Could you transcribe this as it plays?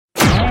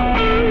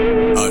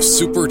a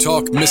Super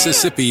Talk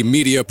Mississippi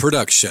media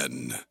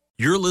production.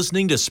 You're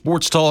listening to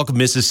Sports Talk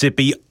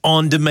Mississippi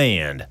On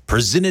Demand,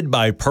 presented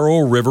by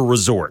Pearl River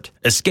Resort.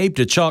 Escape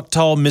to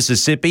Choctaw,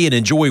 Mississippi and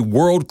enjoy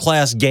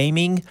world-class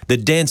gaming, the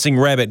Dancing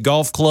Rabbit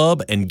Golf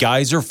Club, and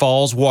Geyser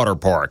Falls Water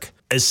Park.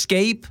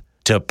 Escape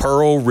to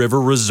Pearl River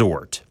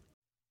Resort.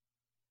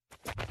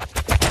 To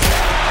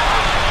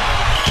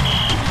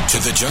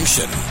the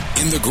junction,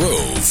 in the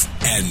Grove,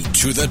 and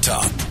to the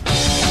top.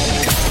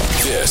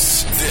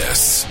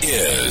 This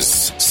is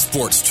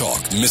Sports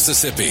Talk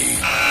Mississippi.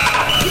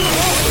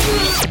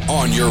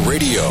 On your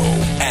radio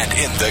and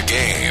in the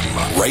game,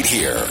 right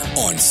here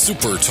on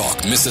Super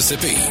Talk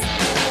Mississippi.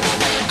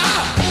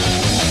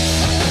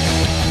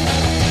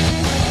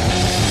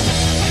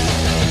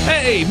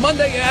 Hey,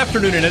 Monday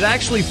afternoon, and it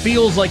actually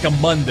feels like a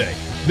Monday.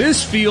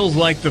 This feels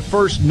like the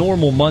first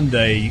normal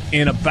Monday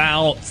in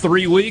about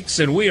 3 weeks,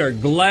 and we are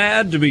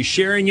glad to be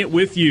sharing it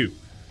with you.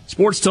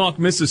 Sports Talk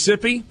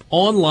Mississippi,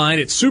 online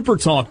at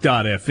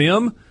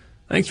supertalk.fm.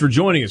 Thanks for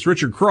joining us.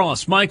 Richard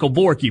Cross, Michael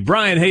Borky,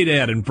 Brian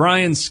Haydad, and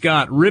Brian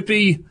Scott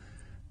Rippey.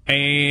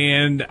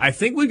 And I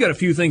think we've got a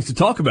few things to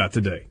talk about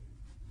today.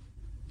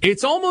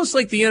 It's almost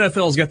like the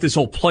NFL's got this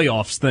whole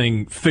playoffs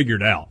thing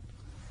figured out.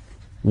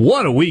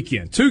 What a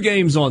weekend. 2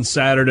 games on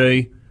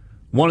Saturday,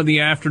 one in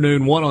the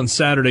afternoon, one on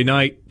Saturday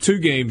night, 2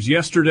 games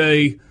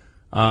yesterday.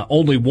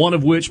 Only one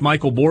of which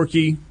Michael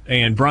Borky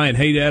and Brian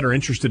Haydad are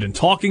interested in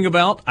talking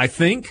about, I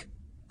think.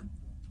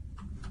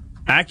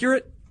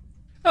 Accurate?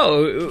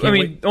 Oh,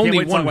 only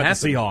one about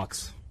happened. The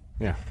Seahawks.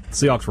 Yeah, the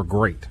Seahawks were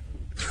great.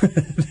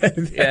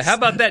 Yeah, how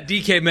about that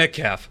DK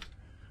Metcalf?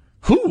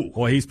 Who?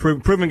 Well, he's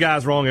proving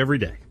guys wrong every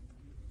day.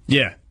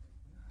 Yeah.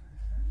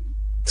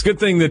 It's a good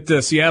thing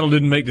that Seattle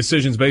didn't make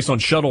decisions based on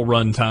shuttle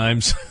run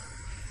times.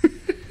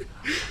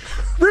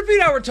 Rippy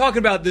and I were talking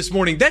about this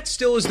morning. That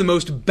still is the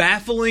most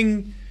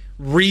baffling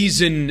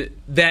reason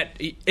that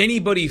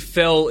anybody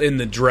fell in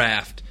the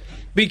draft.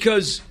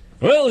 Because,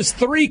 well, it's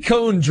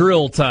 3-cone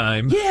drill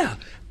time. Yeah,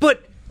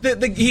 but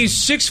he's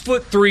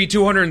 6'3",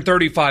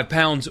 235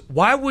 pounds.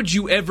 Why would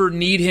you ever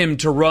need him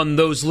to run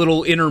those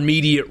little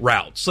intermediate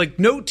routes? Like,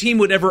 no team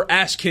would ever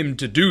ask him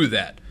to do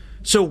that.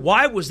 So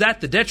why was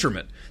that the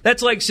detriment?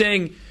 That's like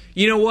saying,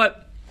 you know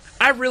what?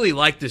 I really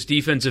like this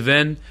defensive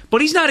end,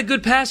 but he's not a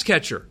good pass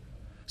catcher.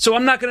 So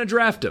I'm not going to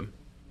draft him.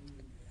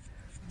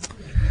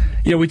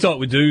 Yeah, we talked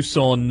with Deuce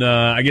on,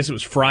 I guess it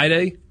was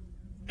Friday,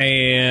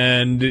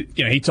 and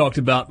he talked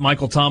about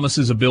Michael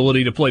Thomas's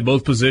ability to play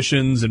both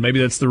positions, and maybe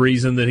that's the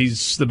reason that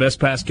he's the best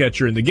pass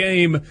catcher in the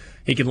game.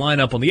 He can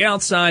line up on the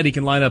outside. He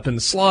can line up in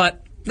the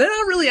slot. They're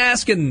not really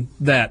asking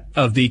that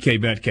of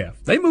DK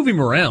Metcalf. They move him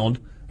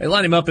around. They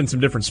line him up in some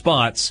different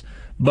spots,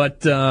 but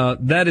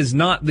that is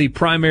not the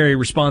primary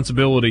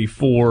responsibility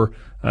for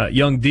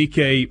young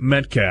DK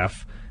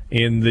Metcalf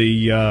in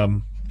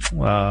the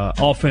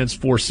offense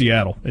for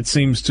Seattle. It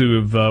seems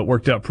to have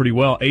worked out pretty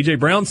well. A.J.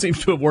 Brown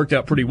seems to have worked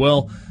out pretty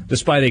well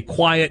despite a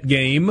quiet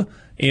game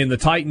in the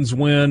Titans'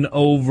 win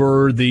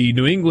over the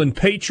New England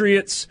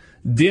Patriots.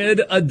 Did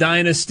a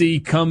dynasty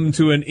come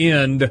to an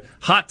end?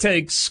 Hot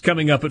takes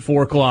coming up at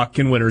 4 o'clock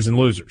in winners and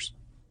losers.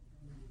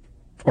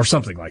 Or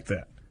something like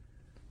that.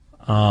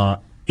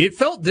 It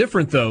felt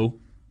different, though,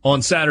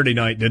 on Saturday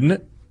night, didn't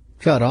it?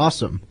 Felt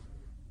awesome.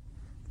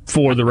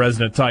 For the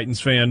resident Titans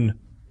fan,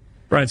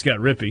 Brian Scott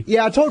Rippey.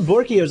 Yeah, I told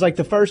Borky it was like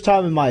the first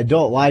time in my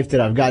adult life that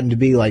I've gotten to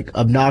be like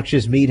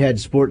obnoxious meathead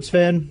sports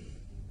fan.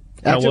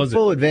 I took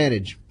full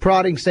advantage.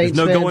 Prodding Saints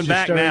fans, going just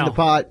back stirring now. the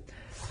pot.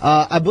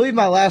 I believe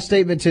my last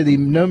statement to the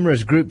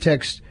numerous group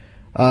texts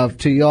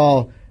to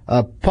y'all,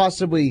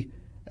 possibly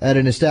at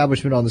an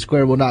establishment on the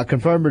square, will not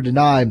confirm or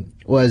deny,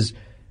 was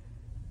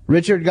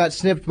Richard got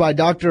snipped by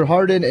Dr.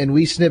 Harden and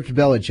we snipped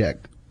Belichick.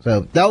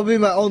 So that will be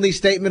my only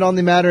statement on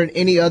the matter, and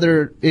any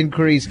other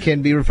inquiries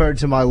can be referred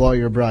to my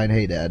lawyer, Brian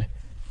Haydad.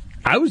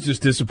 I was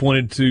just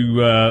disappointed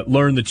to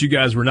learn that you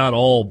guys were not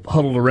all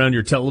huddled around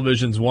your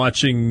televisions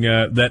watching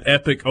that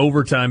epic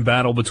overtime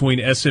battle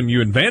between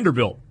SMU and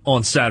Vanderbilt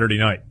on Saturday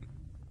night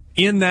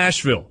in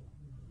Nashville.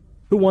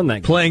 Who won that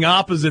game? Playing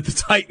opposite the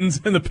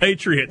Titans and the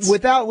Patriots.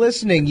 Without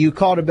listening, you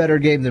called a better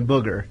game than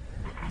Booger.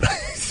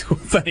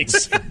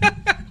 Thanks.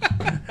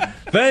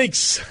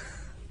 Thanks.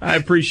 I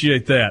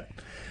appreciate that.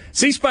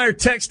 C-Spire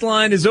text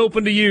line is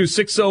open to you,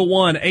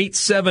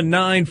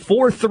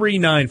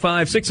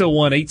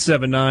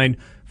 601-879-4395,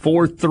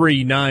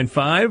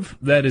 601-879-4395.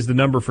 That is the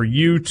number for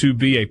you to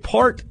be a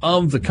part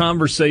of the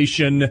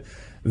conversation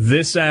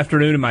this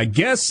afternoon. And my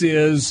guess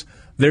is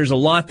there's a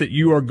lot that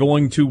you are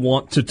going to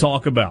want to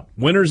talk about.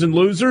 Winners and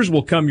losers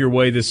will come your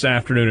way this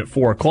afternoon at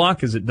 4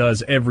 o'clock, as it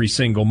does every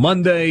single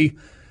Monday.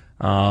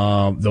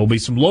 There'll be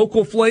some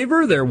local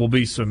flavor. There will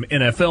be some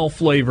NFL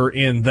flavor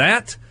in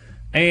that.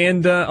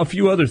 And a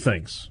few other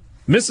things.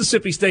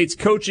 Mississippi State's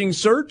coaching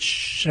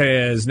search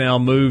has now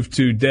moved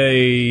to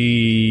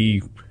day...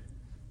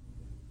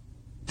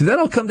 Did that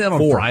all come down on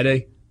 4.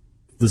 Friday?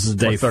 This is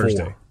day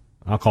Thursday? 4.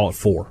 I'll call it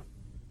 4.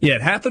 Yeah,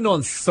 it happened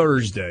on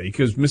Thursday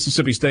because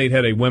Mississippi State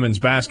had a women's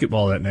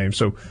basketball that name.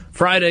 So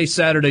Friday,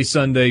 Saturday,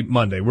 Sunday,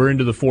 Monday. We're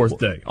into the 4th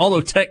day. Although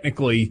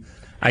technically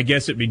I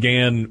guess it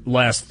began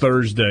last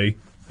Thursday,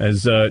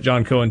 as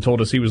John Cohen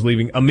told us he was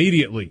leaving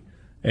immediately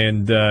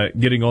and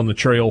getting on the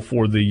trail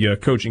for the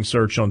coaching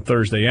search on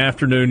Thursday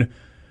afternoon.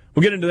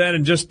 We'll get into that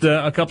in just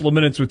a couple of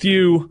minutes with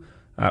you.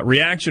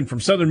 Reaction from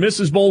Southern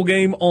Miss's bowl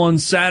game on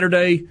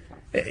Saturday.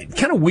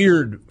 Kind of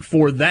weird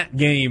for that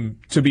game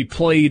to be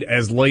played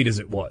as late as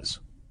it was,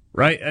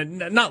 right?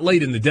 Not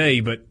late in the day,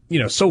 but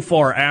so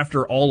far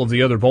after all of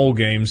the other bowl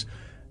games.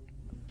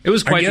 It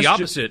was quite the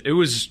opposite. It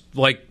was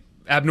like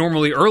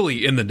abnormally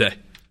early in the day.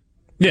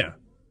 Yeah.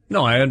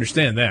 No, I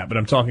understand that, but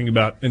I'm talking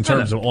about in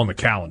terms of on the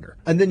calendar.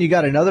 And then you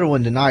got another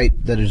one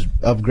tonight that is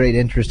of great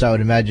interest, I would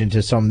imagine,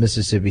 to some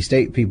Mississippi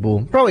State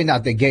people. Probably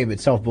not the game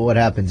itself, but what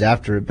happens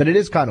after it. But it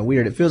is kind of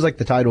weird. It feels like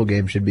the title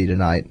game should be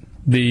tonight.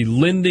 The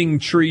Lending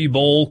Tree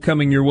Bowl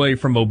coming your way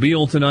from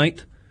Mobile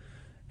tonight.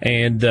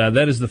 And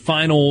that is the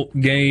final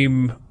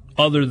game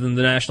other than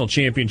the national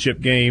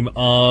championship game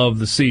of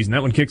the season.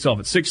 That one kicks off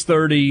at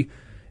 6:30.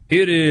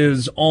 It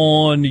is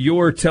on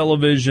your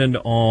television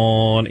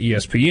on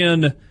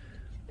ESPN.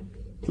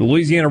 The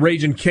Louisiana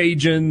Ragin'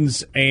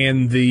 Cajuns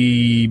and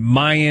the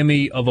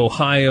Miami of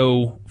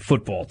Ohio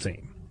football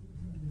team.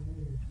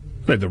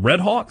 Wait, the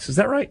Red Hawks? Is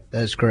that right?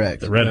 That's correct.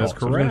 The Red Hawks.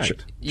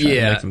 Correct.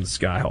 Yeah. Make them the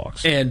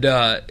Skyhawks. And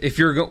if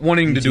you're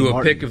wanting to do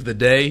a pick of the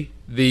day,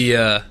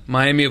 the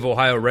Miami of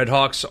Ohio Red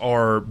Hawks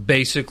are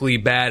basically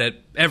bad at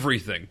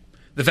everything.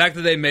 The fact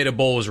that they made a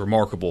bowl is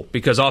remarkable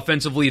because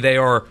offensively they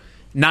are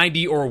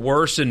 90 or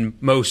worse in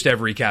most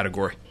every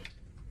category.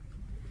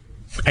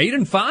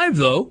 8-5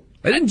 though.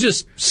 They didn't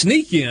just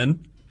sneak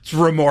in. It's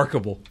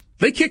remarkable.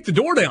 They kicked the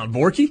door down,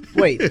 Borky.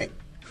 Wait,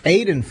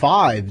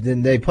 8-5.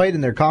 Then they played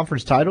in their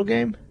conference title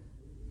game?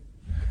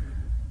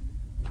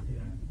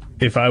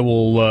 If I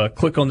will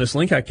click on this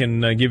link, I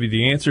can give you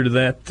the answer to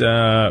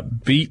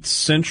that. Beat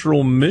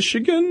Central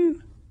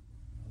Michigan?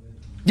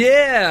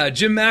 Yeah,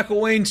 Jim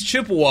McElwain's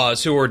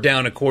Chippewas, who are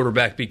down a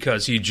quarterback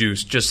because he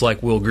juiced, just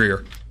like Will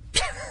Grier.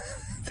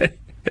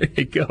 There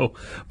you go.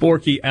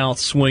 Borky out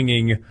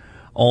swinging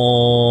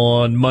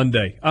on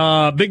Monday.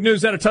 Big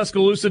news out of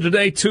Tuscaloosa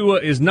today. Tua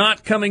is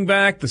not coming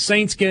back. The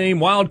Saints game,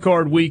 wild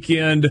card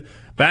weekend,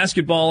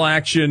 basketball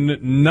action.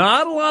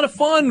 Not a lot of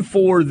fun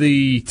for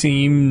the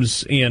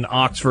teams in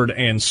Oxford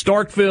and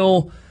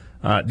Starkville.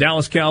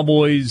 Dallas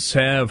Cowboys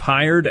have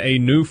hired a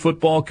new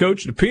football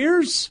coach, it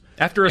appears.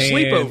 After a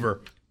sleepover.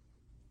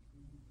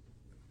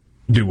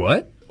 Do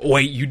what?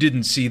 Wait, you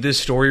didn't see this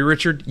story,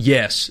 Richard?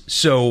 Yes.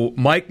 So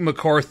Mike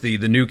McCarthy,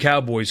 the new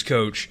Cowboys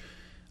coach,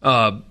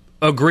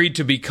 agreed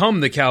to become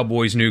the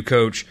Cowboys' new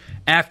coach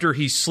after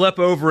he slept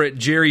over at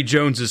Jerry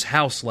Jones's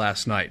house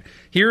last night.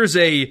 Here's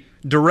a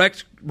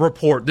direct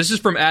report. This is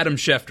from Adam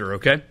Schefter,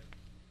 okay?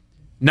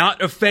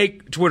 Not a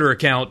fake Twitter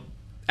account.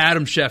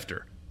 Adam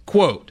Schefter.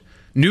 Quote,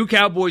 new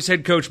Cowboys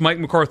head coach Mike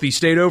McCarthy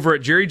stayed over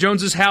at Jerry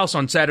Jones's house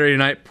on Saturday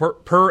night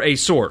per a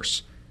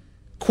source.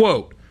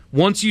 Quote,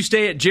 once you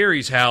stay at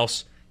Jerry's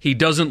house, he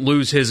doesn't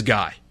lose his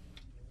guy.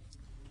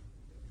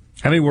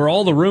 I mean, were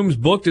all the rooms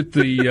booked at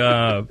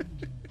the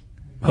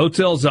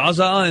Hotel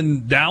Zaza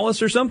in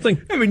Dallas or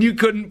something? I mean, you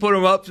couldn't put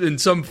him up in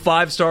some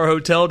 5-star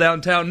hotel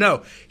downtown.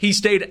 No, he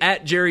stayed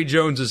at Jerry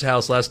Jones's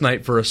house last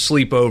night for a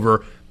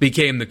sleepover,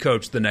 became the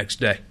coach the next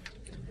day.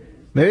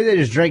 Maybe they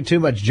just drank too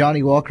much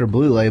Johnny Walker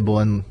Blue Label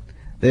and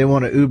they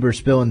want to Uber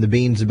spilling the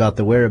beans about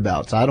the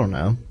whereabouts. I don't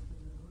know.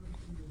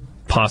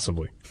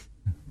 Possibly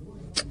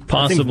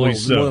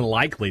so. More than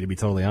likely, to be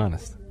totally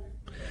honest.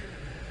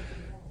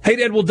 Hey,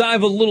 Dad, we'll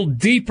dive a little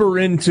deeper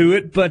into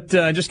it, but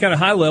just kind of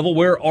high level,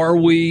 where are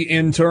we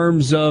in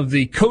terms of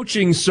the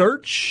coaching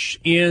search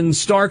in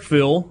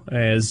Starkville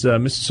as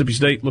Mississippi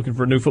State looking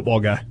for a new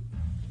football guy?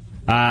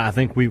 I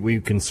think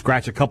we can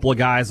scratch a couple of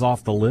guys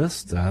off the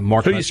list.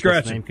 Mark Who you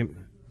scratching?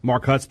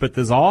 Mark Hudspeth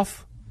is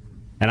off,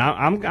 and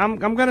I'm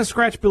going to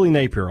scratch Billy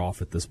Napier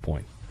off at this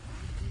point.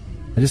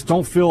 I just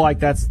don't feel like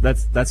that's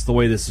the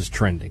way this is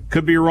trending.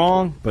 Could be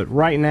wrong, but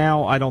right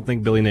now I don't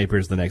think Billy Napier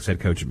is the next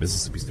head coach at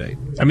Mississippi State.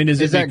 I mean,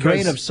 is that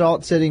grain of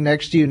salt sitting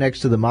next to you,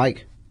 next to the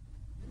mic?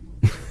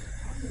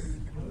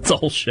 It's a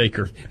whole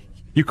shaker.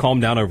 You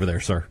calm down over there,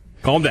 sir.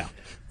 Calm down.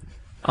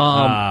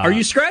 Are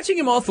you scratching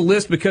him off the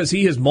list because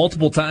he has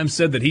multiple times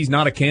said that he's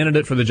not a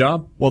candidate for the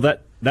job? Well,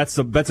 that's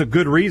a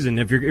good reason.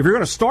 If you're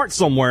going to start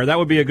somewhere, that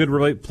would be a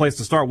good place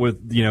to start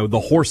with. The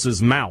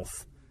horse's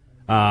mouth.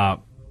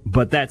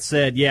 But that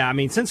said, yeah, I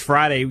mean, since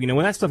Friday,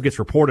 when that stuff gets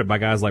reported by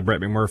guys like Brett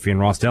McMurphy and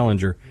Ross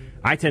Dellinger,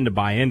 I tend to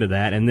buy into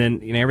that. And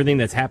then, everything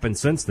that's happened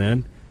since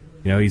then,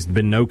 he's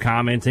been no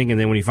commenting. And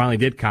then when he finally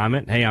did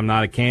comment, hey, I'm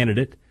not a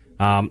candidate.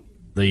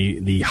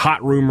 The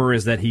hot rumor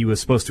is that he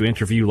was supposed to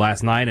interview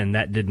last night, and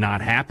that did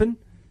not happen.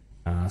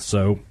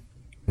 So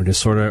we're just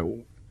sort of,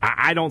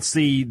 I don't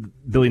see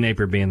Billy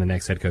Napier being the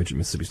next head coach at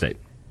Mississippi State.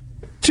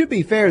 To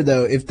be fair,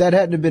 though, if that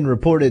hadn't been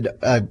reported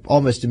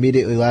almost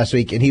immediately last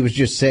week, and he was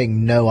just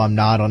saying, no, I'm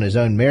not on his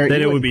own merit,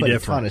 then it would be put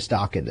different. A ton of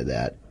stock into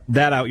that.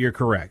 You're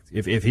correct.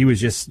 If he was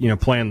just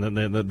playing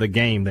the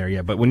game there,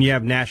 yeah. But when you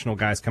have national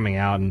guys coming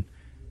out, and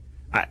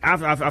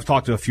I've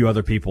talked to a few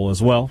other people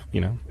as well,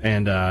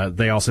 and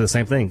they all say the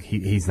same thing.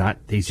 He's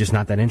just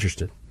not that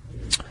interested.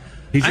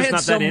 He's just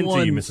not that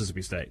into you,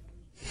 Mississippi State.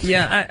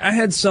 Yeah, I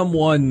had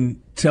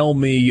someone tell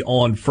me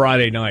on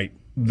Friday night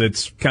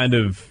that's kind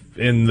of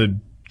in the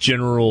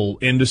general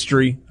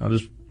industry, I'll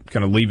just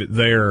kind of leave it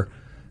there,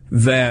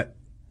 that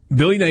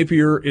Billy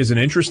Napier is an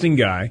interesting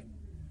guy.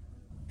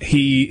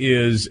 He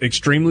is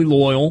extremely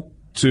loyal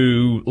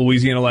to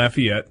Louisiana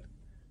Lafayette,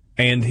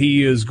 and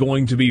he is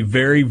going to be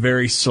very,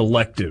 very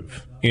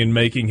selective in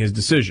making his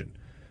decision.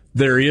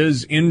 There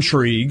is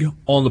intrigue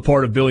on the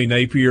part of Billy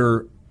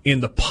Napier in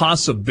the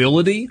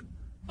possibility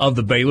of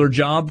the Baylor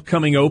job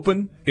coming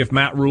open if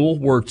Matt Rule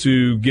were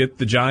to get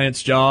the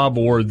Giants job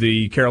or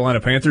the Carolina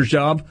Panthers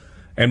job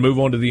and move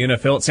on to the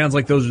NFL. It sounds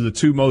like those are the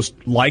two most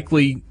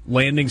likely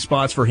landing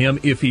spots for him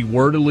if he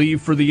were to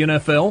leave for the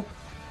NFL.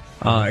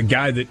 A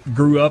guy that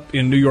grew up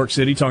in New York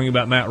City, talking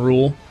about Matt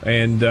Rule,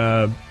 and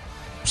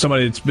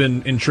somebody that's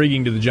been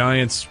intriguing to the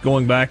Giants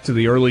going back to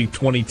the early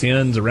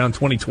 2010s, around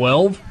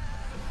 2012,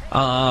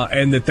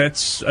 and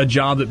that's a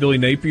job that Billy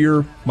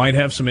Napier might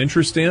have some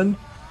interest in.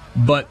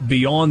 But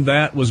beyond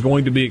that, was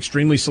going to be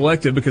extremely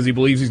selective because he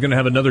believes he's going to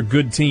have another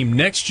good team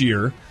next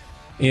year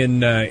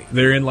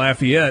they're in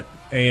Lafayette.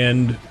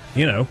 And,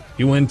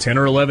 you win 10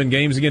 or 11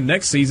 games again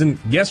next season.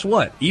 Guess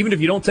what? Even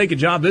if you don't take a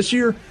job this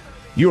year,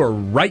 you are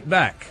right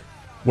back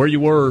where you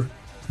were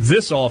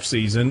this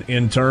offseason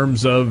in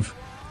terms of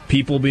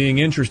people being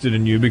interested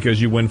in you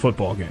because you win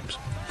football games.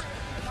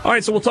 All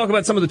right, so we'll talk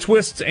about some of the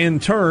twists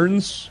and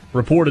turns,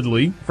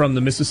 reportedly, from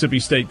the Mississippi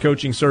State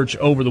coaching search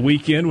over the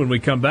weekend. When we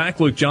come back,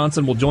 Luke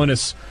Johnson will join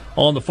us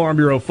on the Farm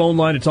Bureau phone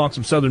line to talk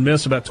some Southern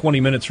Miss about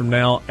 20 minutes from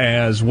now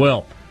as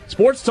well.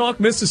 Sports Talk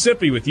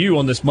Mississippi with you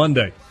on this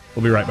Monday.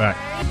 We'll be right back.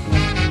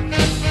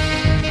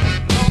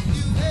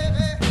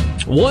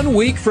 1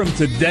 week from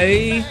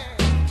today,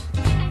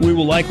 we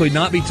will likely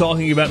not be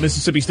talking about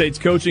Mississippi State's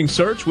coaching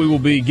search. We will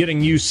be getting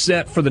you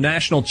set for the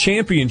national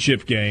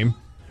championship game.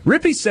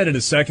 Rippy said it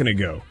a second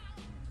ago.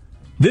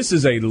 This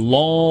is a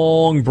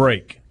long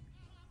break.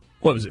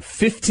 What was it,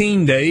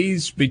 15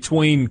 days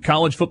between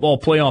college football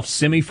playoff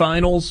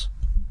semifinals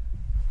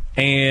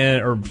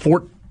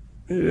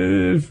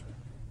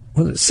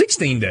was it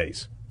 16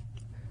 days?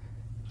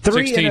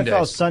 3 NFL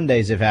days.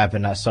 Sundays have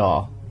happened, I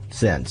saw,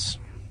 since.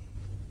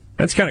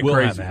 That's kind of Will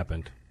crazy. have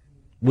happened.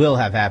 Will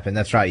have happened.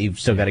 That's right. You've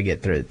still got to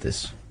get through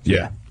this.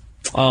 Yeah.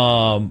 There's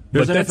But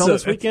that's NFL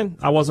this weekend?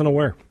 I wasn't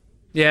aware.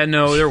 Yeah,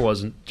 no, there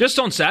wasn't. Just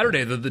on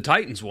Saturday, the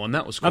Titans won.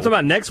 That was cool. I'm talking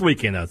about next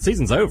weekend. The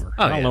season's over.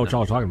 I don't know what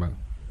y'all are talking about.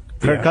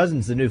 Kirk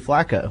Cousins, the new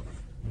Flacco.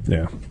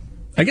 Yeah.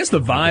 I guess the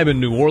vibe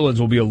in New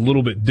Orleans will be a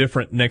little bit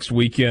different next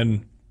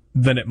weekend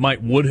than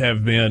it would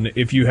have been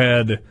if you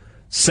had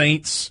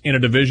Saints in a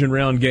division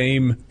round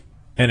game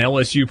and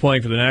LSU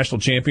playing for the national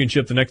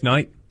championship the next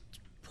night.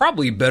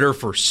 Probably better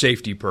for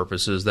safety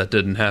purposes that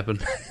didn't happen.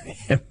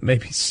 Yeah,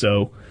 maybe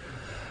so.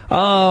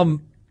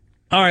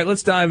 All right,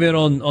 let's dive in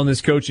on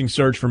this coaching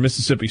search for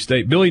Mississippi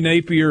State. Billy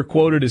Napier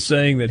quoted as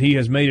saying that he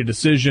has made a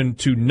decision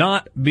to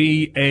not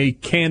be a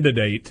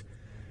candidate.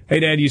 Hey,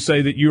 Dad, you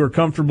say that you are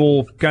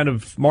comfortable kind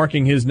of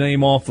marking his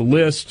name off the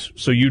list,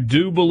 so you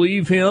do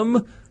believe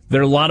him. There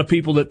are a lot of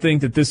people that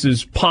think that this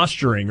is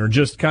posturing or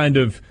just kind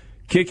of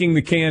kicking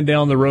the can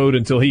down the road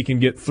until he can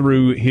get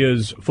through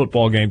his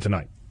football game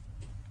tonight.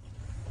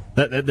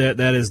 That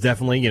is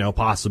definitely, a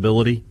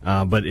possibility.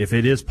 But if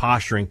it is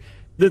posturing,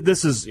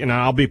 this is,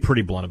 I'll be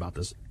pretty blunt about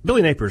this.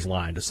 Billy Napier's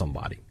lying to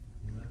somebody.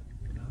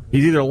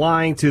 He's either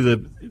lying to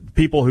the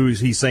people who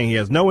he's saying he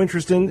has no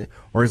interest in,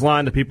 or he's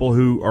lying to people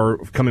who are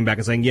coming back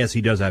and saying, yes, he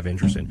does have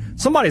interest in.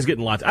 Somebody's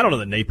getting lied to. I don't know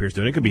that Napier's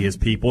doing it. It could be his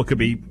people. It could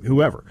be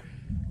whoever.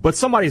 But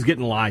somebody's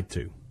getting lied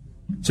to.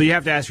 So you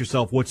have to ask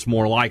yourself what's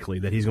more likely,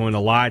 that he's going to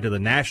lie to the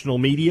national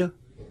media,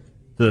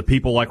 to the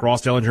people like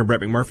Ross Dellinger and Brett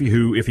McMurphy,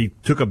 who, if he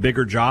took a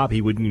bigger job,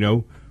 he would,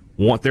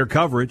 want their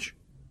coverage,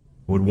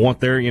 would want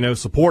their,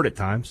 support at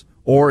times.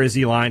 Or is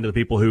he lying to the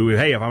people who,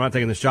 hey, if I'm not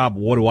taking this job,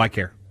 what do I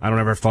care? I don't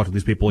ever have to talk to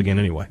these people again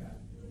anyway.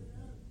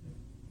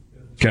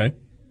 Okay.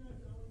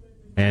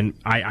 And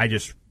I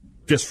just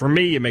for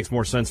me, it makes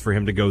more sense for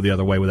him to go the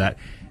other way with that.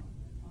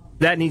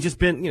 That, and he's just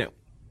been,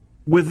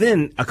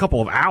 within a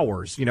couple of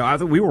hours, I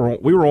think we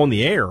were on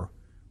the air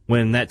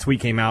when that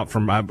tweet came out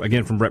from Brett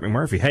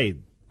McMurphy. Hey,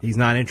 he's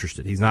not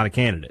interested. He's not a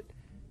candidate.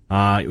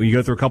 You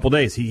go through a couple of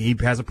days. He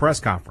has a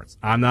press conference.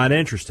 I'm not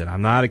interested.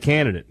 I'm not a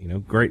candidate.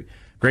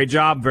 Great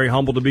job. Very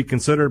humble to be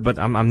considered, but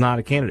I'm not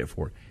a candidate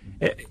for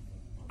it.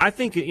 I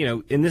think,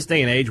 in this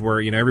day and age where,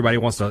 everybody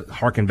wants to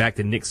harken back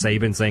to Nick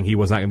Saban saying he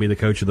was not going to be the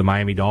coach of the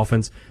Miami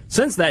Dolphins.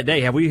 Since that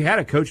day, have we had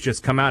a coach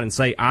just come out and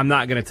say, I'm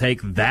not going to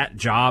take that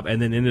job, and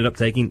then ended up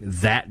taking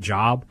that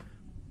job?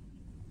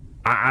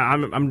 I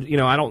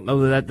don't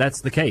know that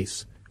that's the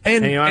case.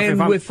 And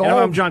if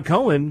I'm John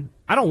Cohen,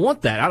 I don't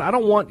want that. I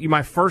don't want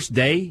my first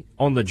day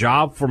on the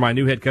job for my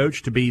new head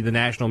coach to be the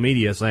national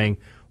media saying,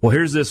 well,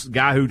 here's this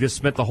guy who just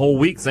spent the whole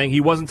week saying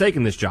he wasn't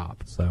taking this job.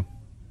 So,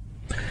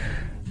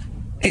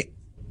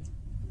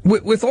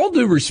 with all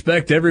due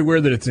respect, everywhere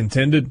that it's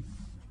intended,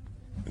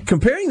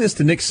 comparing this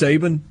to Nick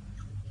Saban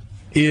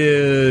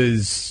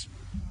is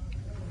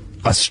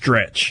a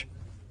stretch.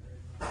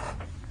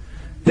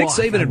 Nick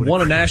Saban had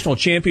won a national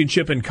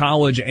championship in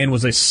college and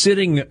was a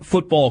sitting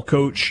football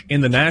coach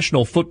in the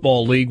National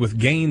Football League with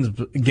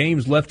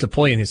games left to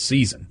play in his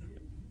season.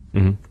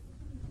 Mm-hmm.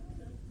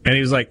 And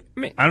he was like,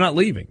 I'm not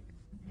leaving.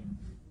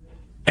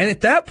 And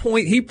at that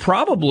point, he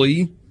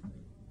probably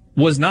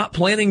was not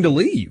planning to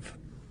leave.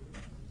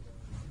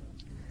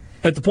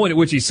 At the point at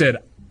which he said,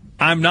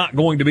 I'm not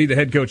going to be the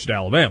head coach at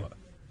Alabama.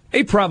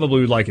 He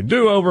probably would like a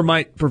do-over,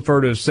 might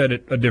prefer to have said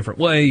it a different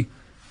way,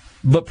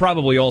 but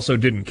probably also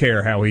didn't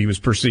care how he was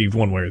perceived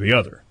one way or the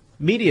other.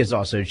 Media's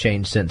also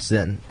changed since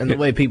then, and the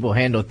way people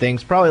handle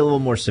things, probably a little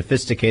more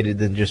sophisticated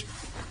than just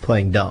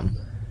playing dumb.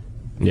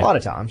 Yeah. A lot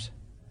of times.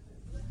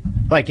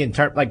 Like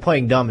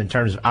playing dumb in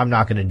terms of, I'm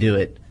not going to do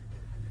it.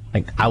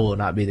 Like, I will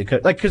not be the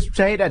coach. Like, because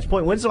to Haydad's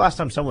point, when's the last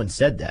time someone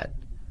said that?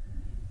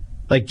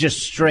 Like,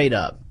 just straight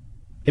up.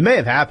 It may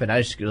have happened.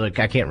 I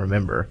can't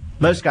remember.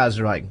 Most guys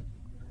are like,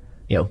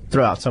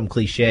 throw out some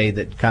cliche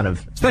that kind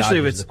of especially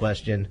if it's the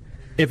question.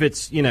 If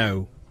it's,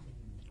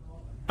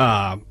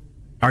 are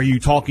you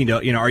talking to,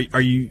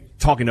 are you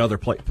talking to other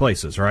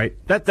places, right?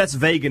 That's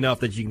vague enough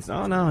that you can say,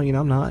 oh, no,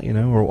 I'm not,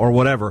 or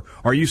whatever.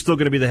 Are you still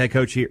going to be the head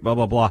coach here, blah,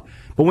 blah, blah.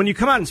 But when you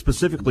come out and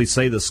specifically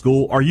say the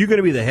school, are you going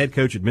to be the head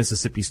coach at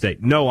Mississippi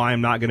State? No, I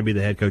am not going to be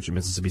the head coach at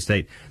Mississippi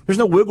State. There's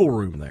no wiggle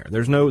room there.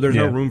 There's no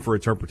room for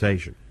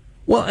interpretation.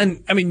 Well,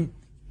 and, I mean,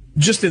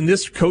 just in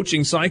this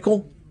coaching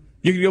cycle,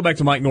 you can go back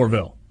to Mike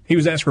Norvell. He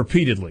was asked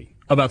repeatedly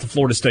about the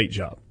Florida State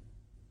job.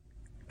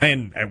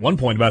 And at one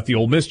point about the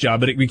Ole Miss job,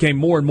 but it became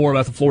more and more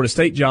about the Florida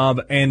State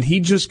job, and he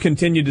just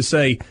continued to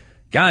say,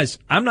 guys,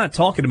 I'm not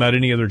talking about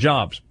any other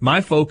jobs.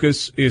 My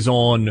focus is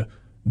on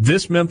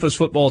this Memphis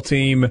football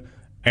team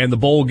and the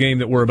bowl game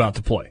that we're about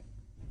to play.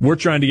 We're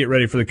trying to get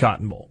ready for the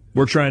Cotton Bowl.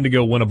 We're trying to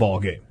go win a ball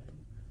game.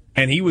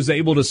 And he was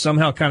able to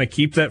somehow kind of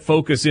keep that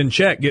focus in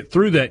check, get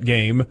through that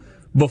game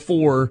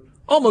before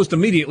almost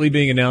immediately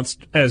being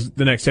announced as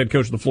the next head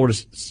coach of the Florida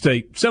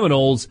State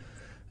Seminoles.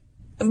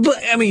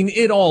 But, I mean,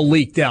 it all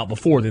leaked out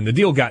before then. The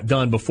deal got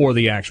done before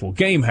the actual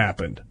game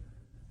happened.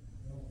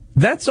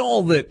 That's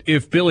all that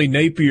if Billy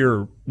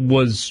Napier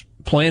was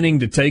planning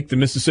to take the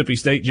Mississippi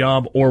State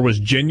job or was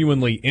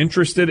genuinely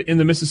interested in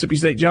the Mississippi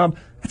State job,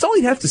 that's all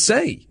he'd have to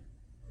say.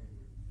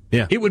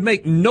 Yeah. It would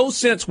make no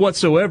sense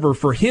whatsoever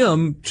for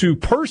him to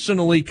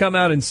personally come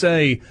out and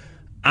say,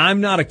 I'm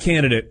not a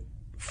candidate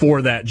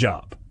for that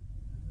job.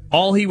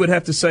 All he would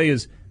have to say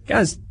is,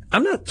 guys,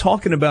 I'm not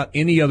talking about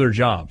any other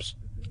jobs.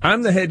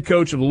 I'm the head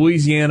coach of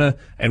Louisiana,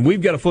 and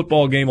we've got a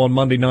football game on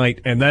Monday night,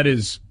 and that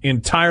is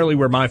entirely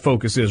where my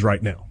focus is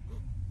right now.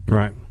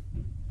 Right.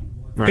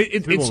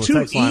 It's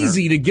too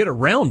easy to get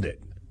around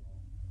it.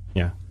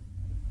 Yeah.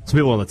 Some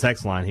people on the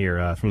text line here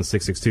from the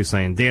 662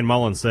 saying Dan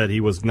Mullen said he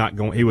was not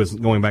going. He was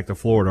going back to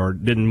Florida, or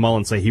didn't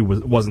Mullen say he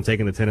wasn't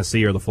taking the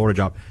Tennessee or the Florida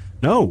job?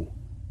 No.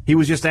 He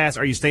was just asked,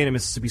 "Are you staying at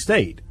Mississippi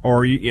State?"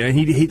 Or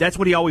he that's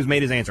what he always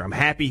made his answer. I'm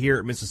happy here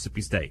at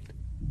Mississippi State,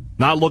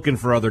 not looking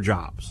for other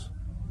jobs.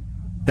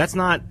 That's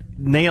not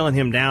nailing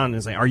him down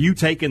and saying, "Are you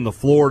taking the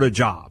Florida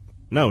job?"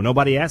 No,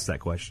 nobody asked that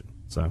question.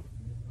 So,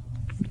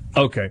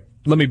 okay,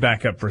 let me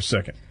back up for a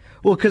second.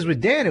 Well, because with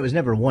Dan, it was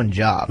never one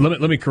job.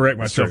 Let me correct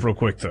myself real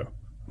quick though.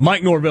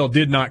 Mike Norvell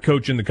did not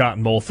coach in the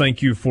Cotton Bowl.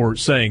 Thank you for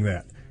saying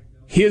that.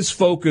 His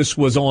focus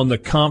was on the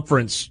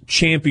conference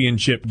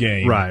championship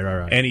game.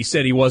 Right. And he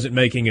said he wasn't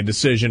making a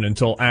decision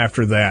until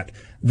after that.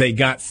 They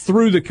got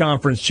through the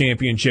conference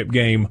championship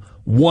game,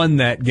 won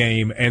that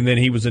game, and then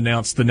he was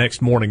announced the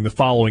next morning, the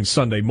following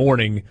Sunday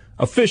morning,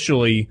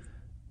 officially,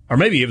 or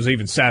maybe it was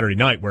even Saturday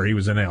night where he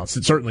was announced.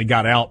 It certainly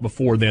got out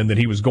before then that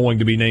he was going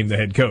to be named the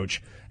head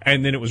coach.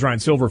 And then it was Ryan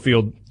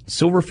Silverfield.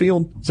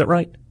 Silverfield? Is that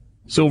right?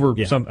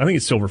 Yeah. I think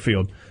it's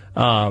Silverfield.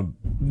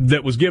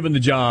 That was given the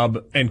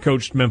job and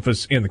coached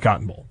Memphis in the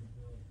Cotton Bowl.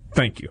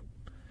 Thank you.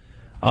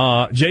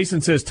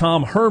 Jason says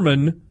Tom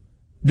Herman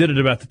did it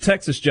about the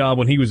Texas job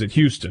when he was at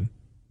Houston.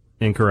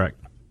 Incorrect.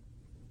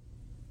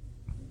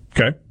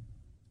 Okay.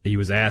 He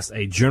was asked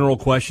a general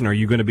question, are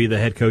you going to be the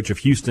head coach of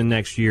Houston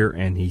next year?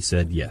 And he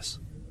said yes.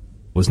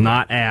 Was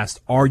not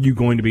asked, are you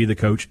going to be the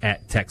coach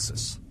at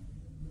Texas?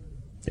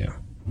 Yeah.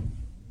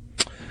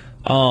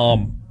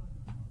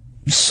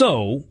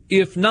 So,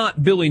 if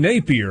not Billy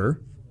Napier,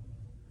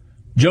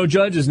 Joe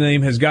Judge's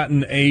name has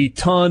gotten a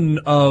ton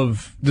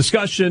of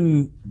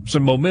discussion,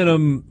 some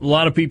momentum. A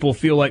lot of people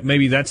feel like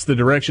maybe that's the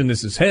direction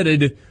this is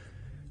headed.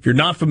 If you're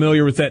not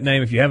familiar with that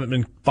name, if you haven't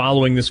been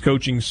following this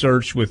coaching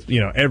search with,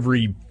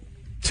 every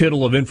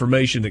tittle of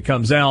information that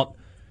comes out,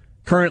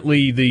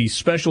 currently the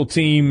special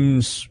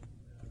teams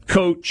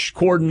coach,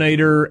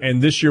 coordinator,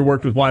 and this year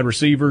worked with wide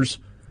receivers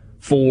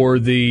for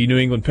the New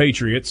England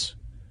Patriots,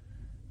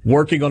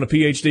 working on a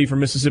PhD from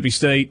Mississippi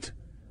State,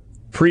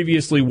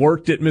 previously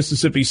worked at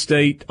Mississippi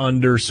State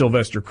under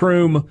Sylvester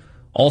Croom,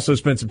 also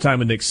spent some time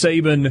with Nick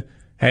Saban,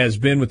 has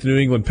been with the New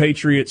England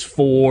Patriots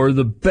for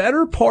the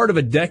better part of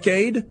a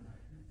decade,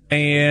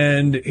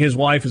 and his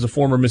wife is a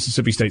former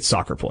Mississippi State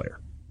soccer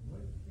player.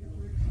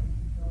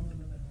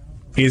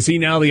 Is he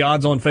now the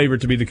odds-on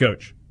favorite to be the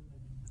coach?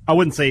 I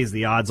wouldn't say he's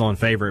the odds-on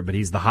favorite, but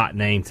he's the hot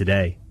name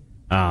today.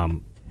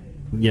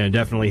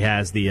 definitely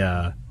has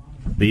the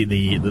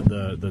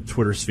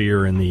Twitter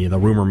sphere and the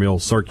rumor mill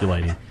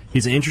circulating.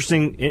 He's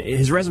interesting.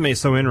 His resume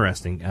is so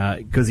interesting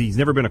because he's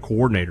never been a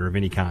coordinator of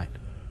any kind.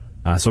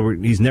 So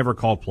he's never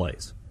called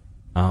plays.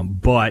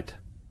 But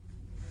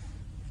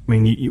I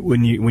mean,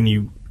 when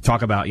you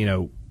talk about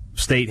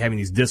State having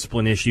these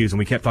discipline issues, and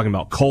we kept talking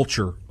about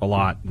culture a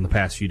lot in the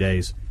past few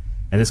days,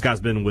 and this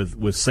guy's been with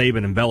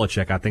Saban and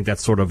Belichick. I think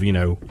that's sort of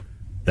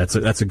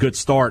that's a good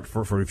start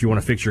for if you want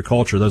to fix your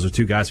culture. Those are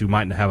two guys who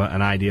might have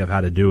an idea of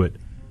how to do it.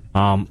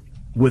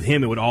 With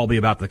him, it would all be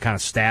about the kind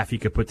of staff he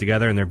could put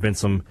together, and there have been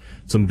some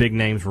big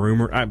names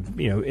rumored,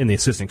 in the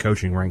assistant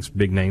coaching ranks,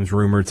 big names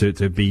rumored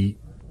to be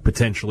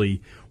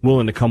potentially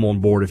willing to come on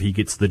board if he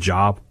gets the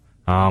job.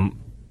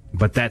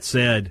 But that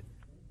said,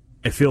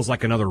 it feels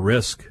like another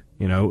risk.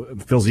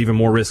 It feels even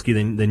more risky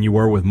than you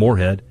were with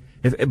Moorhead.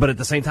 But at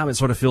the same time, it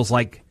sort of feels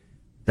like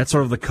that's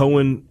sort of the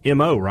Cohen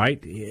MO,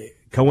 right?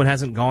 Cohen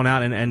hasn't gone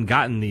out and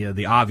gotten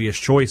the obvious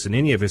choice in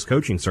any of his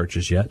coaching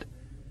searches yet.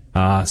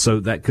 So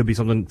that could be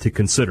something to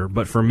consider.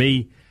 But for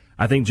me,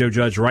 I think Joe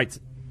Judge right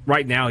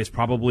now he's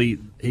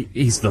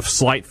the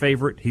slight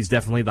favorite. He's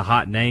definitely the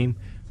hot name.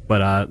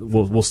 But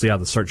we'll see how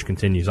the search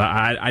continues.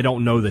 I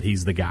don't know that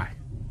he's the guy.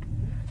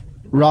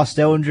 Ross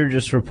Dellinger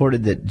just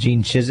reported that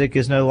Gene Chizik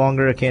is no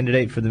longer a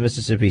candidate for the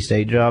Mississippi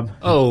State job.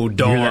 Oh,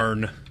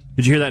 darn.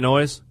 Did you hear that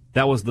noise?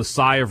 That was the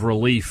sigh of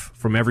relief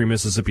from every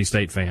Mississippi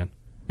State fan.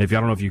 I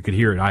don't know if you could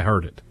hear it. I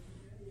heard it.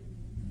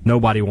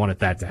 Nobody wanted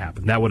that to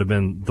happen. That would have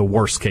been the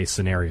worst-case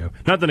scenario.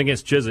 Nothing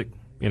against Chizik.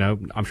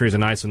 I'm sure he's a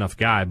nice enough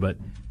guy, but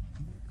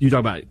you talk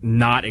about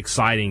not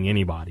exciting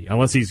anybody,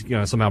 unless he's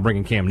somehow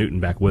bringing Cam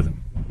Newton back with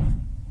him.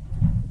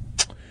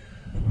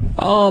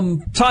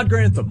 Todd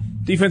Grantham,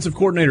 defensive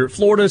coordinator at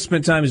Florida,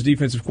 spent time as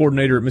defensive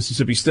coordinator at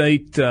Mississippi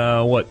State.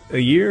 A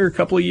year, a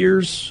couple of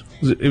years?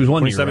 It was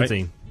 1 year,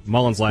 2017. Right?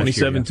 Mullins last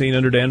 2017 year, yeah.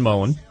 Under Dan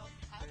Mullen.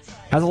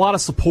 Has a lot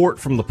of support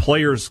from the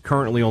players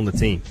currently on the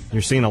team.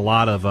 You're seeing a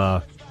lot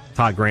of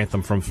Todd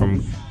Grantham from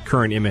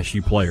current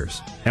MSU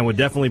players, and would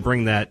definitely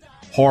bring that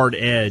hard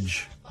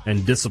edge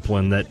and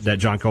discipline that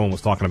John Cohen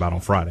was talking about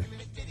on Friday.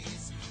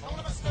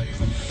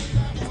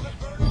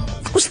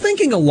 I was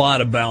thinking a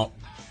lot about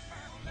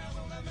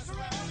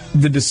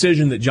the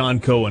decision that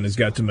John Cohen has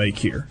got to make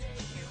here.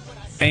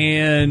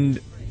 And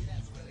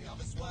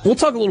we'll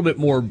talk a little bit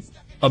more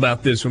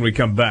about this when we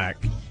come back.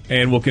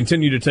 And we'll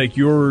continue to take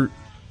your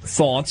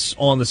thoughts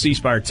on the C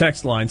Spire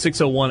text line,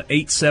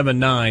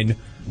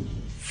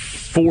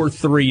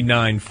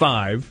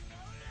 601-879-4395.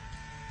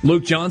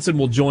 Luke Johnson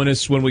will join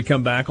us when we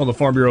come back on the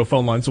Farm Bureau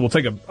phone line. So we'll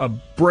take a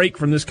break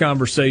from this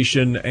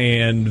conversation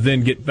and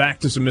then get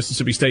back to some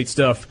Mississippi State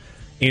stuff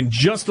in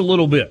just a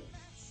little bit.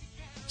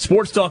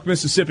 Sports Talk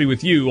Mississippi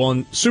with you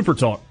on Super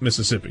Talk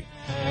Mississippi.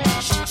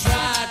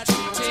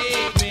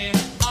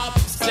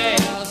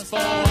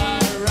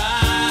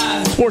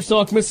 Sports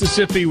Talk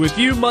Mississippi with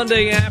you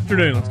Monday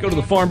afternoon. Let's go to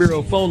the Farm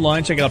Bureau phone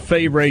line. Check out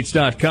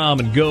favorites.com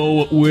and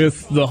go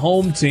with the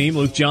home team.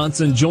 Luke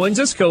Johnson joins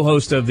us,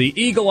 co-host of the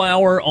Eagle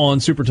Hour on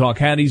Super Talk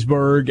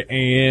Hattiesburg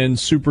and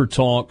Super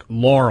Talk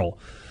Laurel.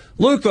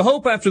 Luke, the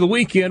hope after the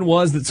weekend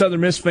was that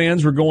Southern Miss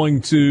fans were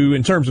going to,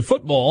 in terms of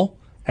football,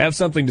 have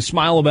something to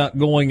smile about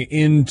going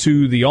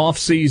into the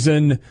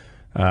offseason.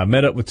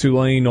 Met up with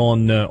Tulane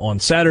on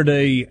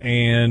Saturday,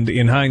 and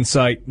in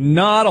hindsight,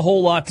 not a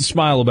whole lot to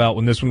smile about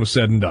when this one was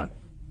said and done.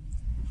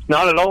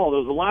 Not at all.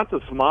 There was a lot to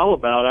smile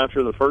about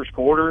after the first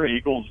quarter.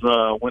 Eagles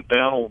went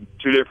down on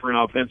two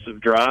different offensive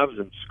drives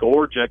and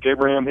scored. Jack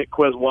Abraham hit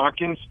Quez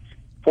Watkins,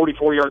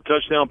 44-yard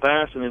touchdown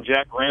pass, and then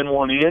Jack ran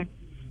one in.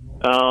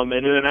 And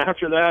then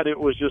after that, it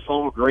was just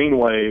all green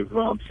wave.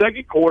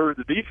 Second quarter,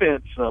 the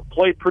defense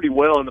played pretty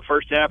well in the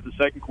first half. The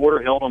second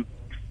quarter held them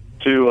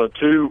to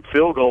 2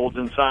 field goals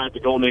inside the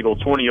Golden Eagle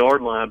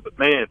 20-yard line. But,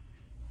 man,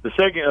 the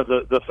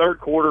third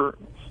quarter,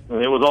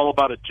 it was all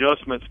about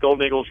adjustments.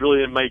 Golden Eagles really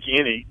didn't make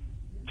any.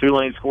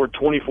 Tulane scored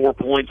 24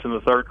 points in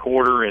the third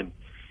quarter, and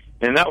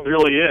that was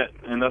really it.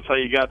 And that's how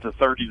you got to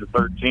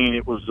 30-13.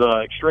 It was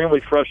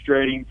extremely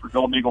frustrating for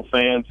Golden Eagle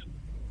fans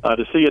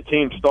to see a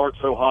team start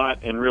so hot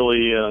and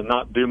really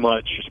not do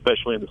much,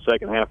 especially in the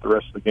second half, the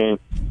rest of the game.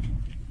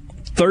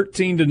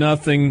 13-0,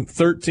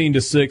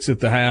 13-6 at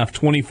the half,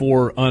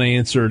 24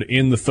 unanswered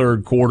in the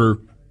third quarter,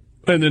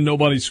 and then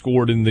nobody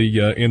scored in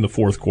the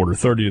fourth quarter.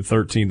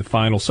 30-13, the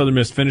final. Southern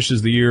Miss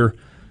finishes the year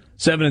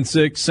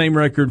 7-6, same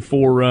record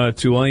for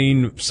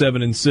Tulane,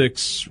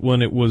 7-6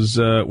 when it was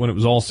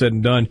all said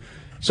and done.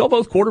 Saw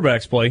both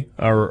quarterbacks play,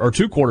 or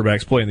two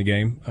quarterbacks play in the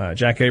game.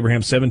 Jack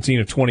Abraham, 17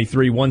 of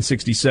 23,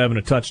 167,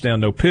 a touchdown,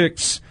 no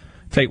picks.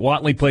 Tate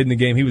Watley played in the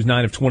game. He was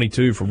 9 of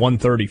 22 for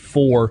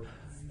 134.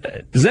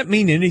 Does that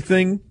mean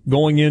anything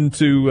going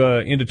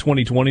into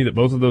 2020 that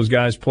both of those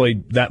guys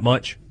played that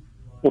much?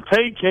 Well,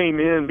 Tate came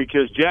in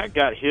because Jack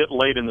got hit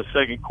late in the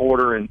second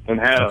quarter and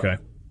had a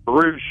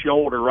bruised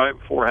shoulder right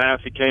before half.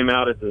 He came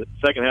out at the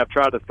second half,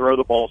 tried to throw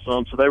the ball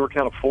some, so they were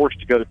kind of forced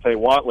to go to Tate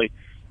Watley.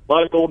 A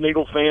lot of Golden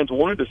Eagle fans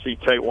wanted to see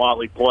Tate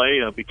Watley play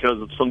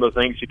because of some of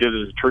the things he did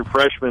as a true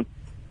freshman.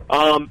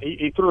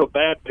 He threw a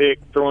bad pick,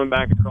 throwing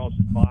back across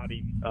his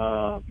body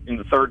in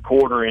the third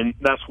quarter, and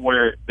that's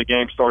where the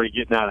game started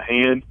getting out of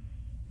hand.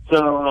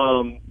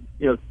 So,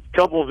 a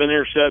couple of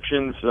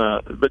interceptions,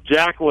 but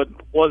Jack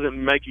wasn't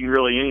making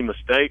really any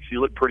mistakes. He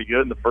looked pretty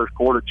good in the first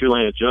quarter.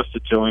 Tulane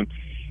adjusted to him.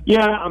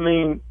 Yeah, I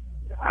mean,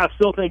 I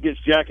still think it's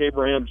Jack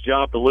Abraham's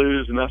job to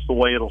lose, and that's the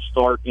way it'll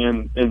start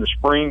in the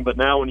spring. But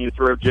now when you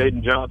throw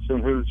Jaden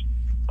Johnson, who's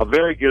a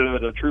very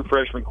good, a true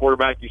freshman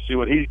quarterback, you see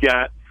what he's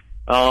got.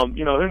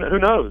 Who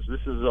knows?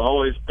 This has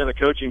always been a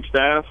coaching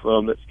staff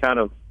that's kind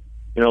of,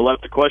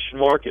 left a question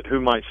mark at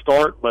who might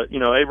start. But,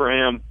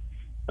 Abraham,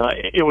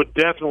 it would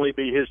definitely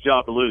be his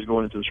job to lose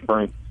going into the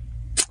spring.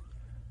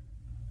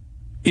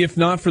 If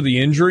not for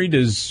the injury,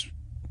 does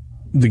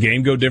the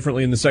game go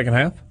differently in the second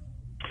half?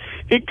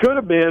 It could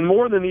have been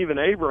more than even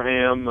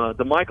Abraham.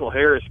 DeMichael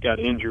Harris got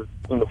injured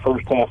in the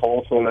first half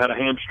also and had a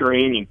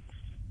hamstring, and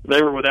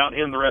they were without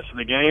him the rest of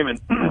the game. And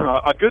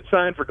a good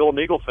sign for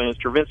Golden Eagle fans,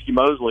 Travinsky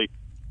Mosley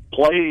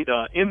played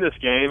in this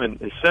game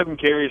and 7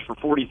 carries for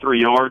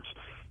 43 yards.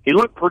 He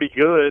looked pretty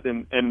good,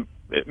 and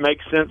it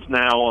makes sense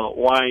now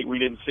why we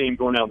didn't see him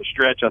going down the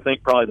stretch. I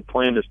think probably the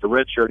plan is to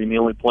redshirt him. He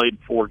only played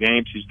 4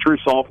 games. He's a true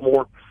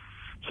sophomore.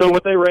 So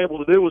what they were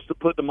able to do was to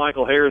put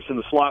DeMichael Harris in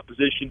the slot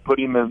position, put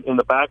him in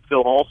the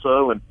backfield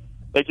also, and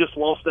they just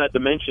lost that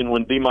dimension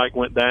when D-Mike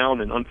went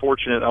down, and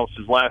unfortunately that was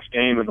his last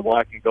game in the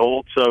black and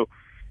gold. So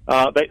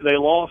they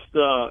lost.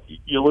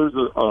 You lose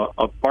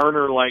a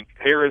burner like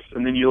Harris,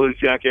 and then you lose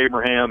Jack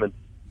Abraham, and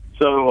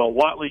so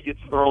Watley gets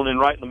thrown in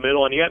right in the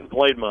middle, and he hadn't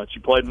played much.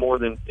 He played more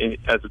than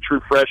as a true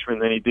freshman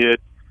than he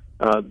did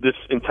this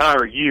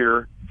entire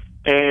year.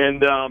 And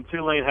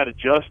Tulane had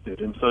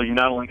adjusted, and so you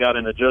not only got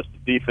an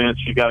adjusted defense,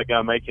 you got a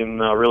guy making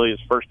really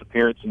his first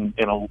appearance in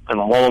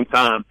a long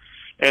time.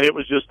 And it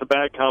was just a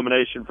bad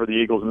combination for the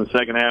Eagles in the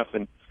second half.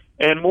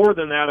 And more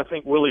than that, I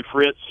think Willie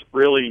Fritz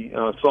really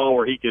saw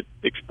where he could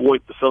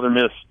exploit the Southern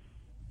Miss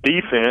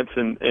defense,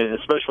 and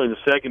especially in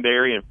the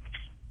secondary. And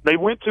they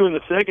went to in the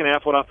second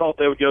half what I thought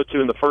they would go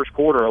to in the first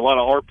quarter, a lot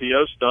of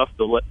RPO stuff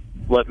to let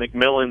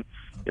McMillan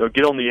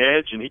get on the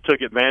edge, and he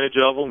took advantage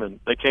of them, and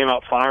they came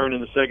out firing in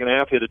the second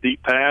half, hit a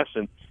deep pass,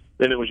 and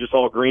then it was just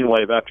all green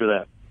wave after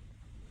that.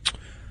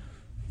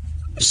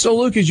 So,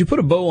 Luke, as you put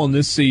a bow on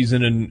this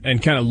season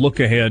and kind of look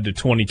ahead to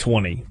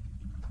 2020,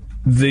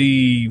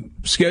 the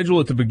schedule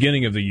at the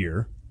beginning of the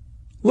year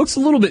looks a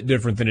little bit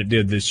different than it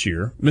did this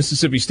year.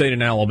 Mississippi State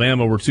and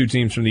Alabama were 2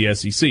 teams from the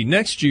SEC.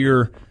 Next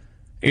year,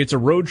 it's a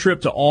road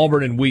trip to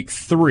Auburn in week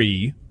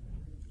 3,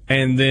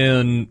 and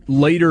then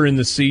later in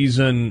the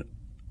season,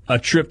 a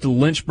trip to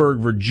Lynchburg,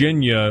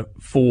 Virginia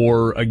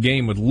for a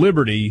game with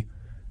Liberty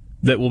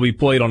that will be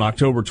played on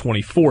October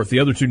 24th. The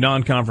other 2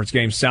 non-conference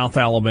games, South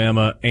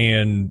Alabama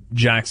and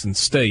Jackson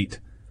State.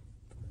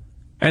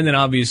 And then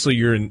obviously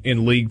you're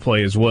in league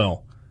play as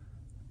well.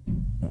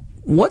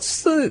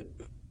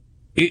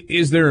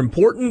 Is there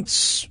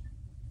importance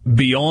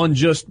beyond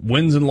just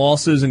wins and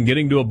losses and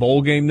getting to a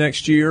bowl game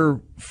next year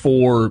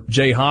for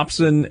Jay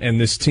Hopson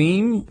and this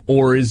team?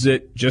 Or is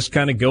it just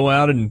kind of go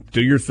out and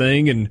do your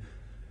thing and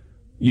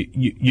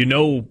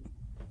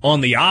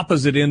on the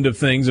opposite end of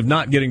things of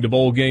not getting to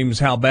bowl games,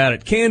 how bad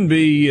it can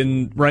be,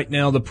 and right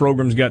now the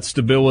program's got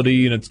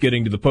stability and it's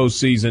getting to the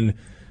postseason,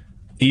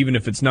 even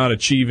if it's not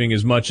achieving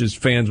as much as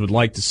fans would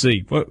like to see.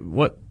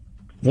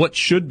 What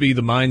should be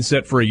the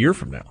mindset for a year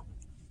from now?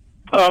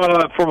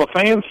 From a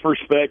fan's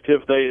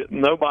perspective,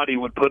 nobody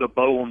would put a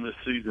bow on this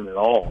season at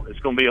all. It's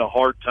going to be a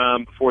hard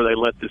time before they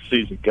let this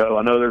season go.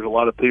 I know there's a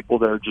lot of people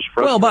that are just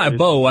frustrated. Well, by a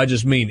bow, I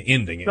just mean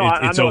ending it. No,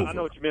 it's over. I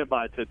know what you meant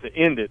by to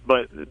end it,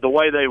 but the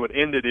way they would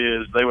end it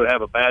is they would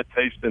have a bad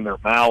taste in their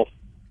mouth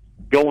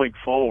going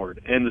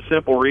forward. And the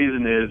simple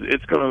reason is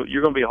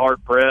you're going to be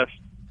hard pressed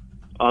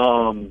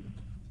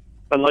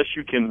unless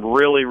you can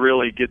really,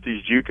 really get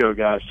these JUCO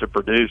guys to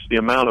produce the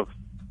amount of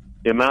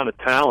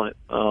talent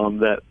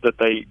that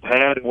they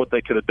had and what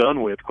they could have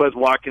done with. Quez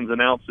Watkins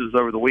announces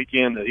over the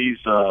weekend that he's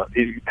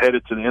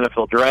headed to the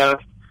NFL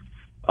draft.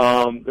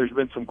 There's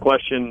been some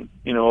question,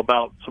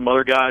 about some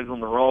other guys on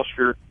the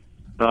roster.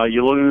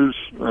 You lose,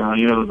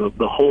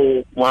 the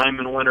whole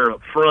lineman winner up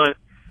front.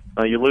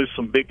 You lose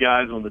some big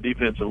guys on the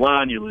defensive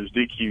line. You lose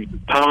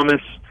DQ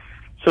Thomas.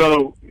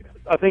 So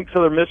I think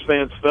Southern Miss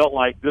fans felt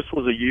like this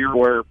was a year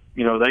where,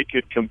 they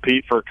could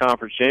compete for a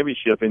conference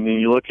championship, and then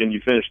you look and you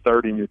finish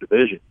third in your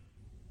division.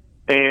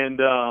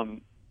 And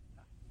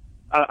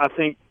I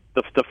think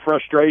the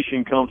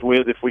frustration comes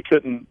with if we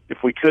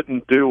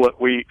couldn't do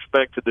what we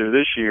expect to do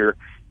this year,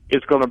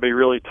 it's going to be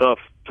really tough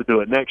to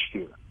do it next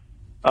year.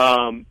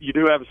 You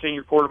do have a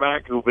senior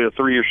quarterback who will be a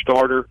 3-year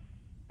starter,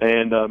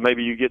 and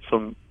maybe you get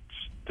some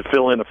to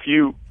fill in a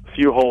few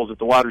holes at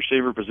the wide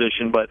receiver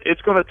position. But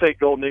it's going to take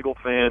Golden Eagle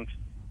fans.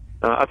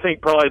 I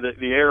think probably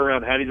the air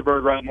around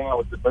Hattiesburg right now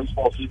with the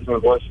baseball season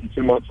is less than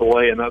 2 months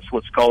away, and that's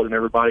what's causing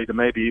everybody to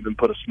maybe even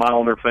put a smile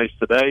on their face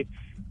today.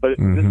 But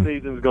this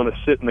season is going to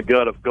sit in the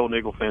gut of Golden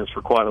Eagle fans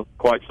for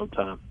quite some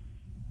time.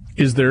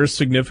 Is there a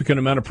significant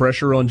amount of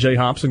pressure on Jay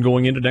Hopson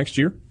going into next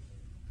year?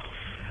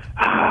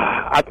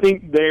 I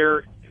think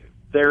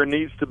there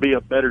needs to be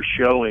a better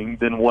showing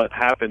than what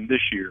happened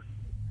this year.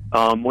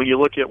 When you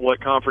look at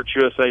what Conference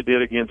USA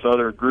did against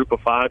other Group of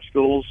 5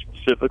 schools,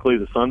 specifically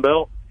the Sun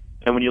Belt,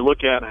 and when you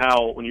look at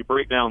how, when you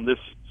break down this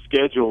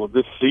schedule of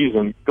this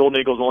season, Golden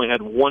Eagles only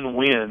had one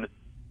win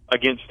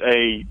against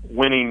a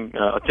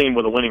team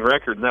with a winning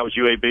record, and that was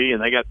UAB,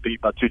 and they got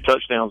beat by 2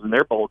 touchdowns in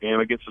their bowl game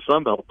against a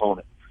Sun Belt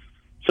opponent.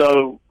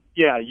 So,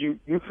 yeah, you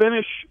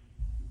finish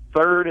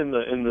third in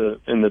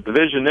the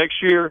division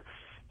next year,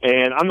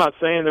 and I'm not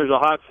saying there's a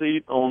hot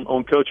seat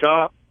on Coach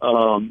Hop,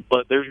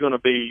 but there's going to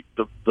be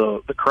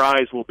the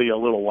cries will be a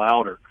little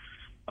louder.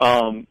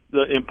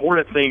 The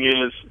important thing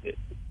is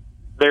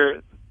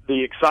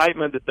the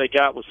excitement that they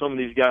got with some of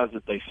these guys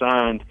that they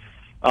signed.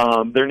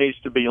 There needs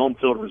to be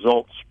on-field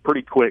results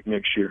pretty quick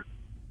next year.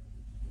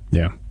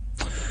 Yeah.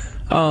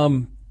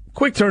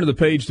 Quick turn of the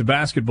page to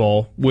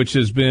basketball, which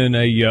has been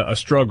a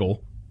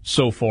struggle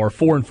so far.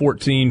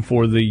 4-14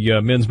 for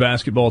the men's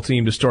basketball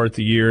team to start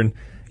the year, and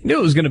you knew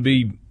it was going to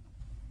be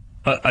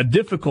a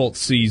difficult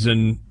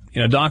season.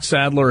 You know, Doc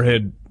Sadler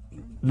had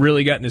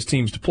really gotten his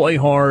teams to play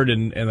hard,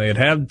 and they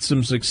had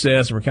some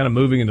success and were kind of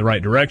moving in the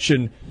right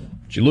direction.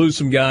 But you lose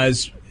some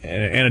guys,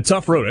 and a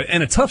tough road,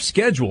 and a tough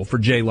schedule for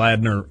Jay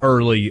Ladner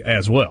early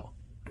as well.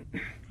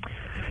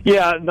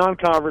 Yeah,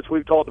 non-conference,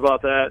 we've talked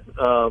about that,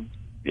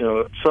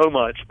 so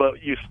much.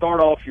 But you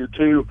start off your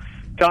 2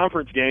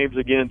 conference games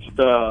against,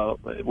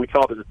 we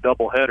call it a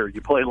doubleheader.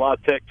 You play La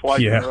Tech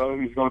twice in a row.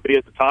 He's going to be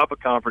at the top of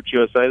Conference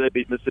USA. They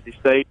beat Mississippi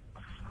State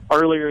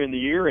earlier in the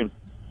year, and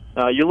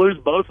you lose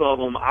both of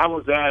them. I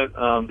was at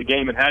the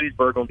game in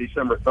Hattiesburg on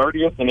December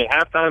 30th, and at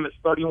halftime it's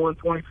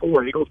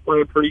 31-24. Eagles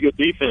playing pretty good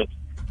defense.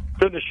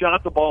 Couldn't have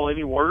shot the ball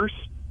any worse.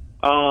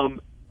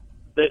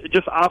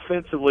 Just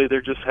offensively,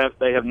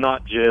 they have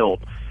not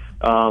gelled.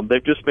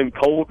 They've just been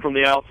cold from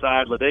the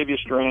outside. LaDavius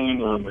Strain,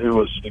 who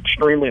was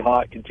extremely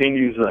hot,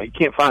 continues. He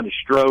can't find his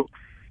stroke,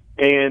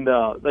 and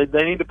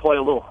they need to play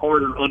a little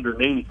harder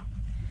underneath.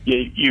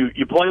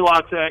 You play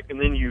La Tech, and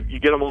then you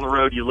get them on the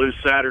road. You lose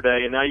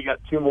Saturday, and now you got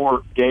 2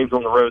 more games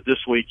on the road this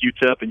week: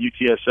 UTEP and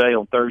UTSA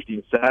on Thursday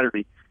and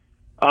Saturday.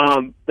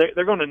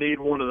 They're going to need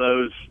one of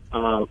those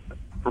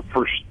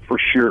for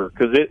sure,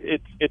 because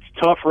it's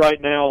tough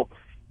right now.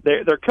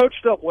 They're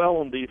coached up well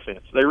on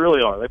defense. They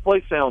really are. They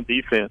play sound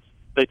defense.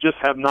 They just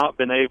have not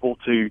been able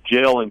to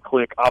gel and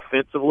click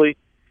offensively,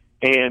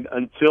 and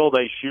until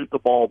they shoot the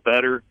ball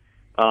better,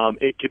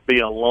 it could be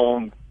a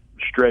long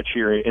stretch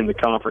here in the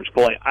conference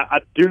play. I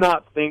do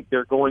not think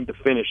they're going to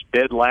finish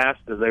dead last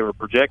as they were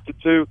projected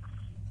to,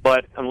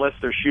 but unless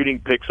their shooting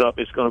picks up,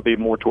 it's going to be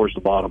more towards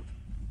the bottom.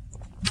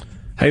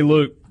 Hey,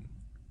 Luke,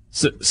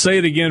 say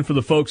it again for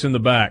the folks in the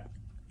back.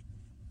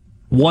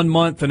 1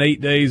 month and 8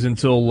 days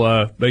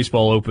until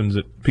baseball opens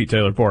at Pete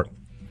Taylor Park.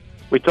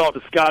 We talked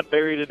to Scott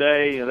Berry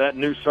today, and that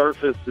new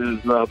surface is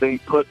being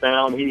put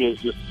down. He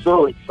is just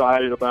so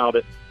excited about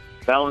it.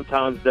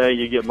 Valentine's Day,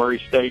 you get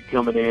Murray State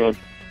coming in,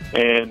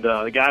 and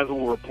the guys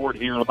will report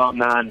here in about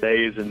 9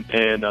 days. And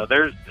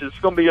it's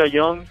going to be a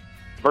young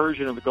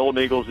version of the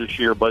Golden Eagles this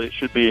year, but it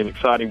should be an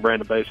exciting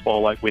brand of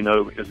baseball like we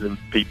know is in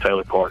Pete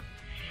Taylor Park.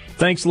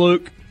 Thanks,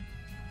 Luke.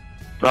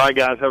 All right,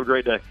 guys, have a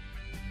great day.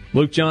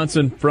 Luke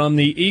Johnson from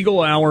the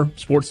Eagle Hour,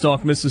 Sports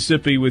Talk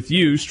Mississippi with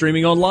you,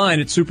 streaming online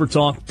at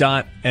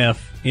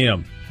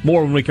supertalk.fm.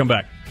 More when we come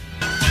back.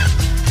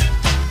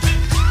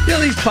 You know,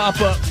 these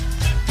pop-up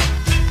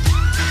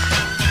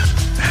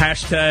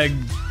hashtag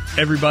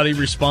everybody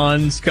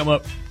responds come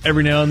up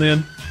every now and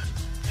then.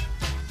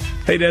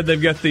 Hey, Dad,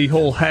 they've got the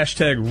whole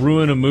hashtag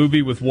ruin a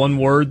movie with one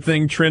word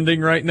thing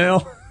trending right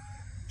now.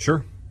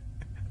 Sure.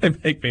 They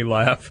make me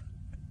laugh.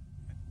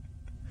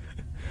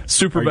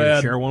 Super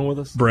bad. Share one with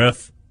us?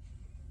 Breath.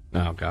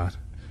 Oh, God.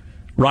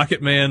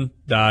 Rocket Man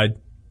died.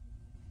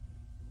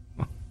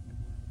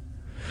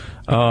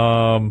 There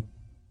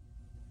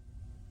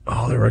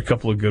were a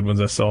couple of good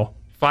ones I saw.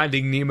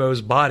 Finding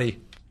Nemo's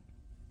body.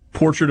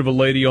 Portrait of a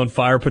lady on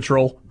fire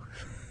patrol.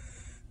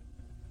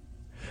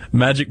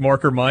 Magic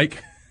marker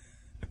Mike.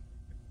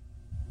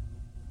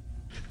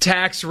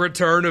 Tax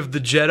Return of the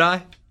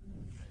Jedi.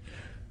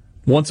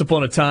 Once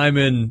Upon a Time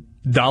in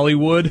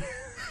Dollywood.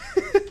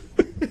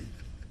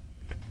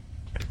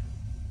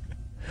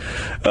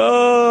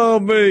 Oh,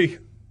 me.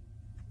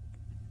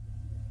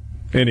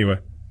 Anyway.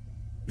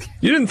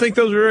 You didn't think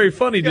those were very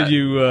funny, did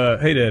you?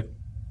 Hey, Dad.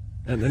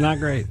 They're not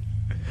great.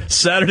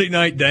 Saturday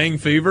Night Dang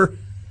Fever.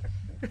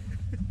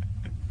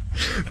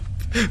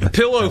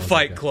 Pillow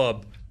Fight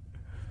Club.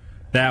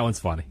 That one's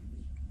funny.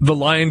 The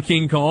Lion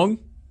King Kong.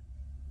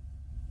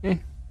 These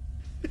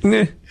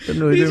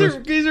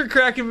are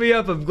cracking me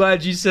up. I'm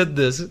glad you said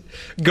this.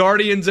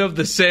 Guardians of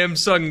the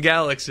Samsung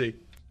Galaxy.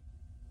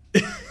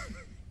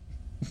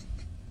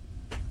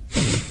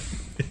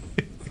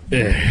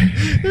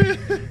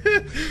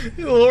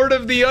 Lord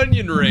of the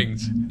Onion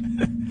Rings.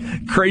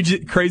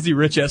 Crazy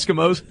Rich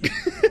Eskimos.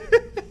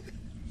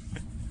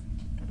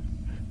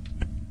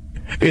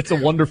 It's a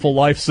Wonderful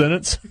Life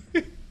sentence.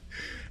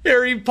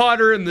 Harry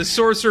Potter and the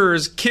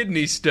Sorcerer's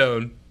Kidney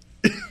Stone.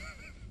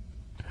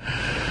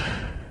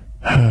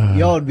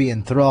 Y'all would be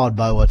enthralled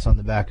by what's on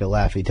the back of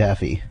Laffy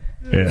Taffy.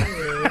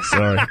 Yeah,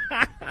 sorry.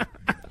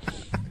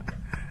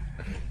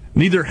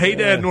 Neither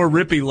Haydad nor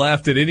Rippey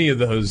laughed at any of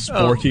those,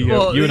 Borky.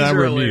 You and I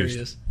were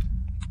amused.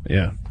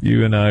 Yeah,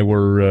 you and I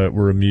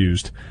were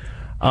amused.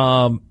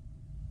 What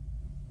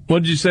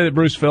did you say that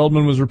Bruce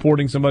Feldman was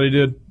reporting somebody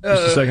did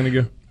just a second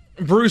ago?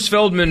 Bruce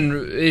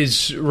Feldman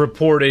is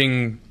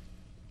reporting,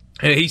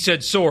 he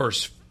said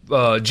source,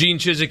 Gene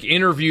Chizik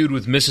interviewed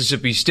with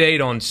Mississippi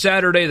State on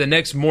Saturday. The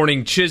next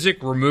morning,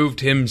 Chizik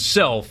removed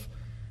himself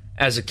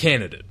as a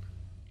candidate.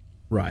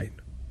 Right.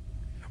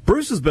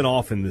 Bruce has been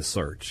off in this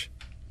search.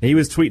 He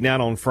was tweeting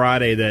out on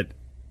Friday that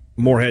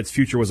Moorhead's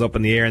future was up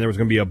in the air and there was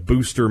going to be a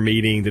booster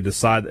meeting to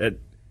decide.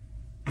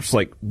 It's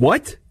like,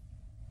 what?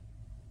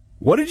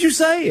 What did you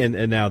say?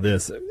 And now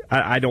this.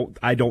 I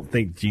don't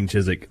think Gene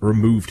Chizik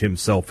removed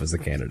himself as a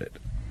candidate.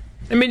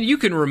 I mean, you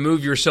can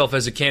remove yourself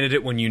as a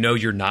candidate when you know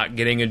you're not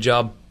getting a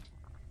job.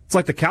 It's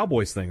like the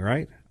Cowboys thing,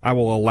 right? I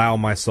will allow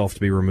myself to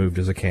be removed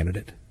as a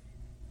candidate.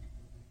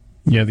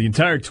 Yeah, the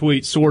entire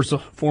tweet, source,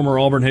 former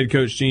Auburn head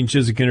coach Gene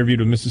Chizik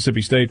interviewed with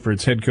Mississippi State for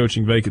its head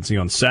coaching vacancy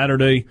on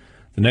Saturday.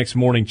 The next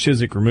morning,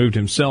 Chizik removed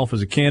himself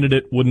as a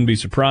candidate. Wouldn't be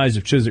surprised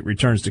if Chizik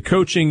returns to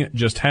coaching.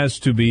 Just has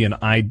to be an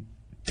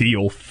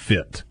ideal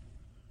fit.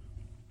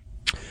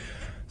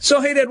 So,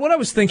 hey, Dad, what I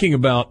was thinking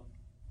about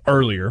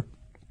earlier,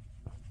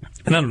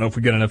 and I don't know if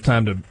we got enough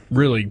time to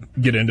really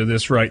get into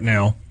this right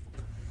now.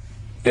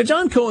 Yeah,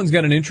 John Cohen's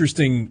got an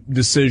interesting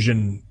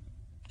decision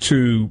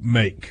to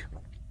make.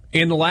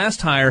 In the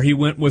last hire, he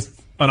went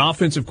with an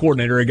offensive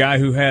coordinator, a guy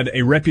who had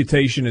a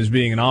reputation as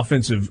being an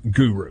offensive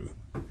guru.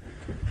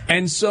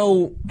 And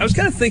so I was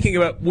kind of thinking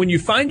about when you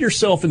find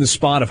yourself in the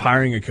spot of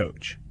hiring a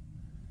coach,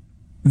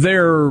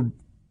 there are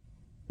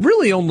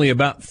really only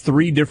about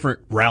 3 different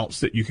routes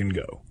that you can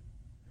go.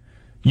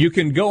 You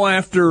can go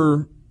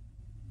after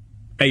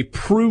a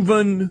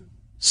proven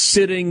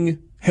sitting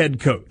head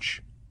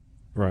coach.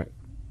 Right.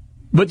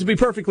 But to be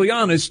perfectly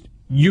honest,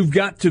 you've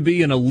got to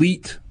be an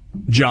elite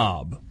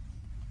job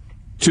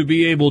to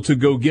be able to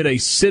go get a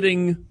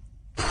sitting,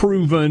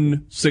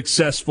 proven,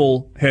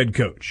 successful head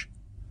coach.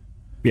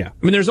 Yeah. I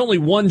mean, there's only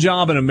one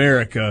job in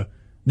America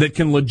that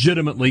can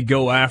legitimately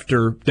go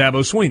after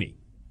Dabo Swinney.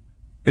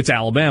 It's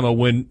Alabama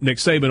when Nick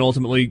Saban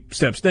ultimately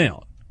steps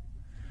down.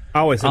 I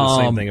always say the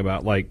same thing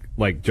about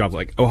like jobs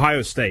like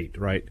Ohio State,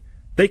 right?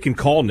 They can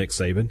call Nick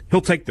Saban.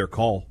 He'll take their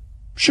call.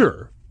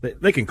 Sure.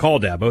 They can call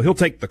Dabo. He'll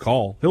take the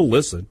call. He'll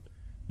listen.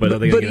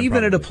 But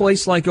even at a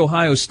place like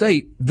Ohio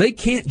State, they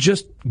can't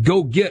just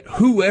go get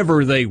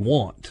whoever they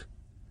want.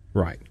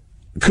 Right.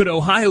 Could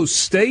Ohio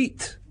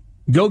State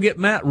go get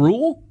Matt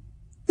Rule?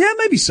 Yeah,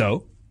 maybe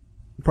so.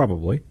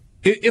 Probably.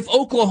 If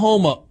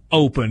Oklahoma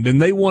opened and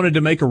they wanted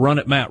to make a run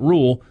at Matt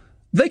Rule,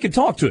 they could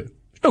talk to him.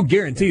 There's no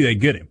guarantee they'd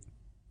get him,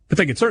 but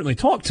they could certainly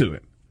talk to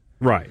him.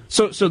 Right.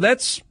 So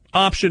that's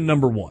option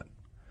number 1.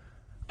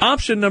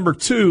 Option number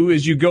 2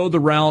 is you go the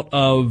route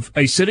of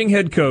a sitting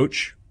head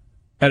coach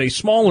at a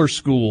smaller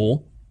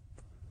school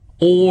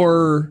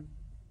or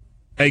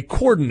a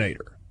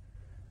coordinator.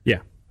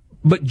 Yeah.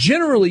 But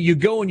generally you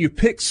go and you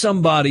pick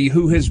somebody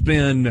who has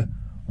been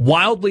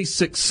wildly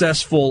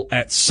successful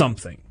at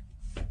something.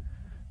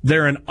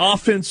 They're an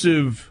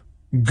offensive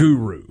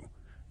guru.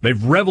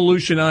 They've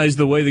revolutionized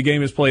the way the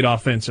game is played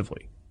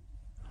offensively.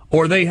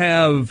 Or they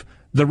have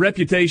the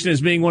reputation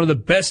as being one of the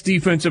best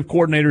defensive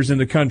coordinators in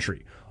the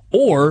country.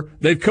 Or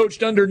they've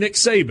coached under Nick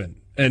Saban.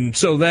 And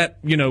so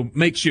that,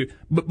 makes you,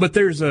 but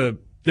there's a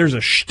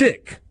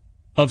shtick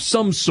of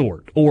some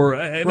sort, or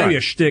maybe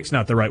a shtick's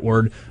not the right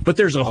word, but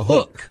there's a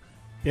hook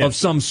of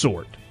some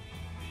sort.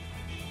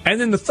 And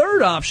then the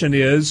third option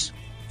is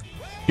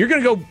you're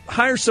going to go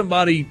hire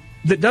somebody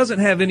that doesn't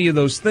have any of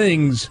those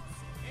things,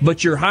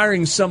 but you're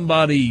hiring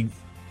somebody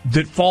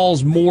that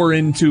falls more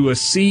into a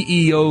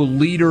CEO,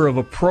 leader of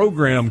a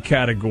program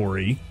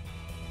category,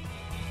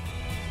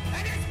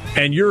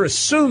 and you're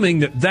assuming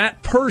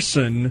that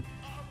person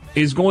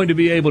is going to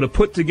be able to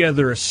put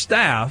together a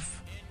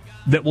staff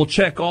that will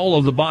check all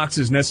of the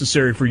boxes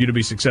necessary for you to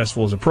be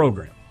successful as a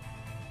program.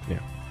 Yeah.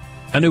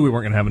 I knew we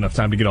weren't going to have enough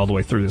time to get all the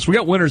way through this. We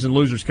got winners and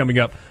losers coming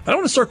up. I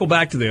want to circle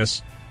back to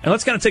this, and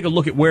let's kind of take a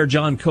look at where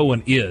John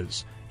Cohen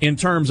is in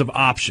terms of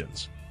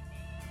options.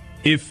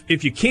 If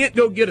you can't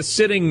go get a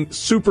sitting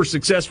super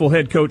successful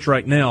head coach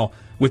right now,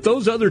 with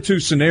those other 2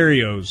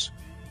 scenarios,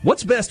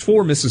 what's best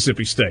for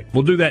Mississippi State?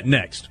 We'll do that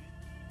next.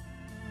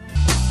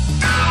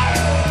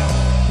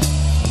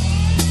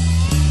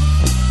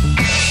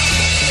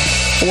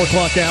 4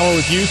 o'clock hour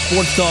with you,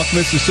 Sports Talk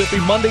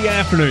Mississippi, Monday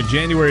afternoon,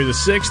 January the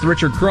 6th.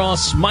 Richard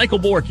Cross, Michael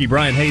Borky,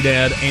 Brian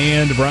Haydad,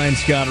 and Brian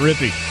Scott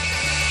Rippey.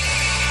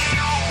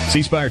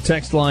 C Spire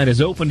text line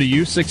is open to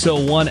you,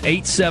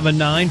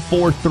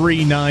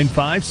 601-879-4395,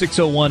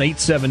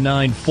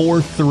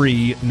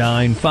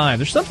 601-879-4395.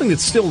 There's something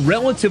that's still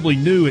relatively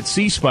new at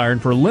C Spire,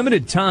 and for a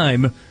limited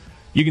time,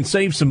 you can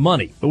save some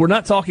money. But we're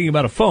not talking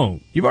about a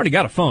phone. You've already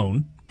got a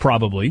phone,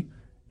 probably.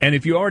 And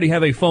if you already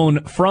have a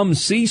phone from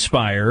C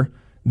Spire,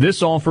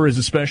 this offer is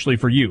especially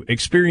for you.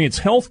 Experience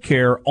health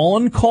care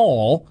on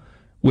call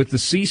with the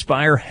C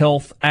Spire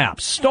Health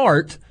app.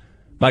 Start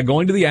by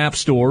going to the App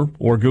Store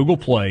or Google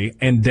Play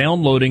and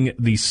downloading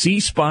the C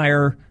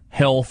Spire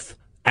Health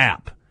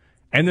app.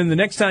 And then the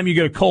next time you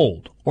get a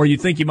cold, or you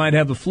think you might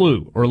have the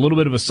flu, or a little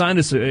bit of a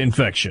sinus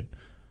infection,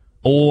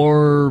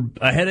 or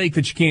a headache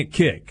that you can't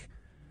kick,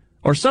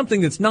 or something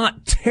that's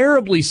not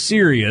terribly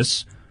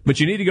serious, but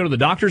you need to go to the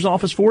doctor's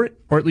office for it,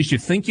 or at least you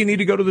think you need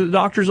to go to the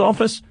doctor's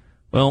office,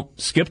 well,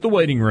 skip the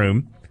waiting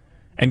room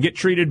and get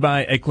treated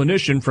by a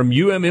clinician from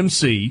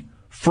UMMC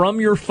from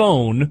your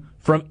phone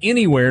from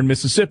anywhere in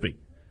Mississippi.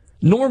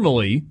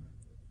 Normally,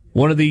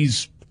 one of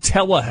these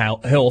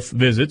telehealth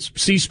visits,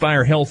 C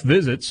Spire Health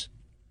visits,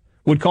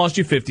 would cost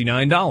you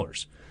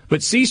 $59.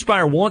 But C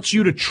Spire wants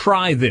you to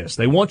try this.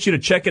 They want you to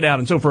check it out.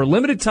 And so for a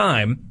limited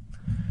time,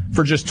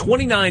 for just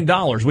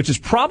 $29, which is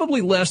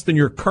probably less than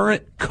your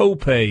current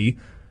copay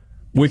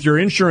with your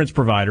insurance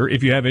provider,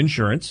 if you have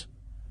insurance,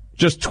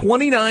 just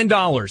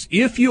 $29.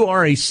 If you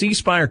are a C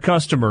Spire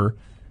customer,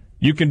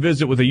 you can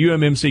visit with a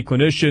UMMC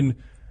clinician.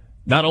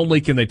 Not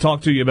only can they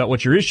talk to you about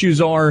what your issues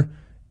are,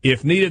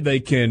 if needed, they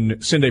can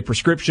send a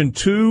prescription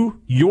to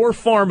your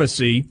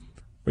pharmacy,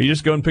 or you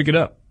just go and pick it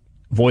up.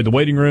 Avoid the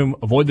waiting room,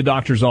 avoid the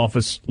doctor's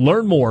office.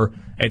 Learn more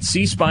at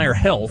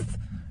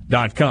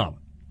cspirehealth.com.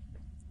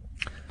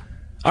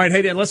 All right,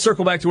 hey, Dan, let's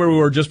circle back to where we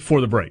were just before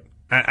the break.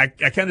 I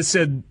kind of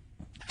said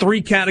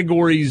 3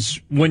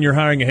 categories when you're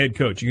hiring a head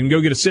coach. You can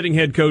go get a sitting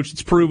head coach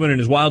that's proven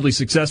and is wildly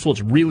successful.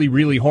 It's really,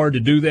 really hard to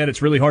do that.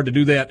 It's really hard to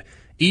do that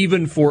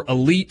even for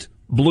elite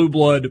blue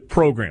blood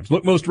programs.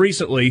 Look most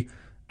recently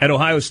at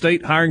Ohio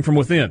State, hiring from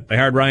within. They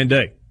hired Ryan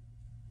Day.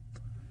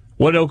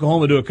 What did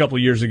Oklahoma do a couple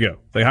of years ago?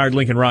 They hired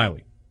Lincoln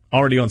Riley,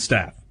 already on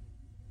staff.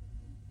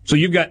 So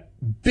you've got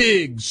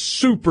big,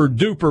 super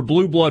duper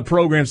blue blood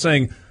programs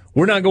saying,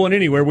 we're not going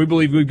anywhere. We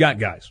believe we've got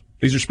guys.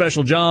 These are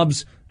special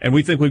jobs, and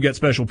we think we've got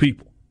special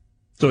people.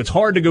 So it's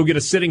hard to go get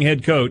a sitting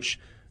head coach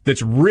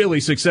that's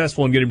really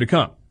successful and get him to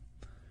come.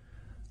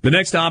 The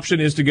next option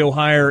is to go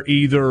hire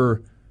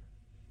either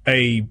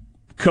a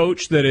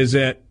coach that is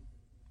at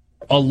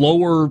a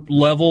lower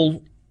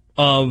level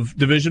of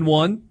Division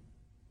I,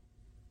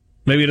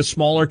 maybe at a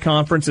smaller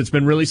conference that's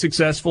been really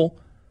successful,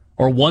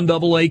 or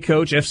 1AA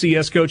coach,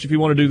 FCS coach if you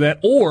want to do that,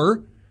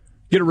 or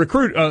get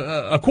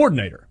a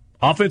coordinator,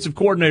 offensive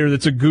coordinator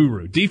that's a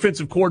guru,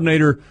 defensive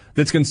coordinator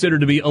that's considered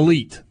to be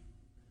elite.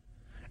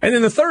 And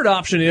then the third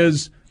option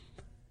is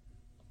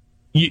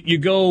you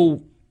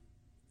go,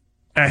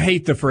 I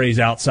hate the phrase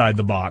outside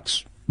the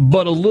box,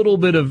 but a little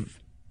bit of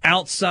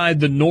outside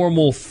the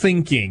normal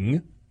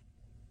thinking,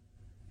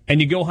 and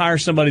you go hire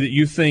somebody that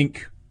you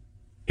think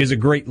is a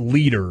great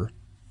leader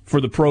for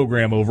the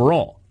program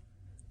overall.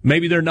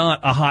 Maybe they're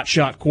not a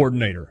hotshot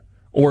coordinator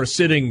or a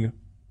sitting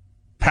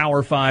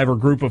Power 5 or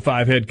Group of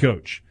 5 head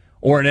coach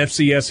or an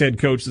FCS head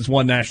coach that's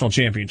won national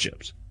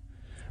championships.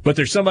 But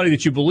there's somebody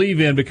that you believe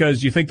in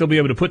because you think they'll be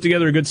able to put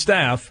together a good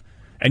staff,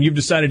 and you've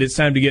decided it's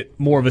time to get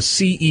more of a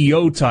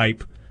CEO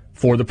type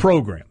for the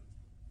program.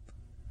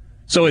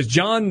 So as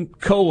John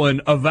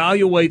Cohen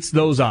evaluates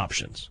those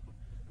options,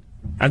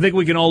 I think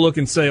we can all look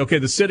and say, okay,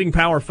 the sitting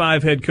Power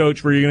 5 head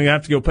coach where you're going to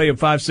have to go pay him $5,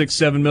 $6,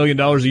 $7 million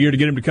a year to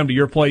get him to come to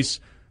your place,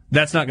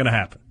 that's not going to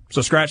happen.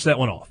 So scratch that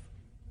one off.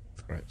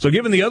 Right. So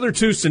given the other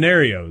two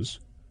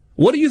scenarios,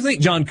 what do you think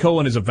John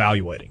Cohen is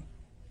evaluating?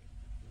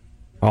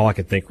 All I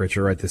can think,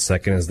 Richard, right this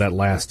second is that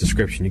last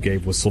description you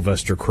gave with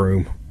Sylvester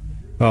Croom.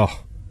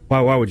 Oh,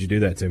 why would you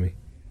do that to me?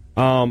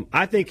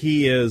 I think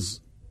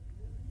he's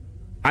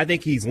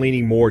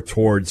leaning more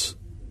towards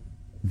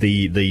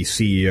the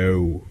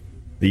CEO,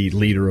 the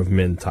leader of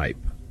men type.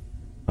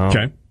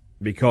 Okay.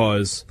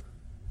 Because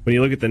when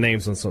you look at the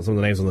names on some of the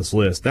names on this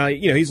list, now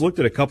he's looked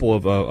at a couple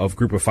of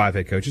Group of 5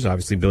 head coaches.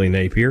 Obviously, Billy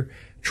Napier,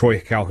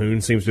 Troy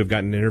Calhoun seems to have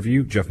gotten an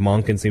interview. Jeff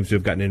Monken seems to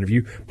have gotten an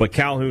interview. But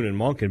Calhoun and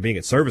Monken being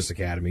at service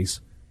academies,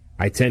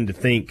 I tend to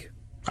think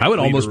I would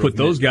almost put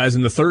those guys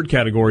in the third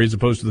category as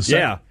opposed to the second.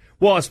 Yeah,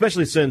 well,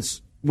 especially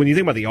since when you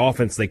think about the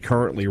offense they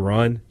currently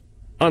run,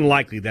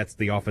 unlikely that's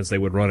the offense they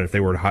would run if they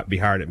were to be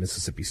hired at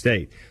Mississippi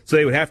State. So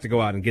they would have to go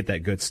out and get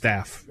that good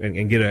staff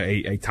and get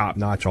a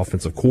top-notch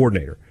offensive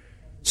coordinator.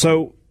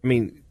 So, I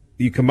mean,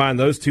 you combine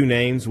those two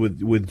names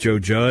with Joe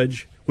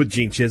Judge, with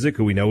Gene Chizik,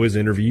 who we know is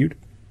interviewed.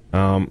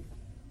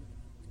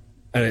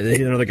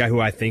 Another guy who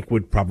I think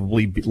would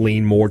probably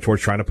lean more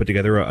towards trying to put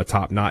together a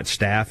top-notch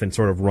staff and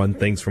sort of run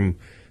things from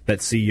that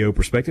CEO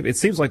perspective. It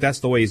seems like that's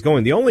the way he's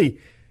going. The only,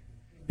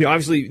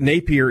 obviously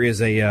Napier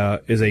is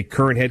a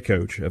current head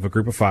coach of a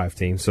Group of 5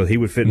 team, so he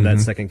would fit in that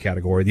second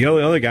category. The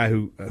only other guy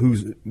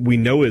who's we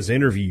know is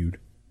interviewed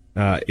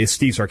is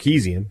Steve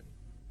Sarkisian,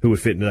 who would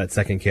fit into that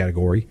second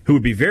category, who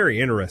would be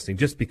very interesting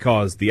just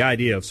because the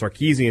idea of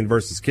Sarkisian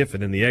versus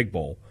Kiffin in the Egg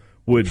Bowl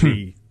would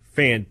be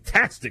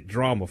fantastic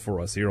drama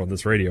for us here on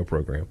this radio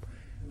program.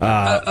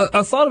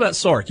 I thought about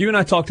Sark. You and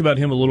I talked about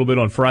him a little bit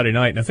on Friday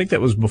night, and I think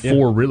that was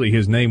before really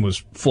his name was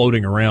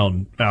floating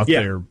around out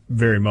there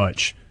very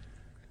much.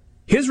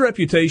 His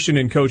reputation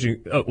in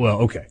coaching,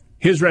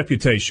 his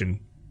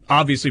reputation,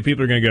 obviously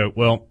people are going to go,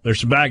 well,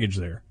 there's some baggage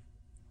there.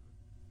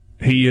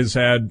 He has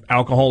had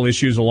alcohol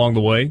issues along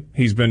the way.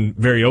 He's been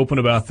very open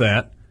about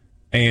that,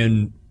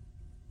 and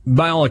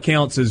by all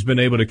accounts has been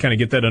able to kind of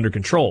get that under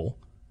control.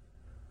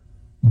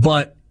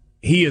 But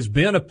he has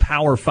been a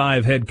Power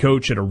 5 head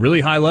coach at a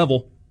really high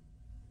level,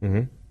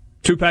 2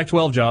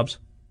 Pac-12 jobs,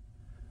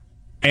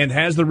 and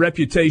has the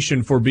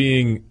reputation for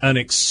being an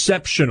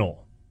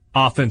exceptional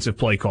offensive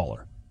play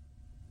caller.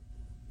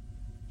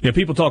 Yeah,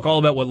 people talk all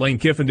about what Lane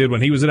Kiffin did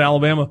when he was at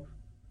Alabama.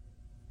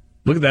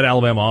 Look at that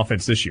Alabama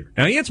offense this year.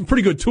 Now, he had some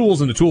pretty good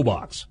tools in the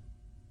toolbox.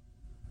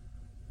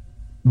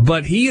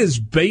 But he is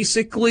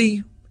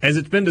basically, as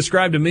it's been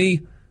described to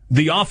me,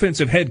 the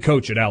offensive head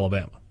coach at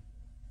Alabama.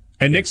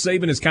 And Nick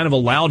Saban has kind of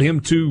allowed him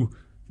to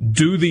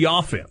do the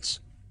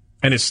offense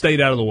and has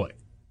stayed out of the way.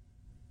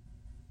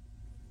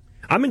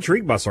 I'm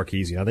intrigued by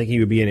Sarkisian. I think he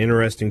would be an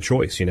interesting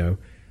choice, you know.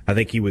 I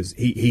think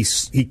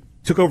he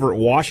took over at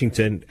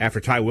Washington after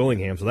Ty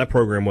Willingham, so that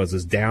program was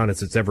as down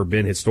as it's ever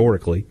been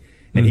historically.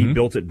 And he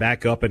built it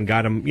back up and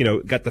got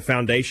the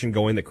foundation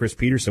going that Chris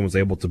Peterson was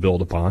able to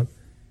build upon.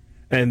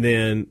 And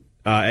then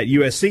at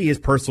USC, his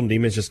personal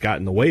demons just got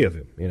in the way of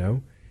him, you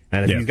know.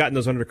 And if he's gotten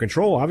those under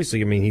control,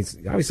 obviously, I mean, he's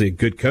obviously a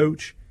good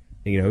coach.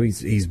 You know,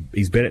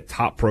 he's been at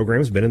top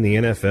programs, been in the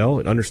NFL,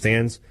 and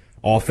understands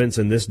offense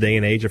in this day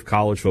and age of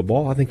college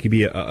football. I think he'd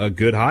be a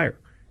good hire.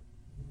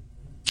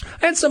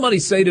 I had somebody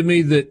say to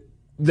me that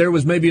there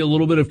was maybe a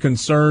little bit of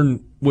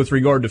concern with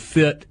regard to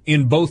fit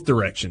in both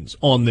directions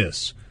on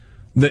this,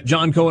 that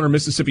John Cohen or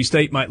Mississippi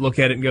State might look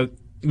at it and go,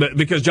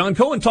 because John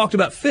Cohen talked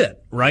about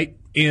fit, right,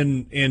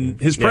 in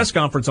his press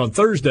conference on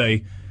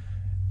Thursday,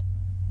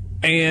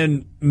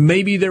 and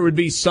maybe there would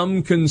be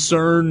some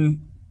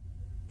concern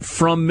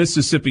from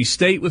Mississippi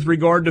State with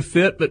regard to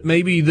fit, but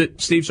maybe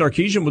that Steve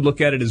Sarkisian would look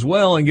at it as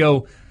well and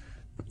go,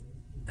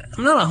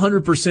 I'm not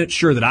 100%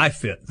 sure that I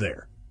fit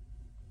there.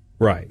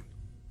 Right.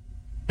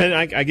 And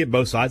I get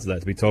both sides of that,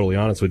 to be totally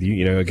honest with you.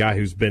 You know, a guy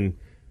who's spent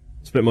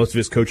most of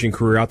his coaching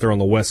career out there on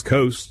the West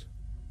Coast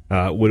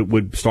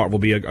will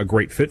be a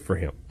great fit for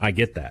him. I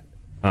get that.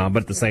 But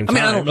at the same time,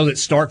 I don't know that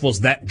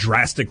Starkville's that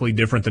drastically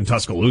different than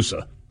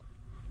Tuscaloosa.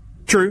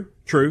 True.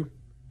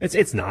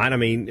 It's not. I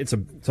mean,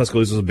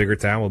 Tuscaloosa's a bigger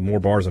town with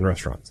more bars and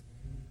restaurants.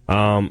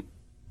 I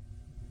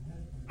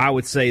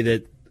would say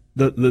that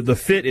the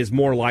fit is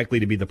more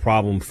likely to be the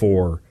problem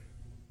for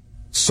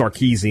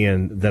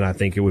Sarkisian than I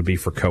think it would be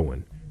for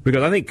Cohen.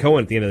 Because I think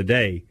Cohen, at the end of the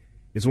day,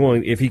 is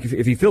willing, if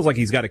he feels like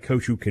he's got a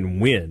coach who can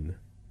win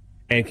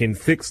and can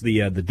fix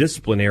the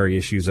disciplinary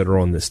issues that are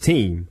on this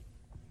team,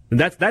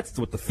 then that's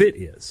what the fit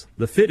is.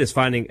 The fit is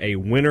finding a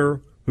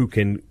winner who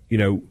can, you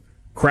know,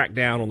 crack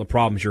down on the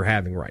problems you're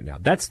having right now.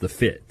 That's the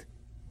fit.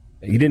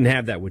 You didn't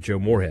have that with Joe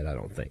Moorhead, I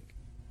don't think.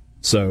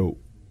 So,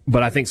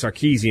 but I think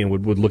Sarkisian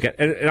would look at,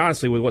 and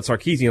honestly, with what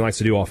Sarkisian likes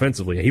to do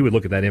offensively, he would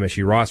look at that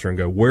MSU roster and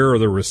go, where are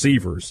the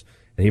receivers?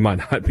 And he might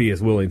not be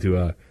as willing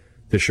to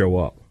show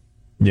up.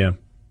 Yeah.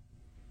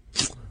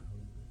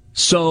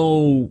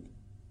 So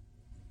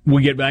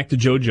we get back to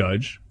Joe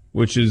Judge,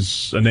 which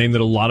is a name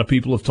that a lot of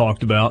people have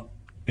talked about.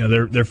 You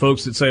know, there are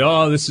folks that say,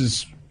 "Oh, this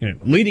is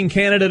leading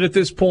candidate at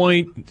this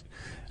point."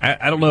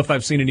 I don't know if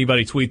I've seen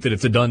anybody tweet that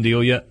it's a done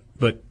deal yet,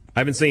 but I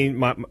haven't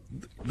seen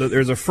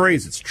there's a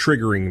phrase that's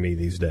triggering me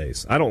these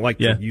days. I don't like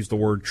to use the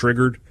word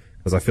triggered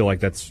because I feel like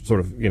that's sort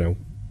of,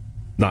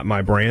 not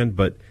my brand,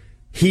 but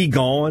he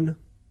gone,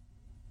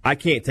 I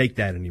can't take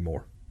that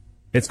anymore.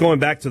 It's going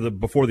back to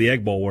before the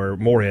Egg Bowl where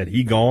Moorhead,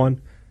 he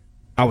gone,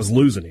 I was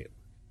losing it,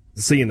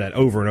 seeing that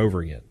over and over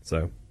again.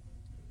 So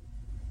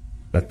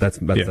that's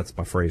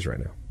my phrase right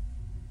now.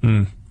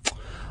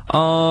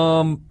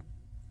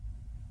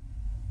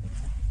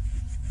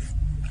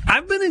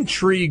 I've been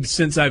intrigued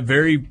since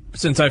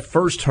I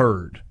first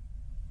heard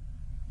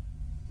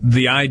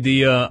the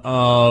idea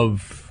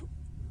of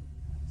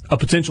a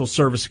potential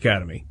service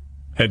academy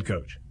head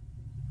coach.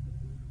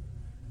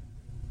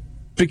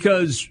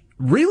 Because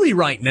really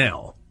right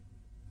now,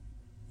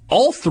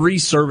 all three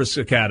service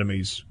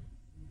academies,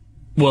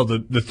 well,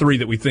 the three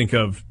that we think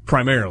of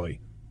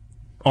primarily,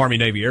 Army,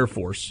 Navy, Air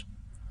Force,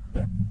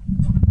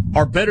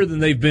 are better than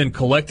they've been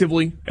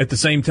collectively at the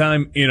same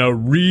time in a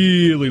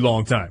really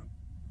long time.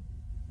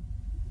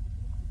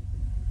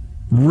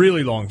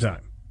 Really long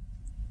time.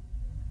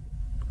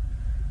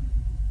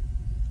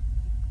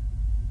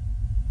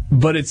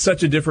 But it's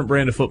such a different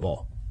brand of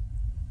football.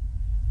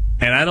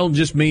 And I don't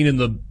just mean in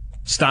the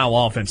style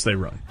offense they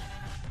run.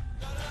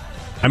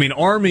 I mean,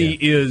 Army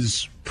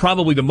is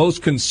probably the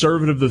most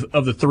conservative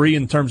of the three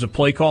in terms of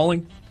play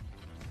calling.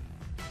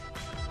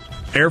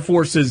 Air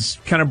Force has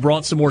kind of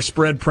brought some more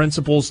spread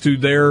principles to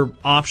their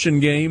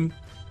option game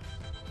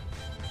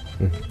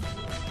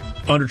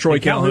under Troy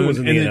Calhoun. Was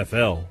in the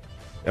NFL.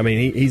 I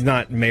mean, he's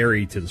not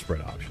married to the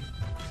spread option.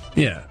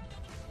 Yeah.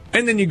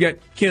 And then you got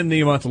Ken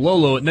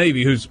Niumatalolo at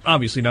Navy, who's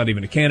obviously not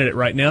even a candidate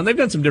right now. And they've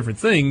done some different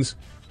things.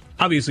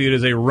 Obviously, it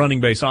is a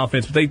running-based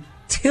offense, but they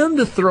tend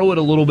to throw it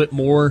a little bit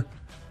more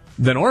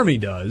than Army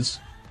does.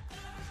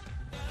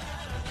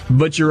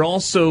 But you're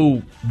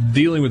also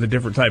dealing with a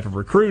different type of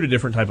recruit, a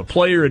different type of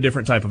player, a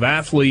different type of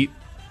athlete.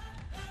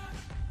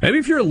 Maybe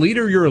if you're a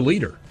leader, you're a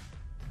leader.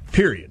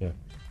 period. Yeah.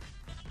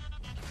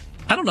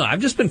 I don't know.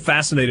 I've just been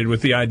fascinated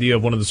with the idea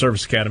of one of the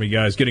Service Academy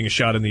guys getting a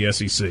shot in the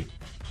SEC.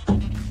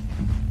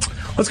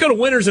 Let's go to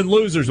winners and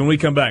losers when we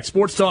come back.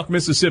 Sports Talk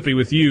Mississippi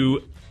with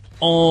you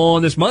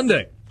on this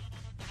Monday.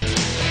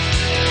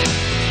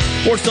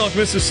 Sports Talk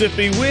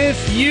Mississippi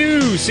with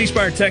you.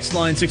 C-Spire text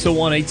line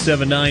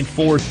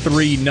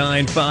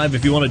 601-879-4395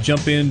 if you want to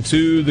jump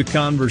into the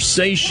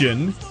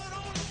conversation.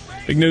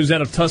 Big news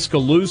out of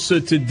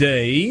Tuscaloosa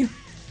today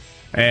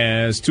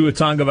as Tua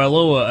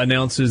Tagovailoa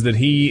announces that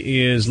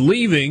he is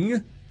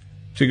leaving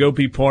to go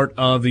be part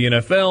of the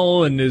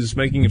NFL and is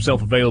making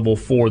himself available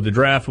for the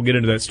draft. We'll get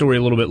into that story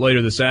a little bit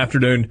later this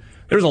afternoon.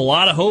 There's a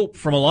lot of hope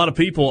from a lot of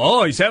people.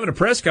 Oh, he's having a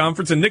press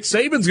conference and Nick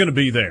Saban's going to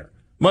be there.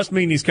 Must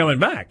mean he's coming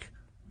back.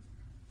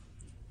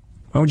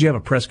 Why would you have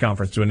a press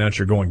conference to announce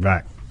you're going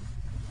back?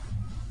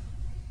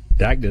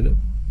 Dak did it.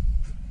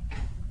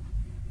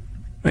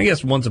 I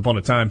guess once upon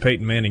a time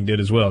Peyton Manning did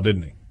as well,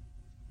 didn't he?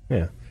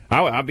 Yeah.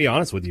 I'll be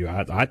honest with you.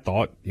 I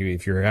thought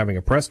if you're having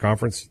a press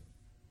conference,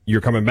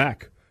 you're coming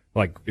back.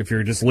 Like, if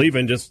you're just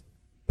leaving, just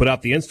put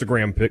out the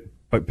Instagram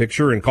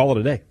picture and call it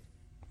a day.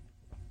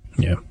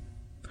 Yeah.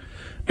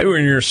 Maybe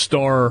when you're a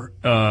star,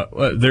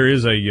 there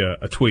is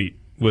a tweet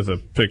with a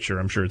picture.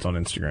 I'm sure it's on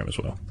Instagram as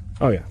well.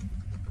 Oh, yeah.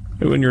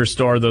 Maybe when you're a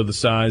star, though, the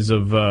size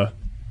of Tua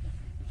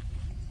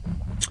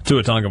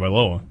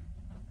Tagovailoa,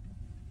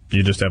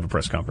 you just have a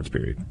press conference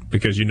period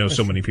because you know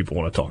so many people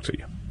want to talk to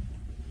you.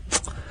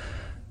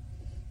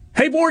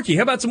 Hey, Borky,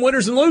 how about some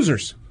winners and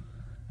losers?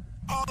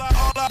 All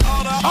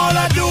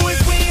I do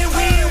is win,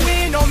 win,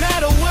 win, no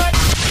matter what.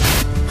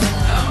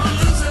 I'm a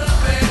loser,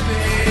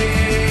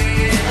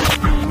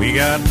 baby. We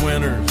got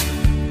winners.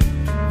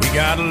 We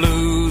got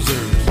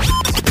losers.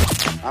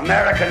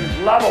 Americans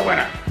love a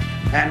winner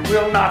and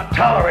will not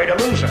tolerate a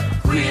loser.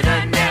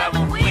 Winner never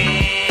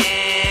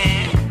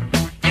win,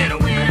 and a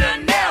winner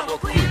never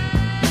quit.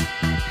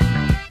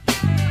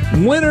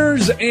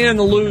 Winners and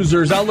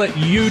losers. I'll let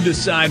you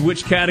decide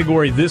which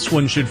category this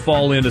one should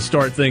fall in to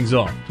start things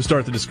off, to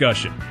start the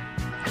discussion.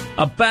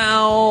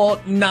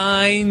 About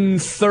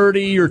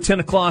 9:30 or 10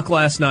 o'clock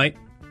last night,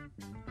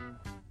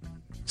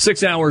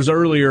 6 hours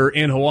earlier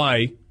in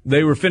Hawaii,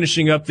 they were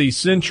finishing up the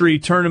Century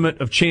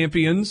Tournament of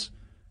Champions,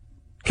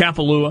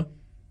 Kapalua,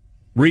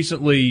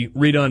 recently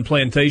redone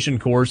Plantation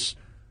course,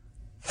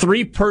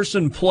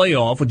 3-person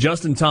playoff with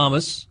Justin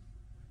Thomas,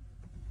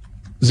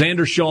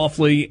 Xander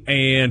Schauffele,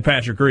 and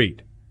Patrick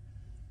Reed.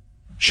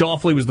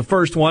 Schauffele was the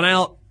first one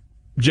out.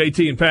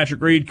 JT and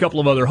Patrick Reed, a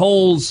couple of other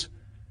holes.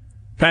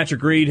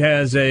 Patrick Reed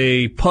has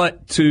a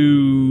putt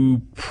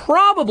to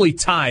probably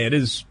tie it,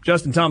 as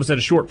Justin Thomas had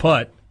a short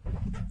putt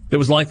that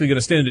was likely going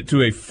to send it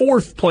to a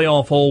 4th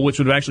playoff hole, which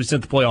would have actually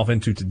sent the playoff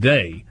into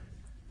today.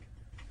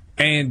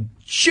 And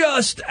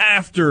just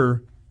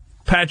after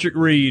Patrick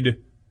Reed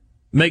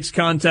makes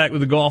contact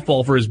with the golf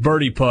ball for his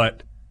birdie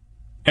putt,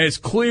 as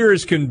clear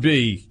as can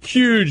be,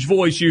 huge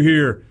voice you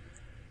hear,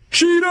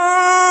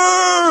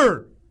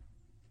 "Cheater!"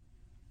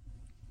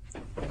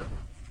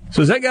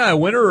 So is that guy a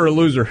winner or a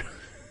loser?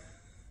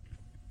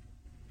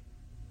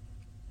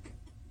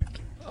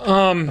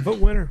 I put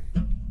winner.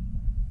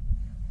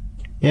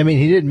 Yeah, I mean,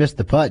 he didn't miss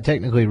the putt.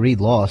 Technically,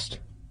 Reed lost.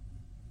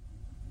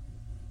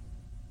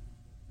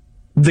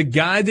 The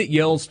guy that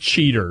yells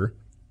cheater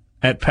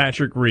at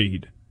Patrick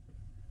Reed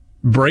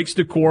breaks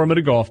decorum at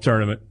a golf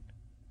tournament,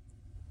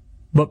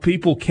 but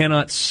people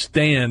cannot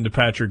stand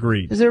Patrick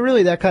Reed. Is there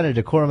really that kind of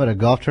decorum at a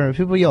golf tournament?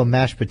 People yell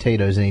mashed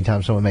potatoes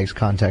anytime someone makes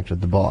contact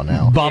with the ball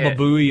now. Baba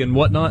Booey and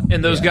whatnot.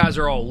 And those guys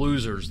are all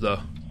losers,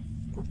 though.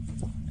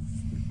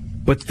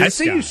 But I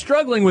see you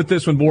struggling with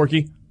this one,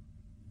 Borky.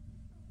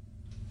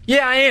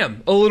 Yeah, I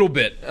am, a little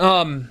bit.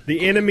 The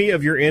enemy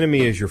of your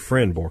enemy is your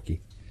friend, Borky.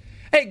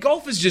 Hey,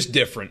 golf is just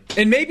different.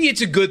 And maybe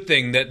it's a good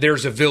thing that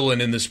there's a villain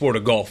in the sport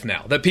of golf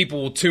now that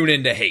people will tune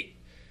in to hate.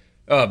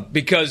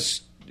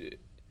 Because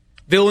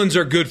villains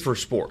are good for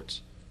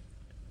sports.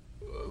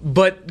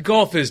 But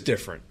golf is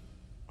different.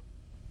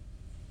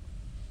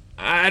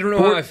 I don't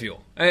know how I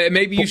feel.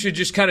 Maybe you should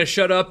just kind of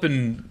shut up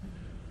and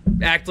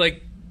act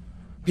like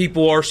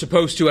people are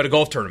supposed to at a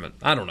golf tournament.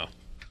 I don't know.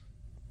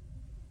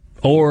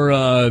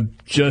 Or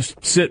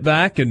just sit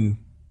back and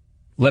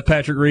let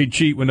Patrick Reed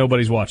cheat when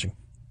nobody's watching.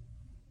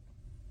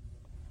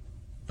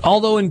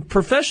 Although in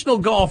professional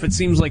golf, it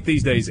seems like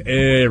these days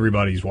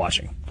everybody's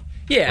watching.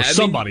 Yeah, or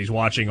somebody's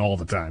watching all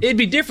the time. It'd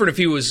be different if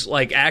he was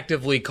like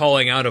actively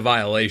calling out a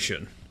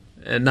violation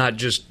and not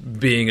just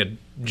being a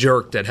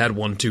jerk that had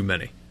one too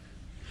many.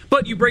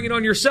 But you bring it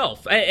on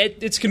yourself.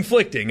 It's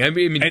conflicting. I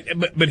mean,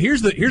 but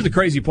here's the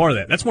crazy part of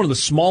that. That's one of the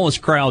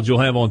smallest crowds you'll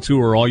have on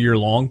tour all year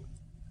long,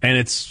 and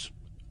it's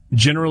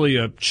generally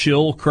a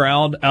chill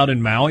crowd out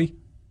in Maui.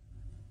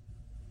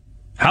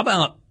 How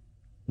about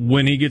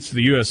when he gets to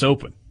the U.S.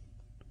 Open?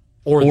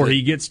 Or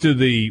he gets to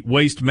the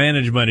Waste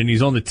Management and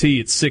he's on the tee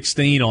at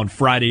 16 on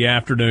Friday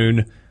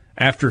afternoon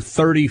after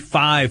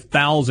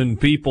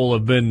 35,000 people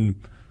have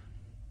been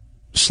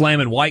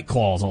slamming White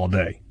Claws all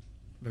day.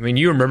 I mean,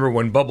 you remember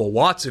when Bubba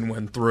Watson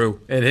went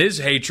through, and his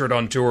hatred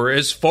on tour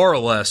is far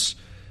less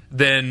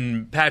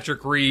than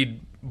Patrick Reed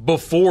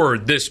before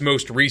this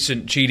most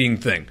recent cheating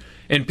thing.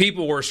 And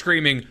people were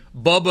screaming,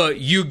 "Bubba,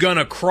 you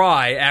gonna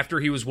cry," after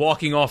he was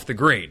walking off the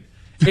green.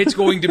 It's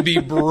going to be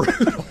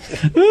brutal.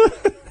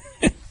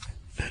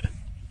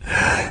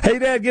 Hey,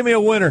 Dad, give me a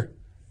winner.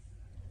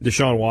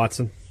 Deshaun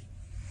Watson.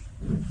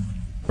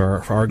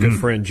 For our good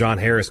friend John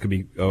Harris could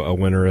be a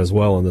winner as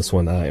well in this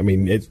one. I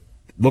mean, it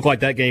looked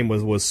like that game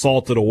was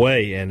salted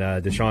away, and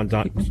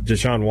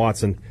Deshaun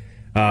Watson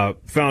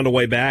found a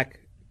way back,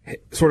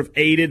 sort of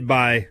aided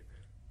by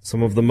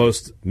some of the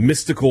most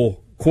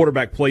mystical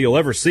quarterback play you'll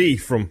ever see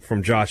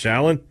from Josh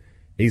Allen.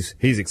 He's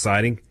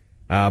exciting,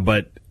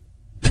 but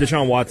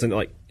Deshaun Watson,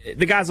 like,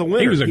 the guy's a winner.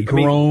 He was a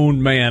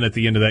grown man at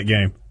the end of that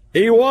game.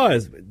 He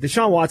was.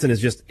 Deshaun Watson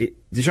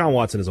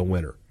is a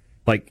winner.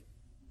 Like,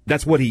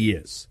 that's what he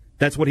is.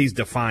 That's what he's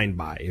defined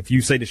by. If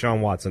you say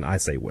Deshaun Watson, I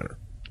say winner.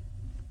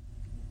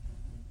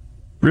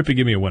 Rippy,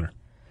 give me a winner.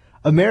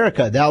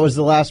 America. That was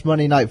the last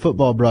Monday Night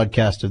Football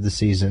broadcast of the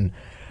season.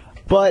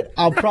 But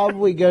I'll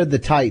probably go to the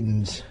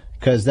Titans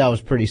because that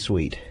was pretty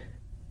sweet.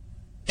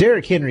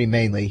 Derrick Henry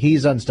mainly.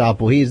 He's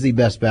unstoppable. He's the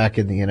best back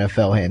in the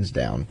NFL, hands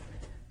down.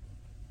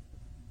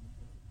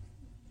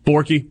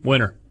 Borky,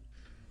 winner.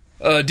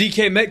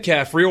 DK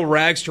Metcalf, real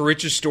rags to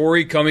riches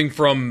story, coming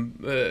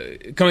up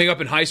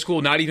in high school,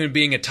 not even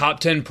being a top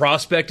 10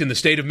 prospect in the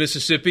state of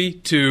Mississippi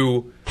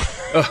to.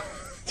 I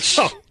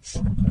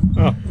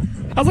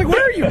was like,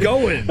 where are you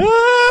going?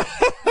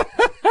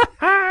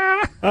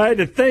 I had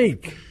to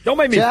think. Don't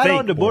make me think. To add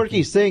on to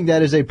Borky's thing,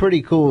 that is a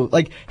pretty cool.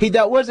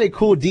 That was a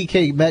cool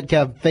DK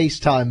Metcalf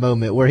FaceTime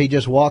moment where he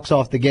just walks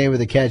off the game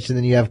with a catch, and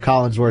then you have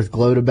Collinsworth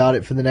gloat about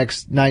it for the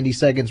next 90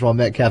 seconds while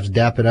Metcalf's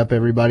dapping up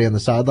everybody on the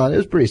sideline. It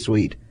was pretty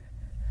sweet.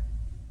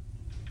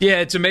 Yeah,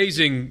 it's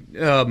amazing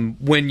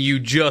when you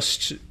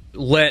just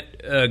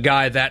let a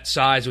guy that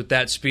size with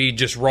that speed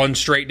just run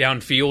straight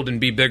downfield and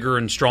be bigger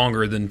and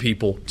stronger than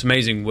people. It's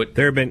amazing what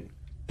there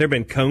have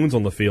been cones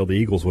on the field. The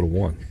Eagles would have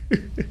won.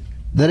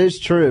 That is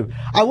true.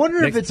 I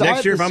wonder if it's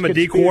next year. If I'm a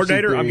D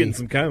coordinator, theory. I'm getting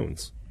some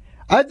cones.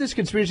 I have this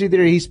conspiracy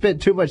theory. He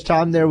spent too much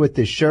time there with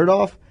his shirt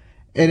off,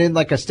 and in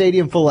like a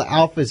stadium full of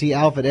alphas, he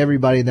alphaed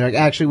everybody. And they're like,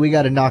 "Actually, we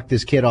got to knock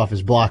this kid off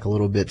his block a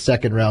little bit.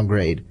 Second round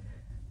grade."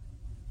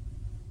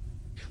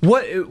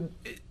 What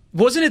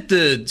wasn't it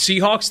the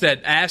Seahawks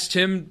that asked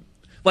him?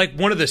 Like,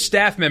 one of the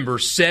staff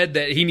members said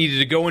that he needed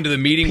to go into the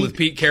meeting with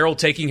Pete Carroll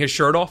taking his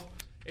shirt off.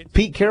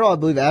 Pete Carroll, I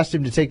believe, asked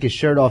him to take his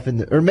shirt off,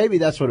 or maybe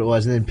that's what it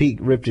was, and then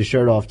Pete ripped his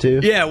shirt off too.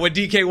 Yeah, when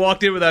DK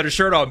walked in without his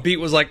shirt on, Pete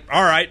was like,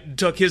 "All right," and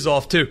took his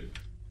off too.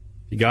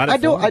 You got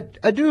it.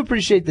 I do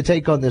appreciate the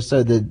take on this,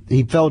 though, that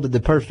he fell to the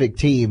perfect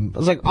team. I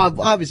was like,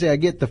 obviously, I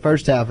get the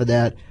first half of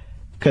that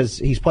because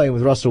he's playing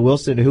with Russell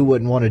Wilson, who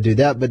wouldn't want to do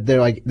that, but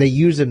they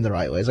use him the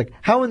right way. It's like,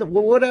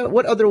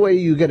 what other way are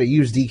you going to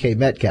use DK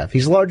Metcalf?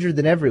 He's larger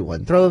than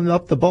everyone. Throw him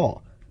up the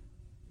ball.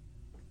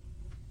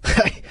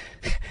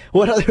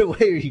 What other way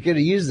are you going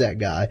to use that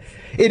guy?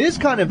 It is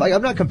kind of like,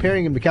 I'm not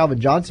comparing him to Calvin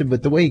Johnson,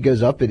 but the way he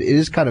goes up, it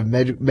is kind of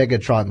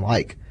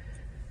Megatron-like.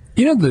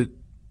 You know,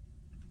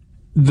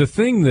 the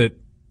thing that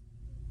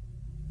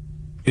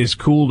is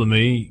cool to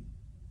me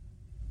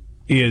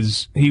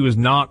is he was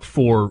knocked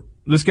for,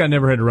 this guy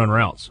never had to run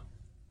routes.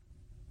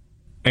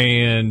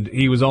 And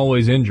he was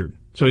always injured.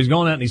 So he's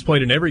gone out and he's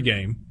played in every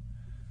game.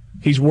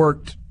 He's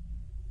worked.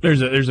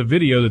 There's a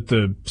video that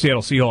the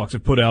Seattle Seahawks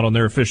have put out on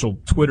their official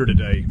Twitter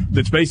today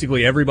that's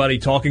basically everybody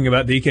talking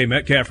about DK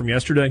Metcalf from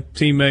yesterday.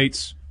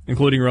 Teammates,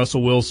 including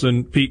Russell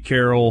Wilson, Pete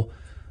Carroll,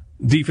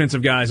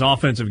 defensive guys,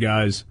 offensive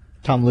guys.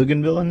 Tom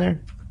Luganville in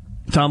there?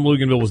 Tom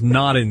Luganville was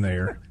not in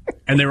there.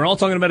 And they were all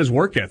talking about his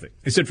work ethic.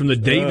 They said from the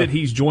day that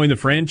he's joined the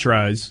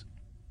franchise,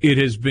 it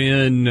has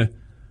been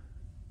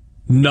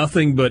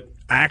nothing but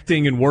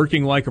acting and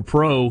working like a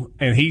pro,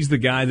 and he's the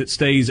guy that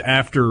stays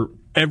after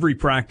every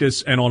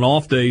practice and on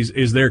off days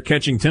is there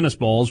catching tennis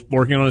balls,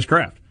 working on his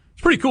craft.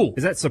 It's pretty cool.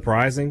 Is that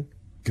surprising,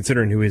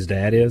 considering who his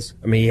dad is?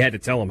 I mean, he had to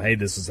tell him, hey,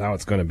 this is how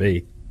it's going to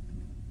be.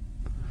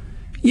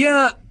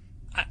 Yeah,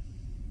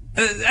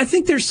 I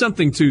think there's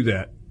something to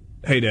that,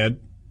 hey, Dad,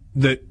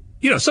 that,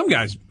 some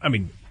guys, I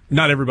mean,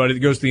 not everybody that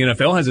goes to the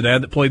NFL has a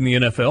dad that played in the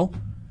NFL.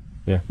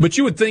 Yeah. But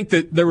you would think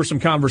that there were some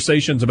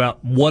conversations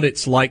about what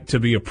it's like to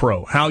be a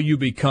pro, how you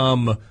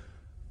become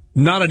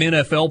not an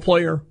NFL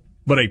player,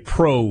 but a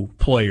pro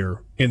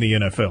player in the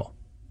NFL.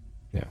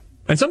 Yeah.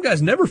 And some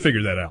guys never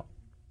figure that out.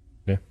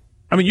 Yeah.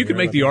 I mean, you could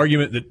make the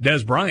argument that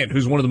Dez Bryant,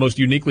 who's one of the most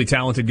uniquely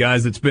talented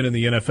guys that's been in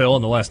the NFL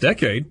in the last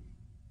decade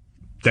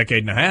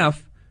and a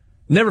half,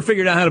 never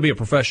figured out how to be a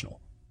professional.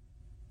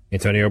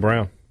 Antonio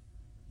Brown.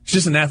 He's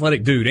just an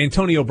athletic dude.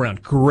 Antonio Brown,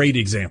 great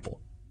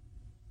example.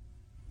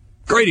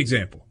 Great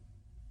example.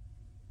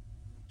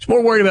 He's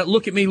more worried about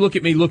look at me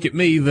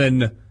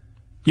than,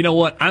 you know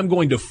what, I'm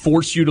going to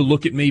force you to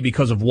look at me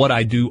because of what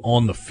I do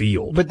on the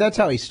field. But that's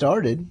how he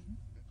started.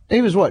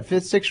 He was, 5th,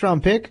 6th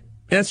round pick?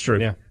 That's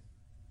true. Yeah.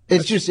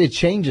 It's just, it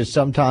changes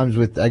sometimes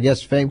with, I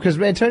guess, fame. Because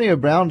Antonio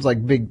Brown's,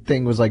 big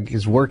thing was,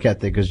 his work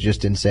ethic was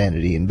just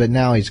insanity. But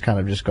now he's kind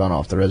of just gone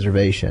off the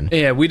reservation.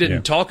 Yeah, we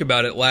didn't talk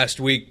about it last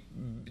week.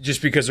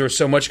 just because there was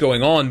so much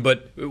going on,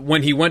 but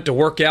when he went to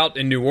work out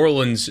in New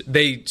Orleans,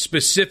 they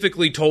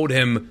specifically told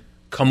him,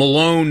 come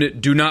alone,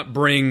 do not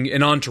bring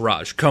an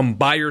entourage. Come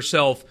by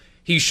yourself.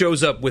 He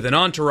shows up with an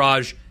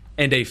entourage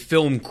and a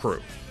film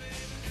crew.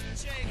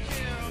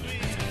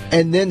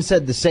 And then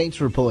said the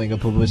Saints were pulling a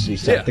publicity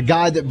stunt. Yeah. The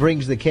guy that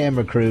brings the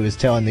camera crew is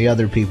telling the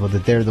other people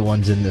that they're the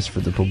ones in this for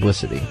the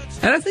publicity.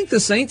 And I think the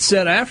Saints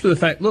said after the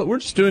fact, look, we're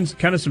just doing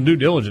kind of some due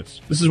diligence.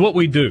 This is what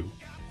we do.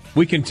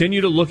 We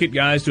continue to look at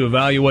guys to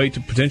evaluate to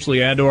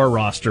potentially add to our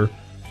roster.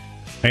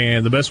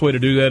 And the best way to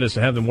do that is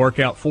to have them work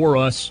out for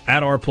us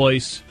at our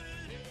place.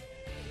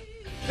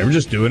 They were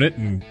just doing it,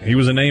 and he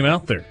was a name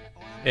out there.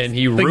 And I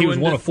think he was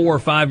one of 4 or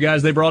 5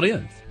 guys they brought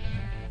in.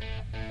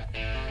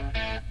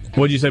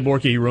 What did you say,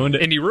 Borky? He ruined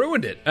it? And he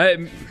ruined it.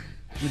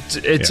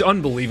 It's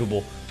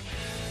unbelievable.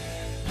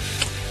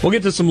 We'll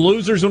get to some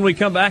losers when we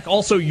come back.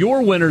 Also,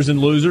 your winners and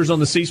losers on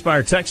the C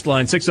Spire text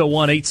line,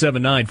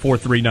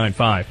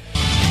 601-879-4395.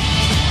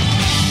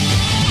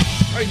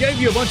 I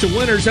gave you a bunch of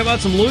winners. How about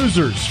some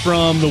losers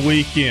from the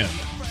weekend?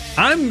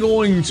 I'm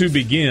going to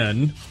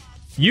begin.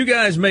 You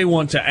guys may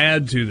want to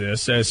add to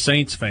this as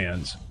Saints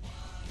fans.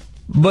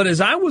 But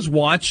as I was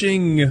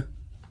watching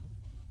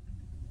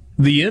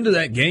the end of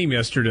that game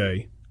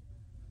yesterday,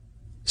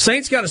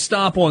 Saints got a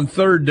stop on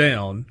third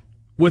down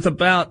with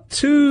about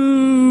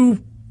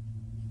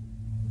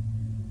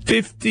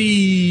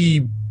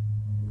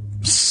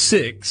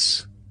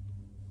 2:56.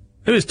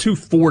 It was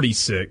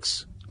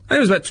 2:46. I think it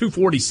was about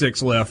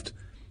 2:46 left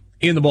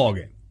in the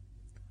ballgame.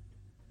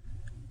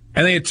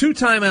 And they had 2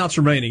 timeouts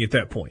remaining at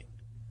that point.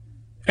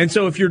 And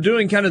so if you're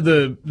doing kind of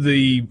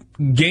the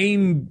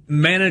game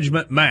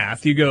management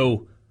math, you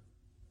go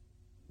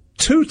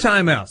 2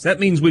 timeouts. That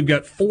means we've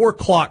got 4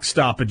 clock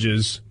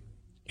stoppages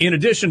in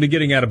addition to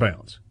getting out of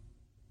bounds.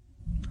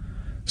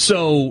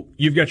 So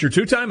you've got your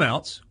 2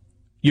 timeouts,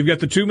 you've got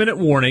the 2-minute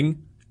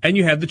warning, and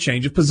you have the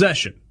change of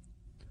possession.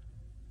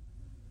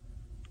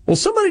 Well,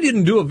 somebody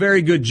didn't do a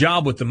very good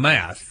job with the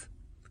math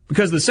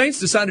because the Saints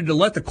decided to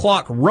let the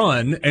clock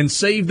run and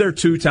save their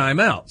 2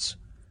 timeouts.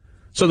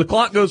 So the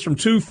clock goes from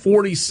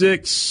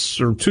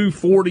 2:46 or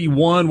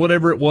 2:41,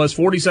 whatever it was,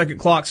 40-second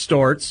clock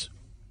starts.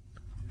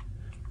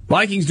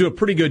 Vikings do a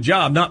pretty good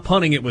job not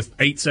punting it with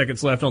 8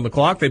 seconds left on the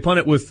clock. They punt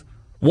it with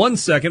 1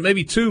 second,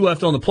 maybe 2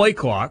 left on the play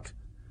clock.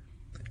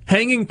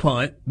 Hanging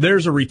punt,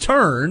 there's a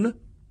return,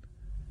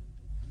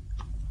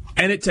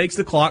 and it takes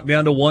the clock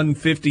down to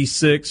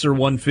 1:56 or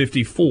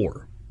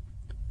 1:54.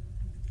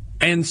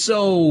 And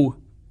so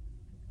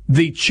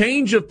the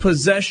change of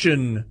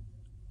possession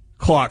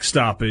clock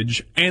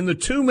stoppage and the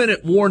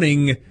 2-minute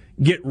warning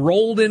get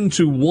rolled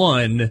into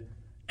 1,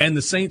 and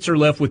the Saints are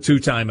left with 2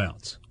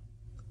 timeouts.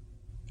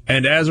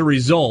 And as a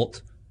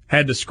result,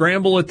 had to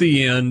scramble at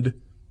the end,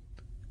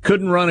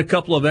 couldn't run a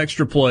couple of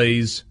extra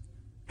plays,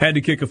 had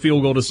to kick a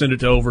field goal to send it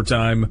to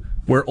overtime,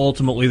 where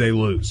ultimately they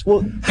lose.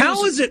 Well,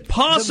 how is it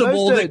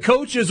possible that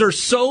coaches are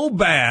so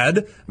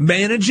bad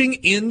managing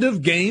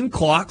end-of-game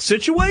clock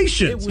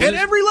situations at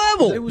every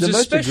level? The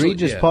most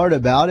egregious part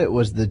about it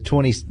was the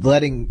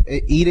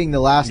eating the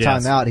last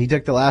time out. He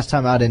took the last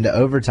time out into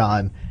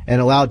overtime and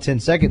allowed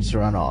 10 seconds to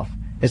run off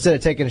instead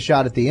of taking a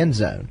shot at the end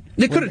zone.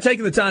 They could have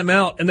taken the time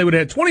out, and they would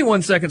have had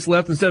 21 seconds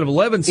left instead of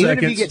 11 seconds.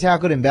 Even if you get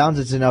tackled in bounds,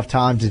 it's enough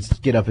time to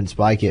get up and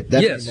spike it.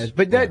 Yes.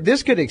 But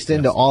this could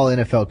extend to all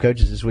NFL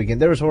coaches this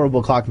weekend. There was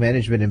horrible clock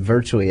management in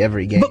virtually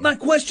every game. But my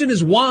question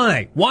is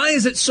why? Why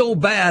is it so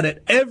bad at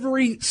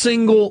every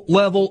single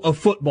level of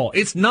football?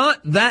 It's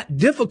not that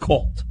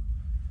difficult.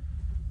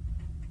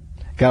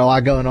 Got a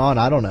lot going on.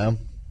 I don't know.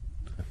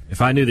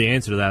 If I knew the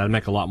answer to that, I'd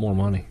make a lot more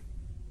money.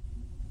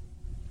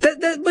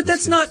 But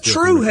that's not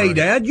true, hey,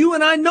 Dad. You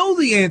and I know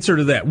the answer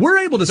to that. We're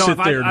able to sit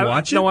there and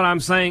watch it. No, what I'm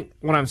saying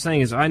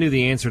is, if I knew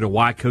the answer to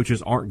why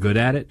coaches aren't good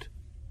at it,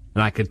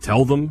 and I could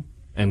tell them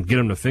and get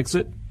them to fix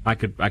it, I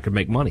could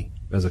make money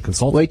as a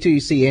consultant. Wait till you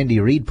see Andy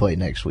Reid play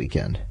next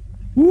weekend.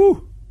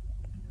 Woo!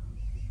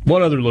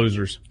 What other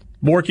losers?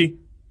 Borky?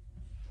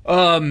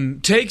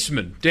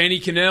 Takesman, Danny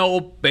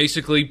Kanell,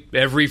 basically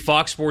every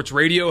Fox Sports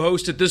radio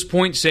host at this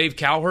point, save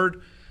Cowherd,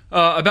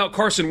 about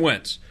Carson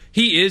Wentz.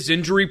 He is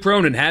injury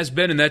prone and has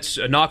been, and that's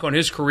a knock on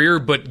his career,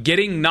 but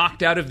getting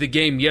knocked out of the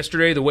game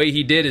yesterday the way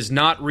he did is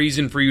not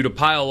reason for you to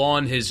pile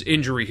on his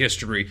injury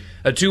history.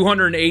 A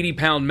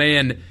 280-pound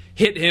man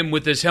hit him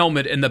with his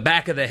helmet in the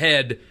back of the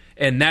head,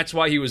 and that's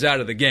why he was out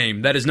of the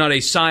game. That is not a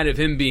sign of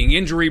him being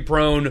injury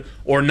prone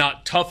or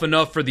not tough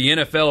enough for the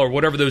NFL or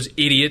whatever those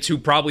idiots who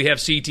probably have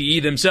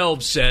CTE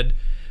themselves said.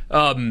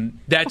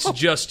 That's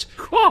just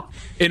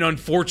an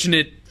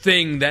unfortunate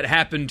thing that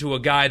happened to a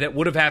guy that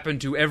would have happened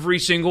to every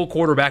single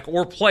quarterback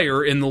or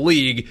player in the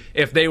league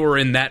if they were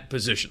in that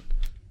position.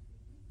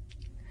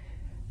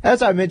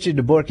 As I mentioned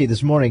to Borky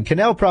this morning,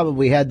 Kanell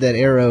probably had that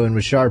arrow and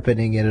was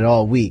sharpening it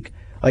all week.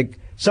 Like,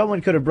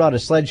 someone could have brought a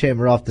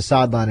sledgehammer off the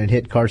sideline and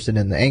hit Carson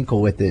in the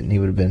ankle with it, and he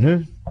would have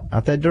been,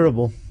 not that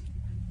durable.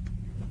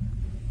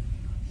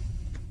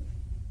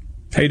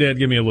 Hey, Dad,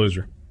 give me a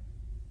loser.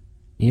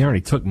 You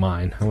already took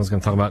mine. I was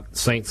going to talk about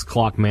Saints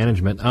clock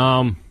management.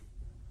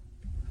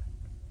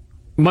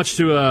 Much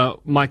to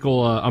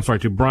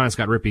to Brian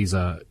Scott Rippey's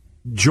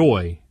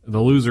joy, the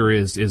loser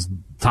is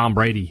Tom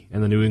Brady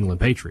and the New England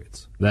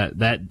Patriots.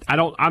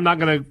 I'm not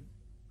going to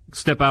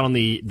step out on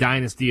the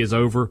dynasty is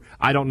over.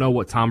 I don't know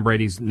what Tom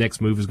Brady's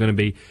next move is going to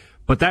be,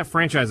 but that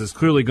franchise is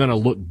clearly going to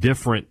look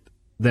different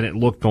than it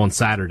looked on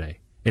Saturday.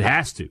 It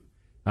has to.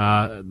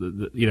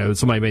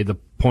 Somebody made the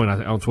point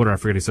on Twitter, I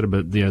forget who said it,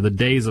 but the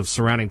days of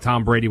surrounding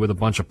Tom Brady with a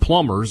bunch of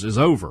plumbers is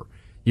over.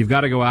 You've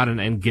got to go out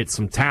and get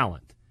some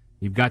talent.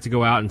 You've got to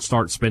go out and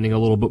start spending a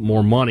little bit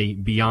more money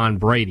beyond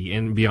Brady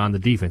and beyond the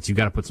defense. You've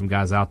got to put some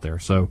guys out there.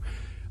 So,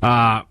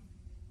 I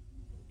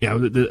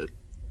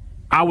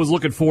was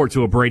looking forward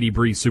to a Brady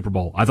Breeze Super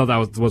Bowl. I thought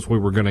that was what we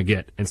were going to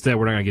get. Instead,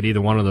 we're not going to get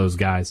either one of those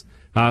guys.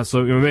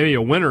 So maybe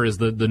a winner is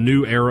the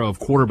new era of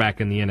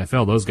quarterback in the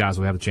NFL. Those guys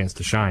will have a chance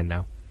to shine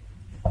now.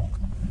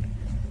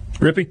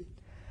 Rippy?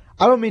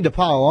 I don't mean to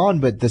pile on,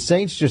 but the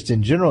Saints just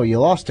in general, you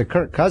lost to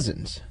Kirk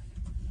Cousins.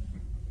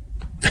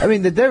 I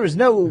mean, there was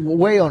no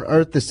way on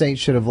earth the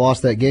Saints should have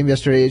lost that game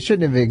yesterday. It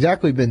shouldn't have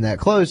exactly been that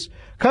close.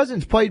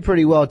 Cousins played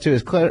pretty well to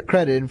his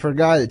credit, and for a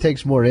guy that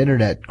takes more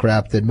internet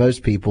crap than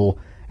most people,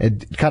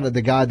 and kind of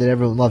the guy that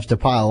everyone loves to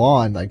pile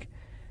on, like,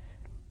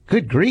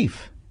 good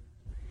grief.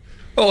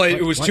 Oh,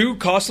 it was two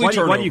costly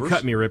turnovers. Why do you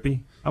cut me,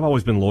 Rippy? I've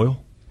always been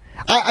loyal.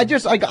 I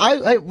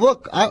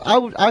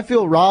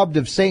feel robbed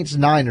of Saints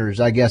Niners,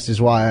 I guess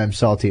is why I'm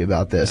salty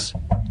about this.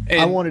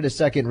 I wanted a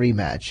second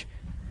rematch.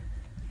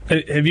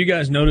 Have you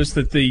guys noticed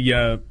that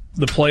the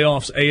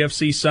playoffs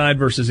AFC side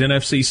versus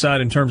NFC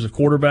side in terms of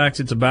quarterbacks,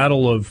 it's a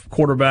battle of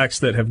quarterbacks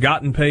that have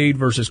gotten paid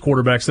versus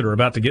quarterbacks that are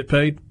about to get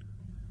paid?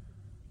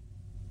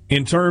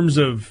 In terms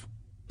of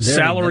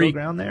salary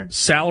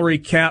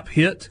cap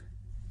hit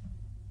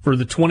for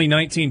the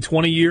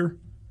 2019-20 year,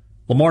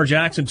 Lamar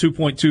Jackson,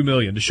 $2.2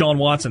 million. Deshaun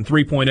Watson,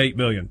 $3.8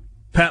 million.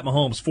 Pat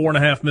Mahomes,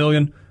 $4.5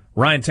 million.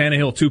 Ryan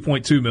Tannehill,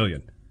 $2.2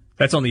 million.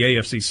 That's on the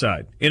AFC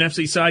side.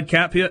 NFC side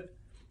cap hit,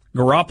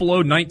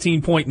 Garoppolo,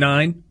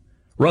 19.9.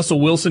 Russell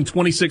Wilson,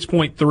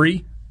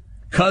 26.3.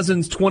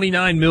 Cousins,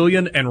 $29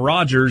 million. And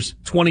Rodgers,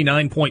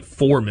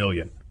 $29.4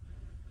 million.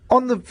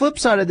 On the flip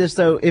side of this,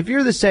 though, if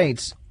you're the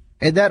Saints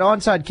and that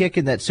onside kick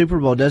in that Super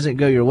Bowl doesn't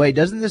go your way,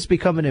 doesn't this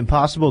become an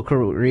impossible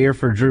career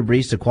for Drew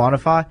Brees to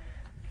quantify?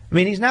 I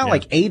mean, he's now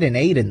like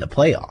 8-8 in the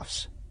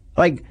playoffs.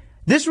 Like,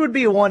 this would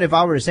be one, if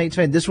I were a Saints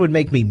fan, this would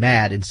make me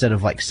mad instead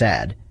of, like,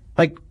 sad.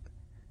 Like,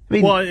 I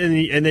mean, well,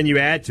 and then you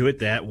add to it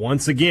that,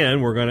 once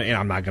again, we're going to, and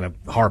I'm not going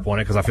to harp on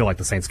it because I feel like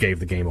the Saints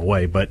gave the game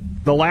away, but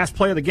the last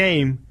play of the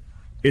game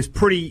is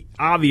pretty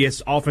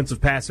obvious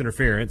offensive pass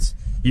interference.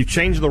 You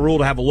changed the rule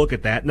to have a look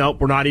at that.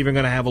 Nope, we're not even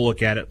going to have a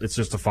look at it. It's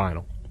just a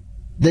final.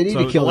 They need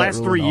to kill that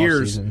rule in the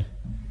offseason.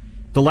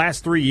 The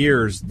last 3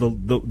 years, the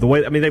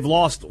way, I mean, they've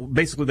lost,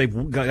 basically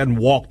they've gotten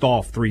walked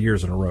off 3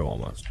 years in a row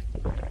almost.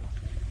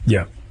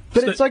 Yeah.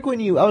 But it's like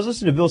when I was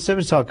listening to Bill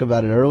Simmons talk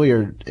about it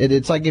earlier,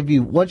 it's like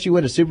once you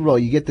win a Super Bowl,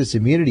 you get this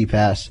immunity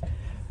pass.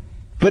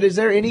 But is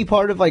there any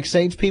part of like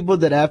Saints people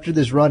that after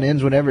this run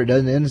ends, whenever it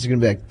doesn't end, it's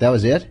going to be like, that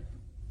was it?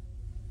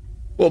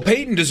 Well,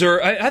 Peyton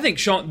deserves. I think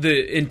Sean,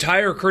 the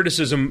entire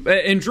criticism,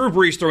 and Drew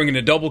Brees throwing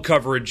into double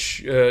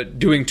coverage,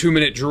 doing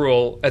 2-minute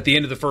drill at the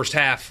end of the first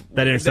half.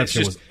 That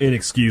interception was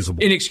inexcusable.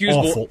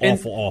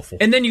 Awful.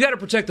 And then you got to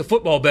protect the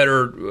football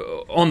better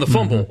on the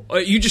fumble.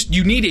 Mm-hmm.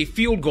 You need a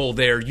field goal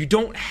there. You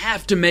don't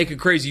have to make a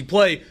crazy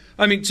play.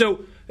 I mean,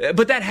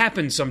 but that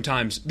happens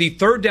sometimes. The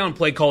third down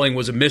play calling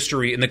was a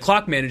mystery, and the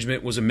clock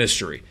management was a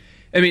mystery.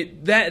 I mean,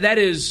 that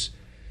is.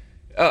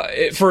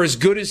 For as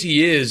good as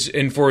he is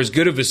and for as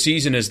good of a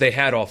season as they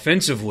had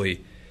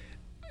offensively,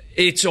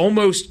 it's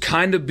almost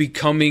kind of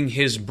becoming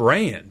his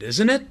brand,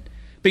 isn't it?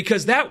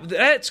 Because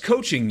that's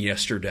coaching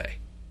yesterday.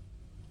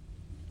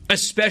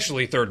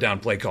 Especially third down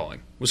play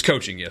calling was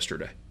coaching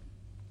yesterday.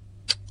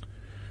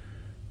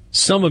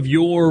 Some of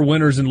your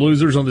winners and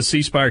losers on the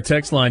C Spire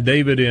text line.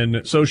 David in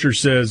Socher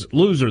says,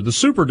 loser, the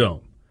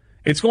Superdome.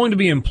 It's going to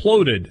be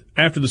imploded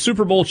after the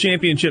Super Bowl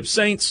championship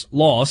Saints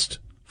lost,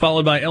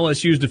 followed by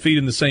LSU's defeat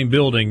in the same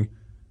building.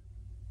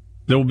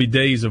 There will be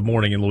days of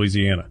mourning in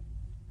Louisiana.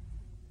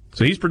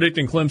 So he's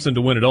predicting Clemson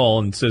to win it all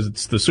and says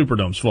it's the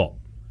Superdome's fault.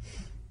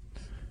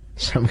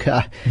 Some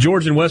guy.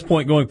 George in West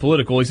Point going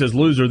political. He says,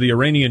 loser, the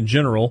Iranian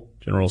General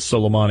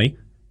Soleimani,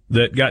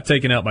 that got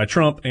taken out by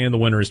Trump, and the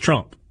winner is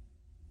Trump.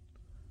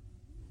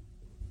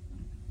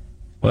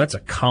 Well, that's a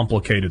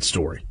complicated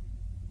story.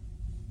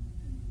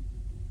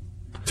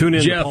 Tune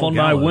in Jeff, on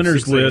my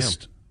winners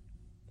list.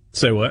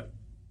 Say what?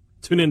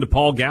 Tune in to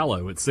Paul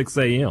Gallo at 6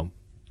 a.m.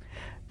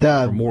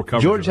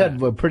 George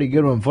had a pretty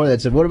good one before that.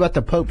 Said, what about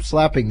the Pope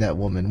slapping that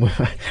woman?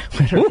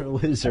 Winner or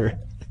loser?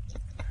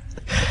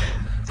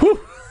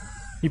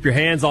 Keep your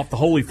hands off the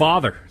Holy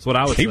Father. That's what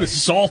I would say. He was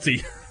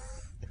salty.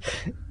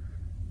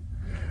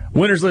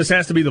 Winners list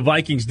has to be the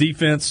Vikings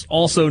defense,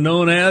 also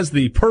known as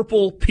the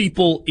Purple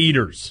People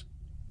Eaters.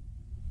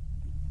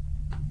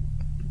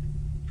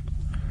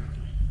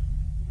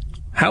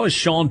 How is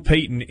Sean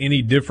Payton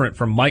any different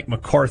from Mike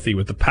McCarthy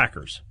with the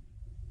Packers?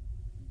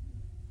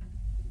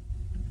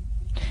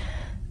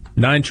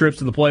 9 trips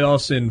to the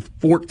playoffs in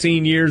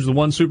 14 years, the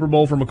one Super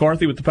Bowl for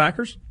McCarthy with the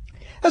Packers?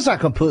 That's not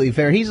completely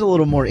fair. He's a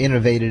little more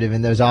innovative,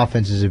 and those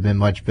offenses have been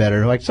much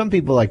better. Like some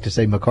people like to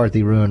say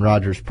McCarthy ruined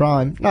Rodgers'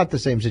 prime. Not the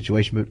same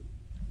situation,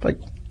 but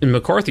and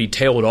McCarthy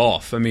tailed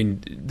off. I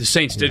mean, the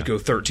Saints did go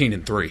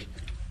 13-3.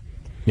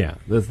 Yeah,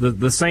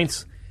 the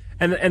Saints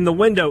and the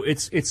window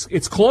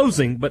it's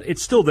closing, but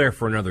it's still there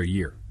for another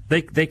year.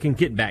 They can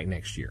get back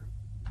next year.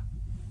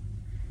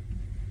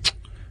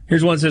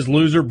 Here's one that says,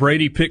 loser,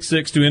 Brady pick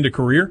 6 to end a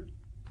career.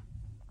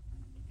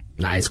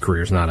 Nah, his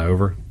career's not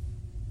over.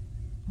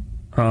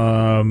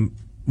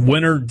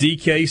 Winner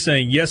DK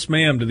saying, yes,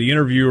 ma'am, to the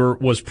interviewer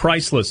was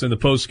priceless in the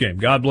postgame.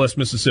 God bless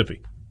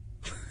Mississippi.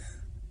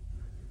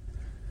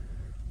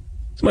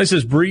 Somebody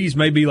says Breeze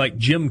may be like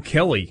Jim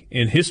Kelly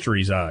in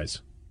history's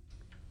eyes.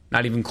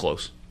 Not even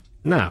close.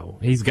 No,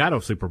 he's got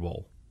a Super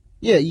Bowl.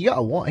 Yeah, you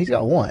got one. He's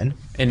got one.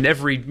 And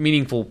every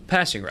meaningful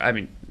passing. I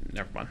mean,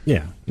 never mind.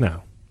 Yeah,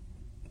 no.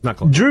 Not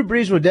close. Drew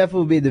Brees would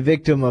definitely be the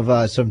victim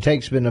of some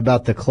take spin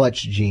about the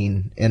clutch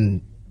gene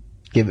and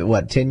give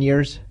it, 10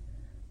 years?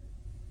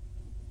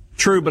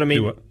 True, but I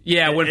mean...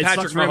 Yeah, when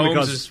Patrick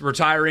Mahomes is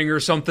retiring or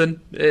something.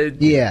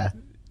 Yeah.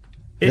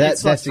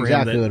 That's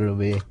exactly what it'll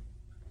be.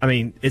 I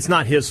mean, it's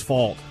not his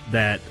fault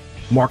that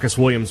Marcus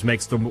Williams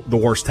makes the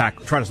worst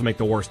tackle, tries to make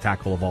the worst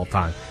tackle of all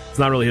time. It's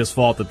not really his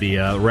fault that the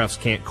refs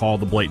can't call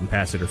the blatant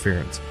pass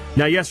interference.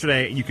 Now,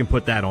 yesterday, you can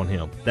put that on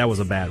him. That was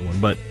a bad one,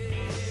 but...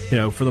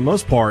 for the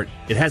most part,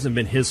 it hasn't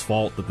been his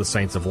fault that the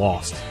Saints have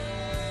lost.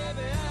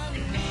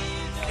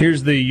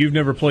 Here's you've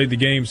never played the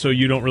game, so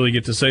you don't really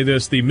get to say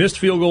this. The missed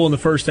field goal in the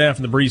first half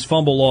and the Breeze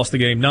fumble lost the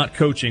game, not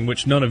coaching,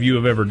 which none of you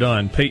have ever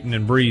done. Peyton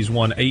and Breeze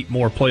won 8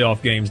 more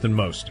playoff games than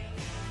most.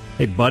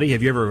 Hey, buddy,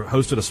 have you ever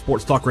hosted a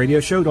sports talk radio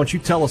show? Don't you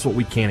tell us what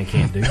we can and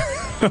can't do.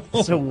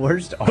 It's the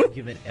worst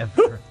argument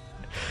ever.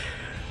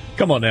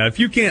 Come on now. If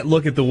you can't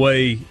look at the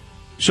way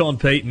Sean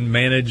Payton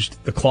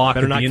managed the clock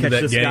at the end of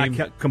that game. Better not catch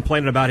this guy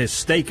complaining about his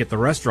steak at the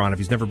restaurant if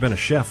he's never been a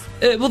chef.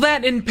 Well,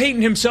 that and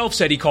Payton himself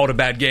said he called a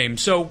bad game,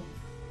 so...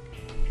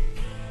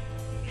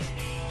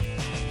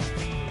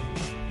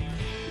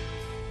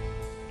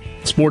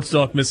 Sports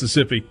Talk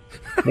Mississippi.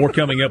 More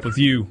coming up with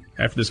you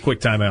after this quick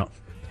timeout.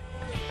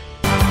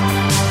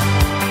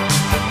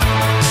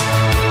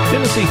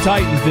 Tennessee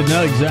Titans did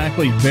not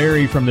exactly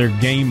vary from their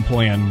game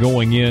plan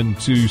going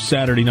into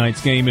Saturday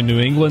night's game in New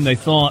England. They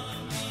thought...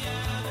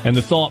 And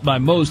the thought by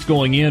most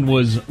going in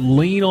was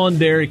lean on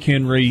Derrick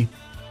Henry,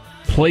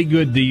 play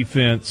good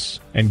defense,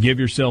 and give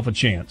yourself a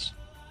chance.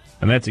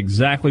 And that's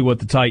exactly what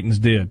the Titans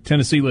did.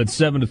 Tennessee led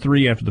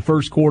 7-3 after the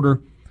first quarter.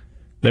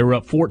 They were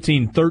up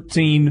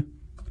 14-13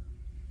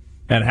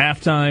 at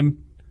halftime.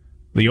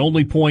 The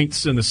only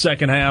points in the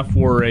second half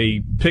were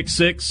a pick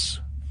six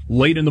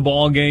late in the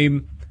ball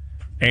game,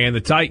 and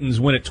the Titans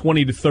win at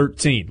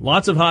 20-13.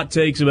 Lots of hot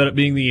takes about it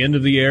being the end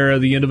of the era,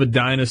 the end of a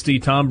dynasty,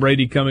 Tom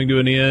Brady coming to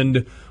an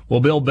end. Will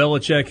Bill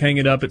Belichick hang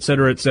it up, et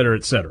cetera, et cetera,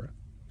 et cetera.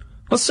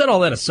 Let's set all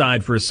that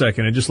aside for a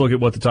second and just look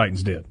at what the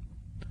Titans did.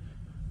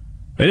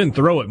 They didn't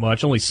throw it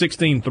much, only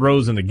 16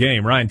 throws in the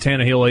game. Ryan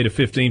Tannehill 8 of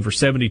 15 for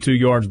 72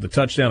 yards with a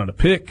touchdown and a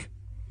pick.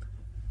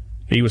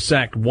 He was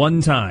sacked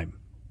one time.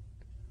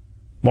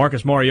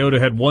 Marcus Mariota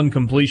had one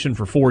completion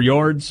for 4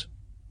 yards.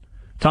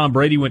 Tom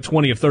Brady went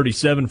 20 of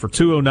 37 for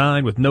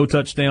 209 with no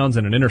touchdowns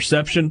and an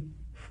interception.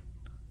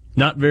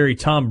 Not very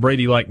Tom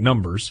Brady-like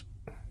numbers.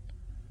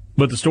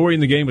 But the story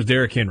in the game was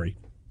Derrick Henry.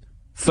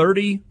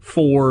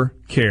 34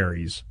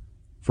 carries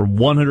for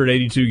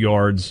 182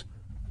 yards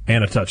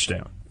and a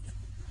touchdown.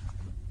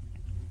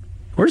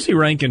 Where does he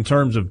rank in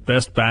terms of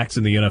best backs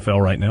in the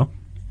NFL right now?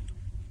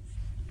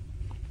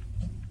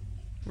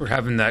 We're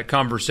having that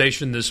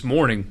conversation this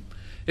morning.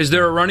 Is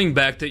there a running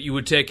back that you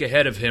would take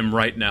ahead of him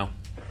right now?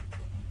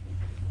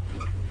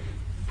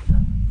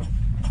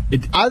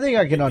 I think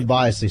I can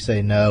unbiasedly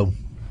say no.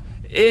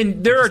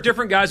 And there are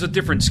different guys with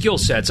different skill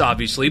sets,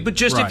 obviously, but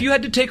just right. If you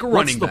had to take a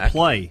running back. What's the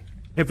play?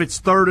 If it's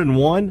 3rd and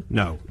 1,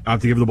 no. I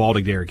have to give the ball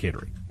to Derrick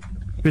Henry.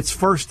 If it's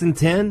 1st and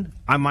 10,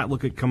 I might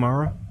look at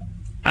Kamara.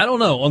 I don't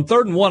know. On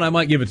 3rd and 1, I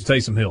might give it to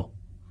Taysom Hill.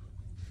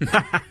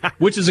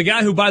 Which is a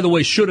guy who, by the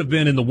way, should have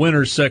been in the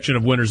winners section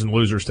of winners and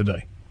losers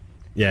today.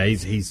 Yeah,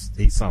 he's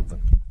something.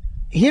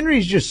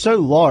 Henry's just so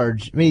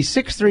large. I mean, he's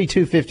 6'3",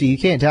 250. You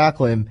can't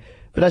tackle him.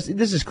 But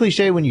this is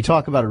cliche when you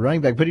talk about a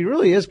running back, but he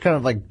really is kind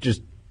of like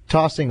just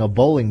tossing a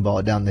bowling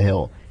ball down the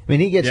hill. I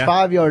mean, he gets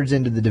 5 yards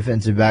into the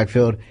defensive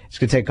backfield. It's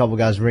going to take a couple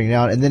guys to bring it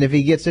out. And then if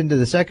he gets into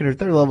the 2nd or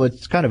 3rd level,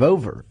 it's kind of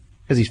over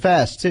because he's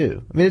fast,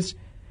 too. I mean,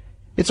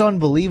 it's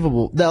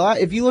unbelievable.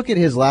 If you look at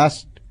his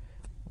last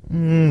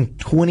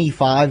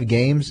 25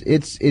 games,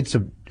 it's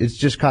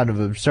just kind of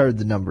absurd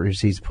the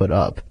numbers he's put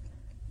up.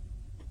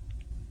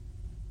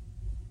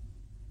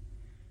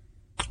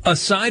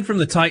 Aside from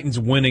the Titans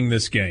winning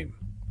this game,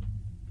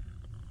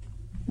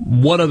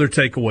 what other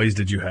takeaways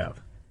did you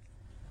have?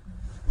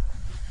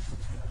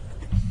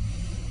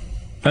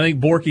 I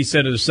think Borky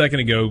said it a second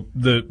ago.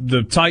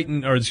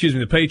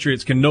 The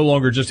Patriots can no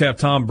longer just have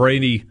Tom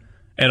Brady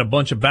and a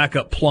bunch of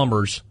backup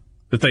plumbers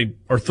that they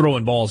are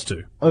throwing balls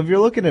to. If you're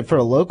looking at for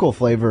a local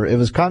flavor, it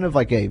was kind of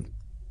like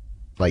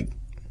like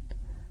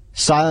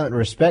silent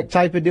respect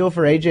type of deal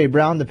for A.J.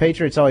 Brown. The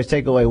Patriots always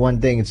take away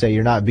one thing and say,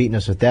 you're not beating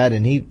us with that.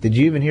 And did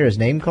you even hear his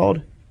name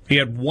called? He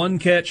had one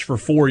catch for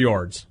 4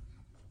 yards.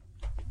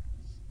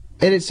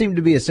 And it seemed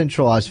to be a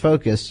centralized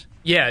focus.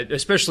 Yeah,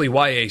 especially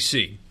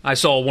YAC. I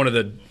saw one of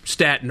the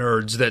stat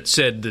nerds that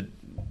said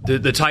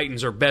that the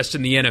Titans are best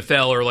in the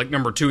NFL, or like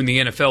number 2 in the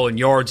NFL in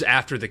yards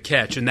after the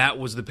catch, and that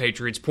was the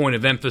Patriots' point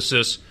of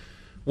emphasis,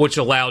 which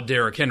allowed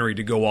Derrick Henry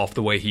to go off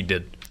the way he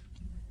did.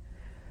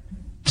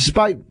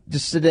 Despite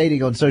just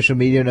sedating on social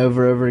media and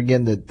over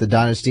again the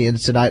dynasty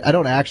ends tonight, I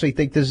don't actually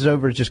think this is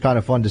over. It's just kind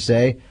of fun to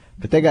say.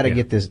 But they got to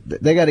get this.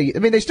 They got to. I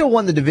mean, they still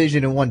won the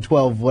division and won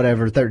 12,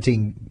 whatever,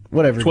 13,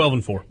 whatever.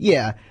 12-4.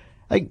 Yeah,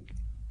 like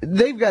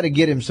they've got to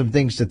get him some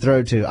things to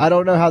throw to. I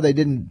don't know how they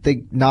didn't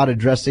think not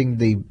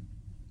addressing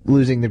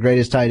losing the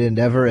greatest tight end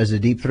ever as a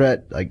deep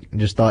threat. Like,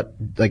 just thought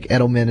like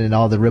Edelman and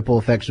all the ripple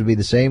effects would be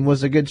the same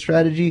was a good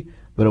strategy,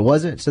 but it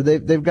wasn't. So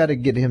they've got to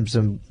get him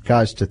some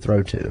guys to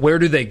throw to. Where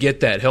do they get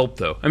that help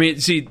though? I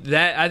mean, see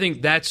that I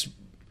think that's.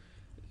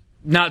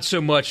 Not so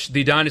much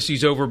the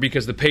dynasty's over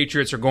because the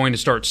Patriots are going to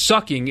start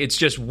sucking. It's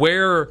just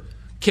where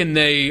can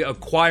they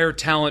acquire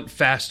talent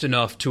fast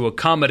enough to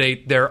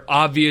accommodate their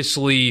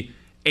obviously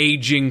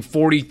aging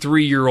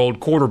 43-year-old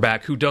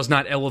quarterback who does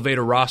not elevate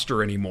a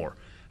roster anymore.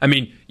 I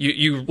mean,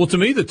 Well, to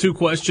me, the two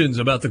questions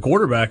about the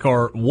quarterback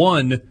are,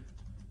 one,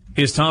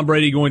 is Tom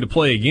Brady going to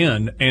play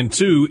again? And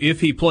two,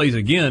 if he plays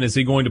again, is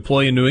he going to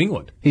play in New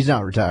England? He's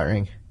not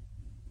retiring.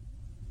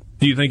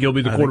 Do you think he'll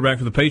be the quarterback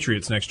for the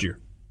Patriots next year?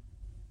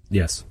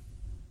 Yes.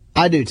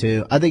 I do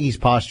too. I think he's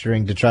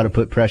posturing to try to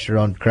put pressure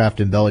on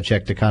Kraft and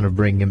Belichick to kind of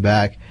bring him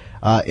back.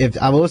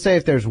 If I will say,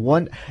 if there's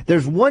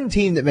one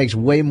team that makes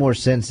way more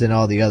sense than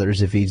all the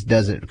others if he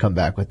doesn't come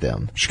back with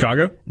them.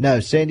 Chicago? No,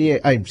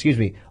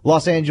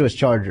 Los Angeles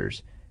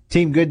Chargers.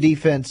 Team, good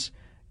defense,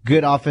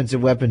 good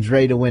offensive weapons,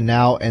 ready to win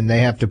now, and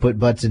they have to put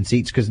butts in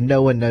seats because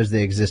no one knows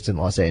they exist in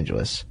Los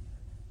Angeles.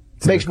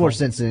 Makes more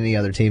sense than any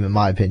other team, in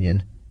my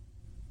opinion.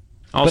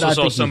 I also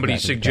saw somebody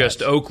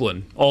suggest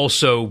Oakland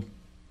also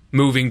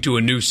moving to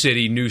a new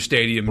city, new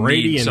stadium,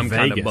 Brady need some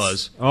Vegas. kind of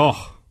buzz.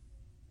 Oh,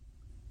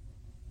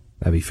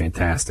 that'd be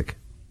fantastic.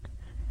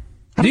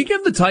 Do you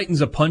give the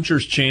Titans a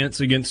puncher's chance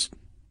against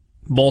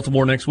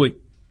Baltimore next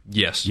week?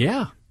 Yes.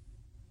 Yeah.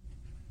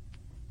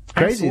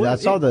 Crazy. Absolutely. I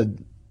saw the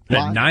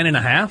At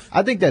 9.5?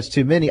 I think that's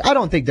too many. I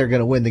don't think they're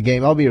going to win the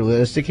game. I'll be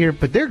realistic here,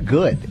 but they're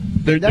good.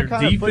 Their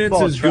kind of defense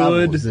football is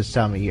travels good this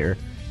time of year.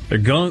 They're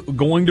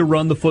going to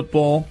run the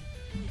football.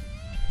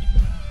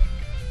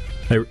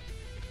 Hey,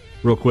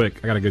 real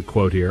quick, I got a good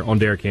quote here on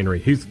Derrick Henry.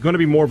 He's going to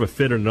be more of a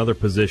fit in another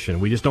position.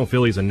 We just don't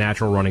feel he's a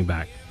natural running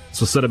back.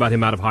 So said about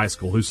him out of high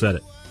school. Who said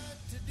it?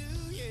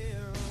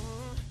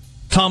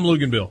 Tom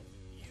Luganbill.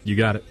 You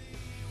got it.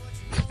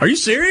 Are you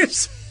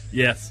serious?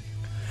 Yes.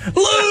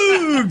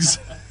 Lugs!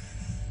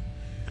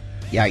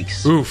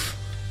 Yikes. Oof.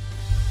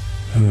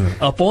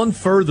 Up on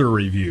further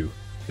review.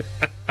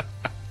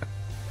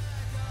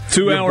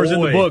 2 hours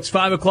in the books,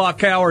 5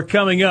 o'clock hour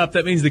coming up.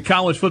 That means the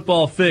college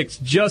football fix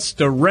just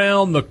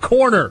around the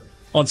corner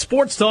on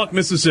Sports Talk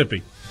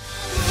Mississippi.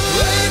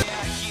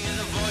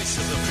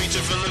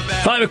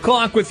 5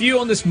 o'clock with you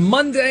on this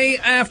Monday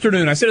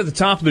afternoon. I said at the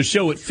top of the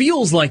show, it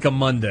feels like a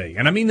Monday,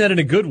 and I mean that in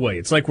a good way.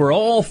 It's like we're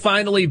all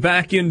finally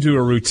back into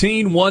a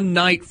routine. 1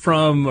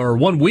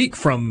 week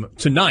from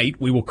tonight,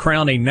 we will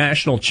crown a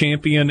national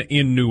champion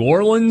in New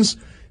Orleans.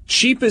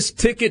 Cheapest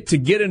ticket to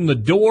get in the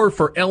door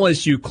for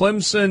LSU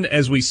Clemson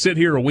as we sit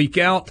here a week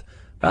out,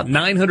 about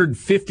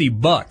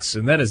 $950,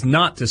 and that is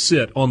not to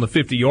sit on the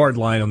 50-yard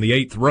line on the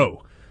 8th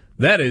row.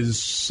 That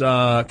is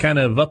kind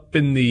of up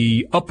in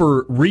the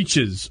upper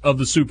reaches of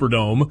the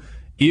Superdome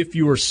if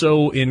you are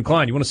so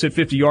inclined. You want to sit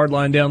 50-yard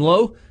line down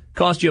low?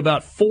 Cost you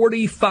about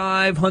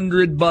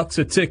 $4,500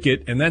 a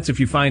ticket, and that's if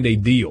you find a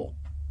deal.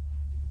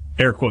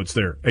 Air quotes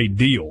there, a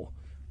deal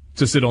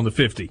to sit on the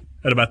 50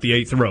 at about the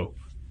 8th row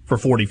for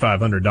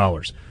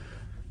 $4,500.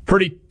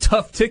 Pretty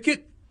tough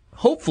ticket.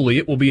 Hopefully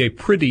it will be a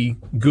pretty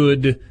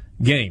good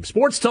game.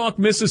 Sports Talk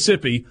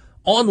Mississippi,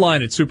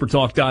 online at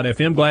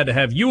supertalk.fm. Glad to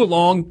have you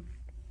along.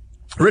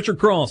 Richard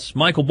Cross,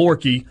 Michael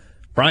Borky,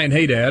 Brian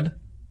Haydad,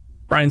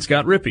 Brian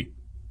Scott Rippey.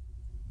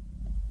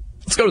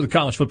 Let's go to the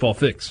college football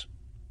fix.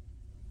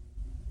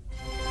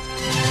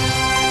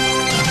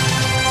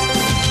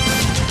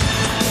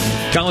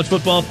 College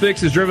football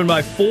fix is driven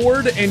by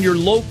Ford and your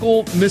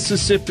local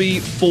Mississippi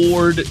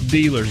Ford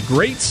dealers.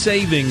 Great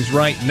savings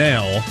right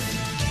now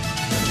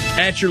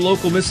at your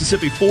local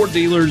Mississippi Ford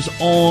dealers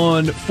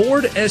on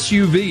Ford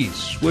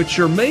SUVs, which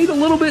are made a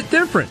little bit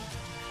different.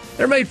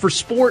 They're made for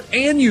sport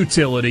and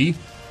utility.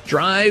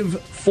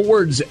 Drive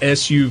Ford's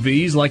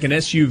SUVs like an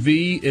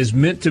SUV is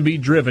meant to be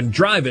driven.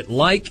 Drive it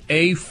like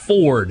a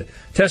Ford.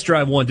 Test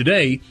drive one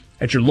today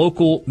at your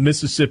local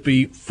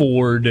Mississippi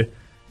Ford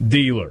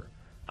dealer.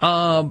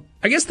 I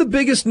guess the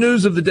biggest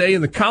news of the day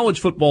in the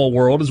college football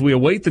world as we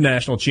await the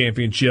national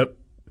championship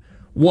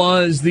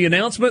was the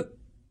announcement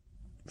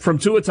from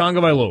Tua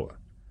Tagovailoa.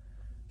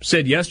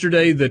 Said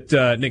yesterday that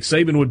Nick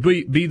Saban would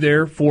be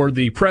there for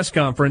the press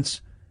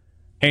conference.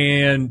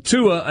 And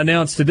Tua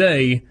announced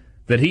today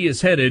that he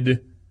is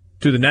headed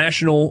to the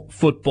National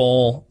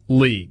Football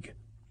League.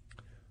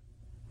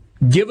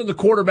 Given the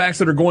quarterbacks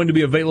that are going to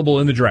be available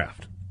in the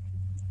draft,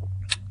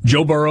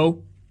 Joe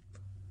Burrow,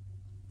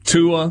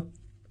 Tua,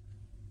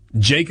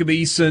 Jacob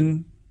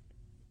Eason,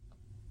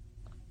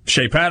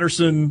 Shea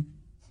Patterson,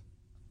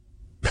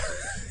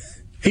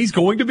 he's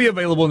going to be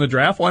available in the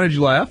draft. Why did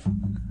you laugh?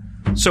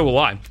 So will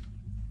I.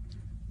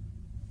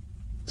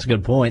 That's a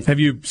good point. Have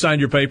you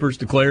signed your papers,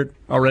 declared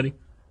already?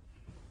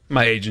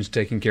 My agent's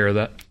taking care of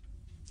that.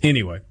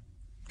 Anyway,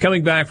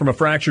 coming back from a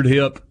fractured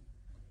hip,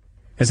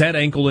 has had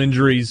ankle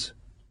injuries.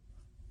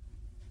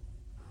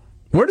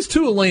 Where does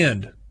Tua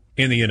land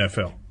in the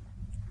NFL?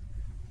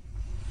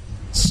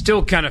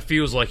 Still kind of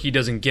feels like he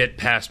doesn't get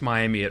past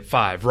Miami at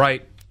 5,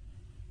 right?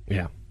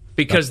 Yeah.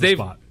 Because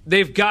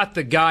they've got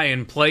the guy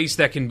in place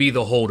that can be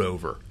the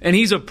holdover. And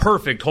he's a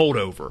perfect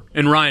holdover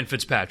in Ryan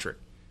Fitzpatrick.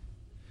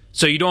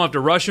 So you don't have to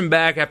rush him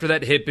back after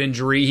that hip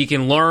injury. He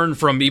can learn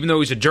from, even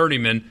though he's a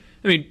journeyman,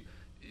 I mean,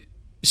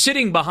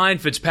 sitting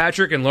behind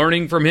Fitzpatrick and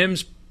learning from him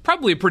is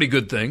probably a pretty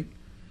good thing.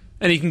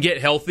 And he can get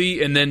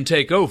healthy and then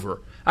take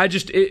over.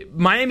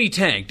 Miami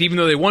tanked. Even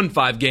though they won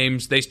 5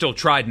 games, they still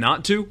tried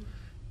not to.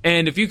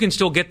 And if you can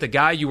still get the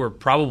guy you were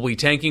probably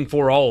tanking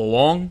for all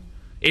along,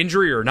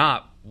 injury or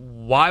not,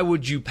 why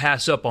would you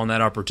pass up on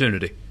that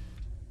opportunity?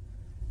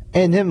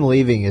 And him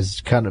leaving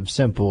is kind of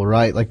simple,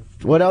 right? Like,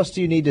 what else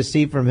do you need to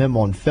see from him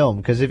on film?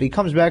 Because if he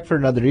comes back for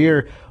another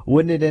year,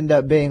 wouldn't it end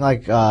up being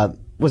like,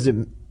 was it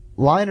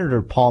Leinart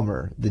or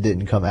Palmer that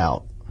didn't come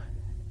out?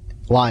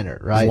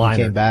 Leinart, right? Leinart.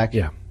 He came back?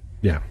 Yeah.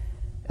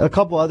 A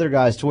couple other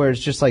guys to where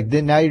it's just like,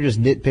 then now you're just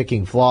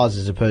nitpicking flaws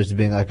as opposed to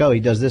being like, oh, he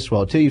does this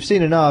well. 2, you've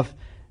seen enough.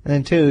 And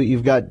then 2,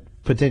 you've got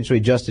potentially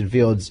Justin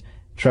Fields,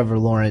 Trevor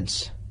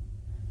Lawrence,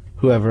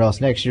 whoever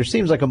else next year.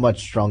 Seems like a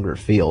much stronger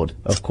field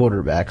of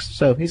quarterbacks.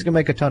 So he's going to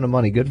make a ton of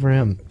money. Good for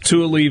him.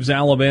 Tua leaves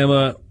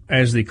Alabama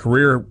as the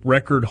career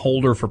record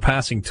holder for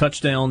passing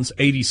touchdowns,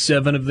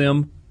 87 of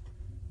them.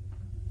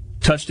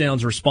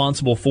 Touchdowns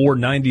responsible for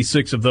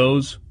 96 of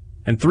those.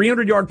 And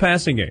 300-yard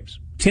passing games.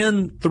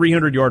 10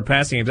 300-yard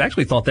passing games. I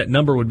actually thought that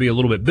number would be a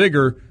little bit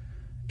bigger.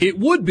 It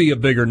would be a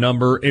bigger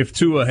number if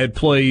Tua had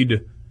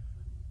played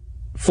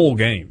full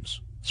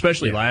games,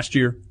 especially last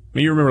year. I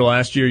mean, you remember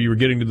last year you were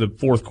getting to the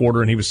fourth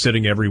quarter and he was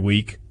sitting every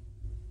week.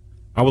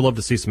 I would love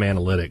to see some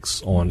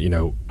analytics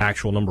on,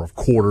 actual number of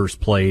quarters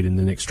played and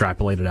then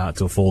extrapolate it out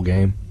to a full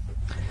game,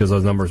 because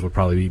those numbers would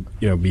probably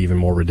be even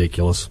more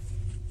ridiculous.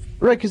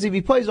 Right, because if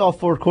he plays all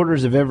 4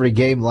 quarters of every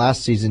game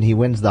last season, he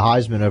wins the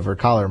Heisman over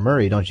Kyler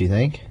Murray, don't you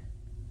think?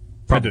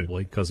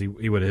 Probably, because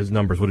his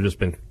numbers would have just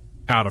been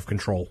out of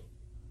control.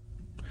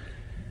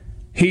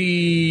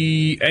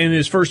 He, in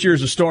his first year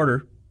as a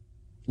starter,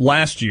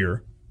 last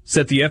year,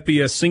 set the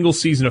FBS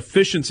single-season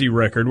efficiency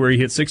record where he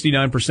hit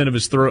 69%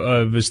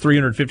 of his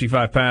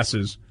 355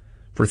 passes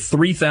for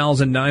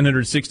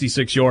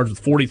 3,966 yards with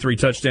 43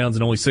 touchdowns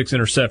and only 6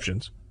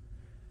 interceptions.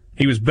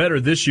 He was better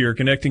this year,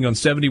 connecting on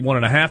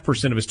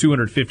 71.5% of his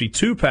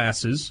 252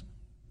 passes,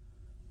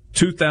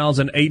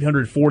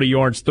 2,840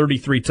 yards,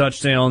 33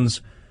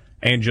 touchdowns,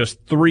 and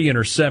just 3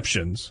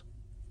 interceptions.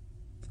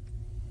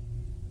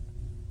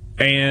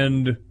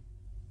 And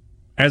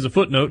as a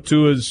footnote,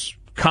 Tua's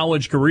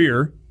college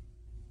career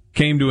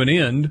came to an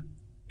end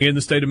in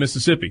the state of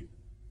Mississippi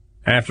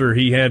after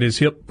he had his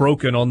hip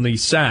broken on the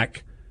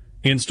sack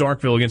in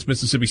Starkville against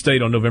Mississippi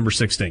State on November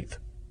 16th.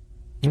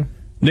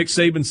 Nick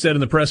Saban said in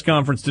the press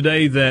conference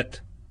today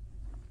that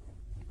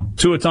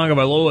Tua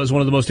Tagovailoa is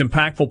one of the most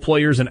impactful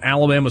players in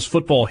Alabama's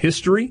football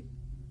history,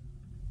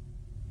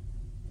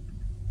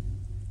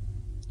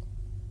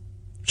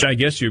 which I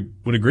guess you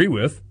would agree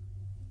with.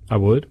 I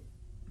would.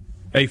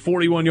 A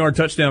 41-yard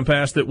touchdown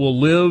pass that will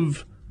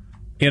live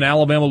in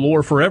Alabama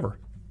lore forever,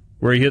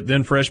 where he hit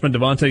then freshman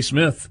Devontae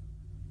Smith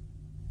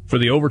for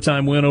the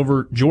overtime win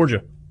over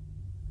Georgia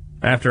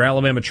after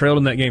Alabama trailed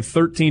in that game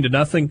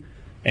 13-0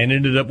 and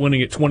ended up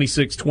winning it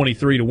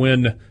 26-23 to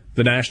win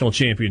the national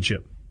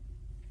championship.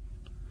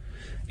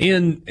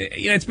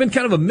 It's been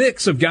kind of a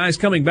mix of guys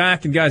coming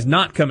back and guys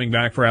not coming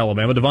back for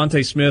Alabama.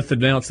 Devontae Smith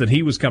announced that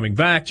he was coming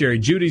back. Jerry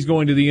Jeudy's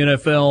going to the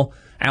NFL.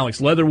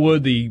 Alex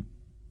Leatherwood, the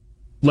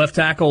left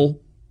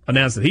tackle,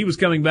 announced that he was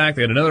coming back.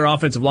 They had another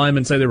offensive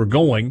lineman say they were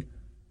going.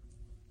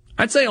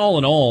 I'd say all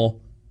in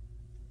all,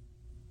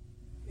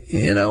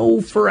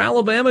 for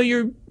Alabama,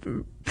 you're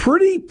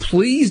pretty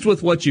pleased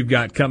with what you've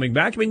got coming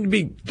back. I mean, you'd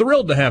be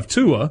thrilled to have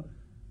Tua.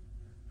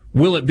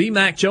 Will it be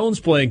Mac Jones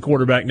playing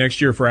quarterback next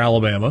year for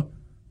Alabama?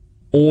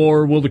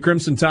 Or will the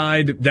Crimson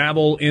Tide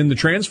dabble in the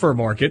transfer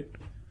market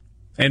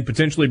and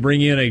potentially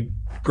bring in a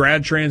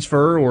grad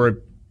transfer or a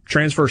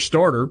transfer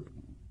starter?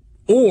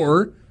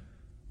 Or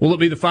will it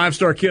be the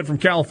 5-star kid from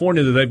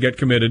California that they've got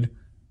committed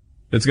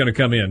that's going to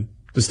come in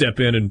to step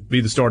in and be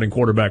the starting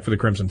quarterback for the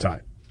Crimson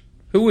Tide?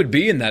 Who would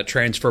be in that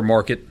transfer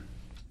market?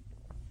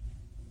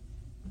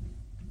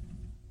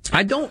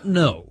 I don't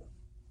know.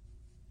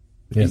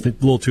 Yeah, it's a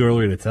little too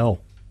early to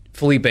tell.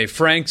 Felipe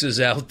Franks is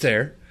out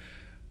there.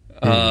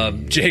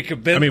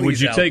 Jacob Bentley's would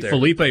you take there.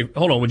 Felipe?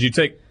 Hold on. Would you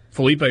take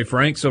Felipe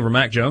Franks over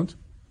Mac Jones?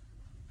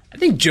 I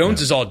think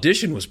Jones's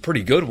audition was a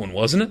pretty good one,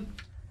 wasn't it?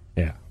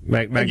 Yeah,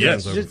 Mac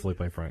Jones over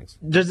Felipe Franks.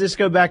 Does this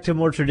go back to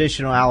more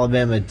traditional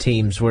Alabama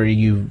teams where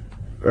you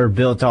are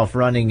built off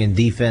running and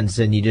defense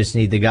and you just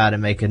need the guy to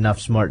make enough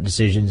smart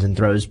decisions and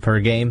throws per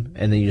game,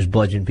 and then you just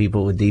bludgeon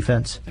people with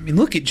defense? I mean,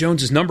 look at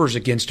Jones's numbers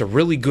against a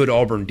really good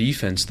Auburn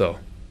defense, though.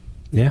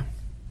 Yeah.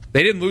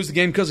 They didn't lose the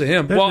game because of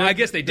him. I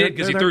guess they did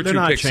because he threw 2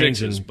 pick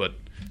sixes, but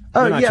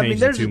they're not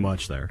changing too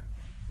much there.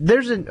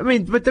 There's an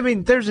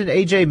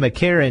AJ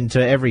McCarron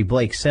to every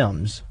Blake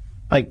Sims.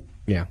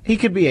 Yeah. He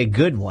could be a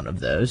good one of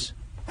those.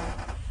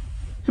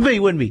 But he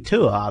wouldn't be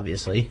Tua,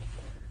 obviously.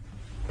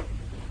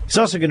 He's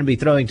also going to be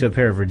throwing to a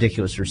pair of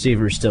ridiculous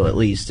receivers still, at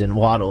least, in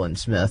Waddle and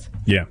Smith.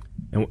 Yeah.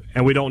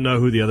 And we don't know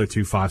who the other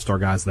 2 5-star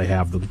guys they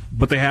have them,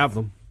 but they have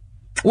them.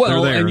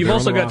 Well, and you've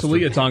also got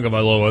Talia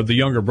Tagovailoa, the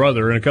younger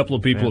brother, and a couple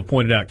of people have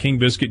pointed out, King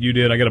Biscuit, you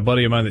did. I got a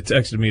buddy of mine that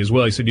texted me as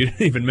well. He said you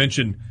didn't even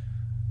mention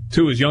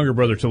Tua's younger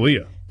brother,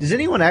 Talia. Does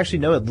anyone actually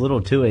know what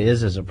little Tua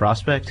is as a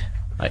prospect?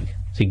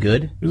 Is he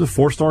good? He's a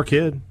 4-star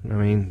kid. I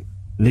mean,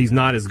 he's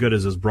not as good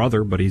as his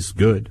brother, but he's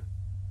good.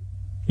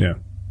 Yeah.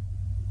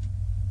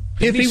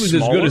 If he was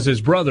as good as his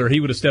brother, he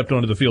would have stepped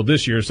onto the field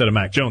this year instead of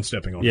Mac Jones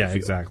stepping onto the field. Yeah,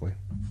 exactly.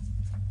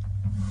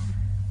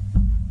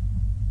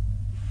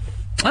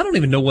 I don't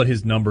even know what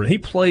his number. He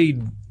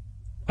played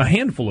a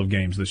handful of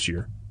games this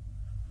year.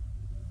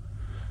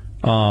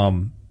 He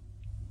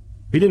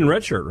didn't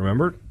redshirt,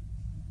 remember?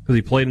 Because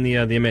he played in the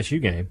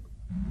MSU game.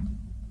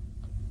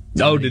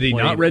 Oh, did he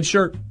not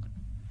redshirt?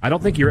 I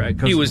don't think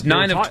he was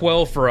 9 of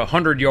 12 for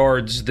 100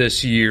 yards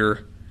this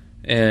year.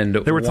 And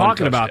they were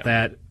talking about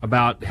that,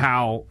 about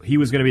how he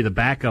was going to be the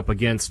backup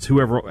against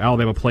whoever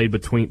Alabama played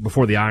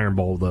before the Iron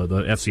Bowl, the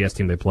FCS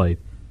team they played.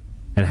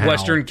 And how,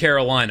 Western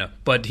Carolina,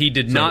 but he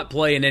did not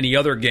play in any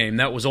other game.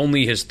 That was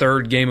only his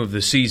 3rd game of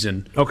the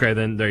season. Okay,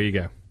 then there you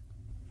go.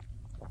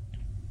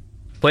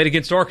 Played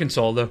against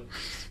Arkansas, though.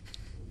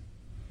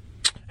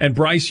 And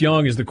Bryce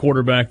Young is the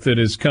quarterback that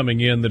is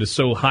coming in that is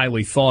so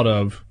highly thought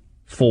of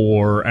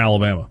for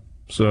Alabama.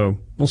 So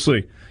we'll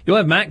see. You'll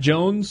have Mac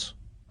Jones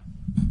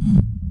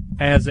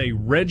as a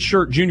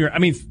redshirt junior. I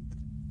mean,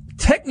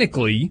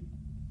 technically,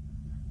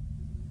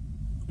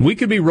 we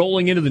could be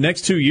rolling into the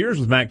next 2 years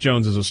with Mac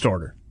Jones as a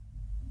starter.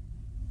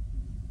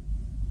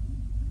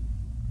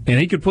 And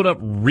he could put up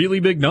really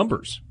big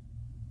numbers.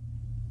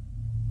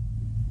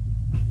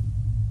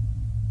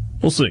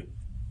 We'll see.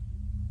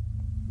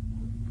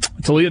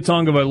 Talia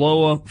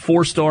Tagovailoa,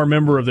 4-star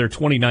member of their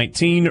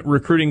 2019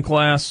 recruiting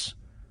class,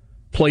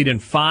 played in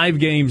 5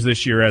 games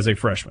this year as a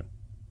freshman.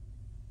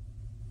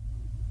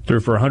 Threw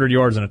for 100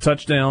 yards and a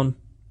touchdown.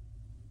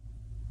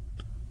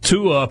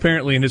 Tua,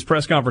 apparently in his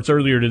press conference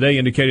earlier today,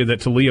 indicated that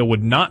Talia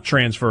would not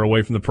transfer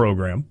away from the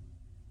program.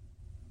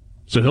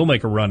 So he'll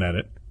make a run at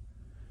it.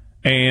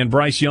 And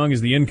Bryce Young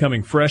is the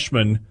incoming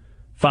freshman,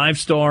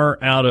 5-star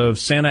out of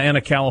Santa Ana,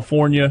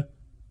 California.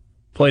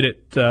 Played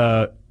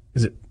at,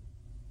 is it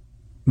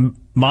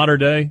Mater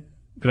Dei?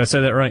 Did I say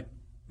that right?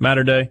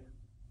 Mater Dei?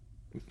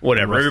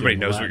 Whatever. Everybody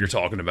knows what you're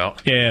talking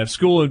about. Yeah,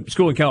 school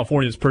in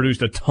California that's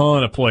produced a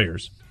ton of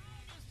players.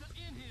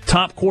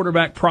 Top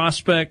quarterback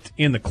prospect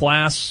in the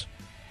class.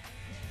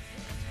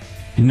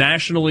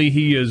 Nationally,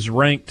 he is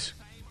ranked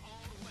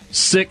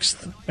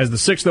 6th as the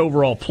 6th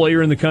overall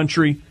player in the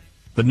country.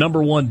 The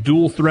number 1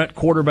 dual threat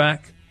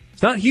quarterback.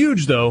 It's not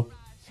huge, though.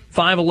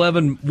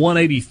 5'11",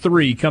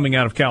 183 coming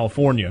out of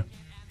California.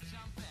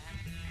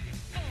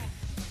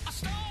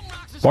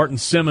 Barton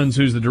Simmons,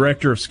 who's the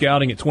director of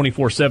scouting at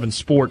 24/7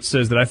 Sports,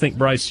 says that I think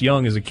Bryce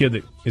Young is a kid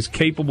that is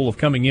capable of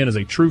coming in as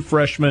a true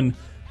freshman,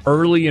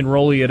 early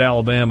enrollee at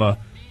Alabama,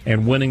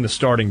 and winning the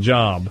starting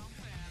job.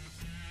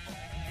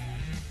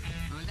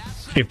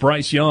 If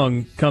Bryce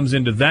Young comes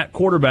into that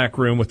quarterback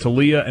room with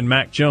Talia and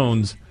Mac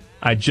Jones,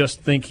 I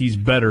just think he's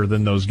better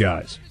than those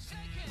guys.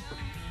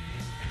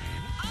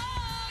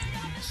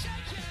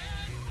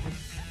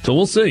 So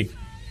we'll see.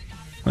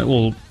 That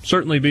will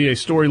certainly be a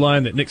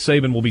storyline that Nick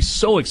Saban will be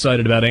so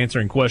excited about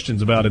answering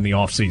questions about in the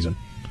offseason.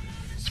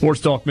 Sports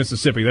Talk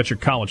Mississippi, that's your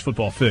college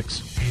football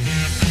fix.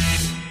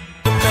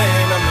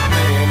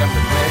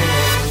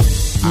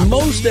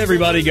 Most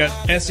everybody got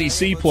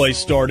SEC play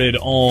started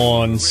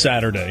on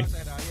Saturday.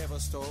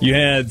 You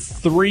had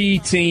 3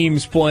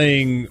 teams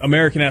playing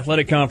American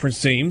Athletic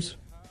Conference teams,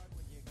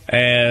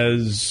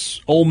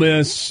 as Ole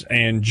Miss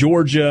and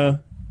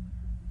Georgia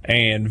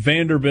and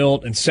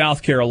Vanderbilt and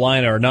South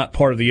Carolina are not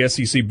part of the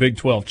SEC Big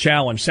 12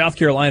 Challenge. South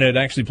Carolina had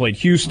actually played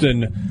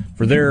Houston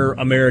for their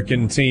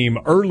American team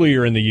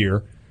earlier in the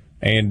year,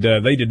 and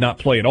they did not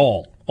play at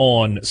all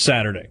on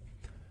Saturday.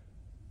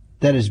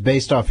 That is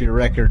based off your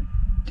record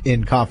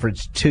in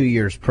conference 2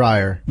 years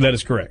prior. That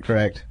is correct.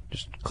 Correct.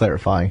 Just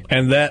clarifying.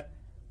 And that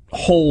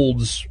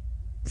holds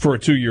for a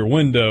 2-year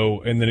window,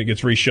 and then it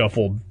gets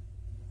reshuffled,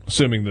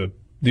 assuming the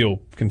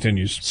deal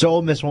continues. So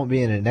Ole Miss won't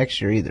be in it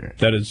next year either.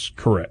 That is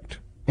correct.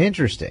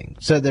 Interesting.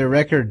 So their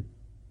record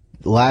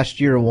last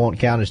year won't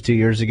count as 2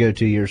 years ago,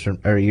 2 years from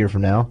or a year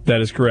from now?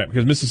 That is correct,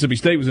 because Mississippi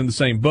State was in the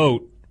same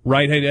boat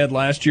right, hey, Dad,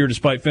 last year,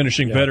 despite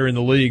finishing better in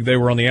the league, they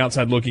were on the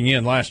outside looking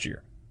in last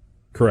year.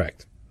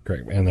 Correct.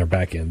 And they're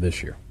back in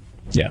this year.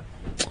 Yeah.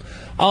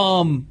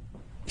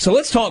 So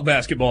let's talk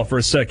basketball for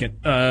a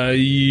second.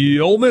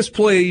 Ole Miss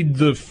played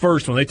the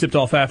first one. They tipped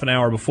off half an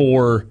hour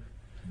before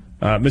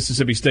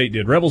Mississippi State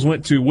did. Rebels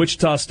went to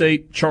Wichita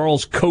State,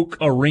 Charles Koch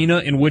Arena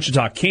in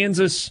Wichita,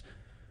 Kansas.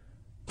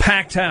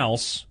 Packed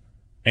house,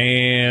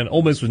 and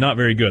Ole Miss was not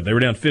very good. They were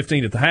down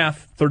 15 at the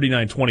half,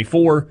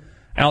 39-24.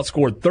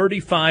 Outscored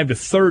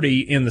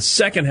 35-30 in the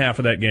second half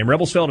of that game.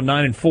 Rebels fell to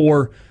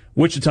 9-4.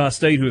 Wichita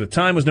State, who at the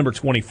time was number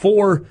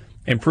 24,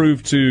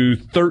 improved to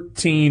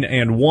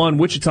 13-1.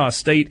 Wichita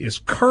State is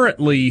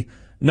currently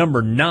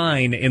number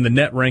 9 in the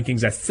net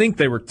rankings. I think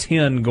they were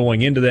 10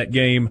 going into that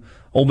game.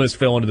 Ole Miss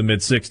fell into the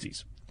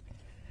mid-60s.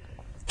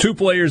 2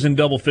 players in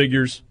double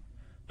figures.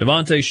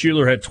 Devontae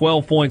Shuler had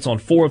 12 points on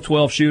 4 of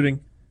 12 shooting.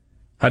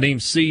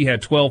 Hadim C.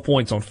 had 12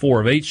 points on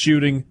 4 of 8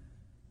 shooting,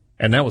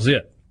 and that was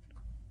it.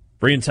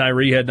 Breon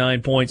Tyree had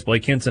 9 points.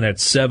 Blake Henson had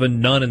 7,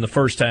 none in the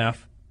first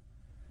half.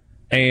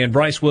 And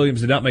Bryce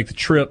Williams did not make the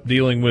trip,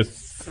 dealing with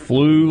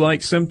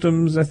flu-like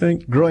symptoms, I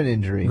think. Groin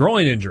injury.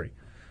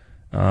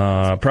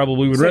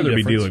 Probably would Same rather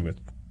difference. be dealing with.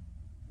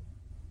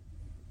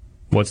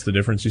 What's the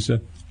difference, you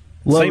said?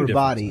 Lower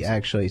body,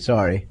 actually.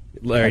 Sorry.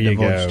 There you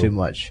go. Too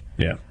much.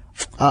 Yeah.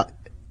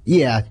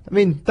 Yeah, I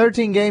mean,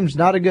 13 games,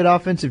 not a good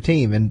offensive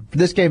team. And for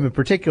this game in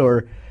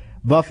particular,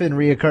 Buffin,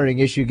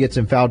 reoccurring issue, gets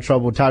in foul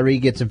trouble. Tyree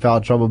gets in foul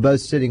trouble, both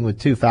sitting with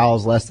 2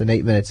 fouls less than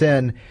 8 minutes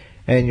in.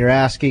 And you're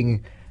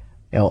asking,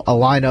 a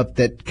lineup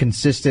that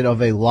consisted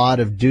of a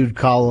lot of Dude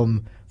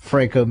Collum,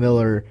 Franco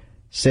Miller,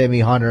 Sammy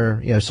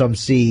Hunter, some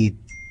C,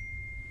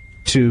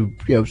 to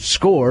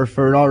score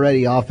for an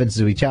already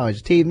offensively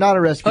challenged team. Not a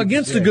recipe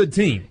against a good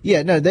team.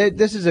 Yeah, no,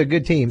 this is a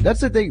good team.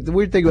 That's the thing. The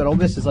weird thing about Ole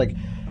Miss is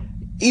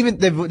even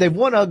they've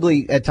won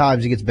ugly at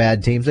times against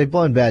bad teams. They've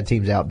blown bad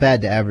teams out,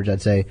 bad to average,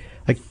 I'd say.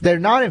 They're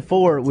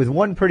 9-4 with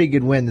one pretty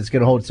good win that's going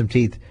to hold some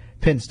teeth,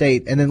 Penn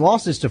State, and then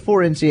losses to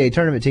 4 NCAA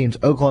tournament teams,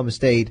 Oklahoma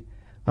State.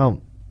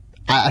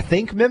 I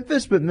think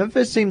Memphis, but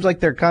Memphis seems like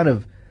they're kind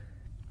of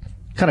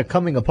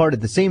coming apart at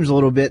the seams a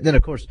little bit. Then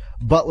of course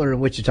Butler and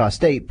Wichita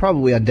State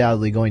probably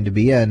undoubtedly going to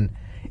be in.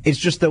 It's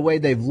just the way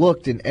they've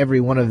looked in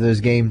every one of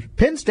those games.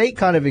 Penn State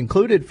kind of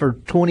included for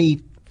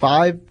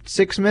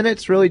 6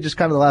 minutes, really just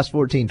kind of the last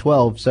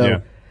 14-12.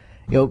 So,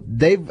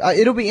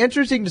 it'll be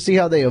interesting to see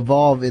how they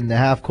evolve in the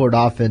half-court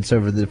offense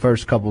over the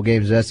first couple of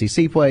games of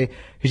SEC play,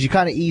 because you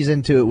kind of ease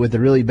into it with a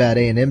really bad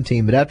A&M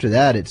team, but after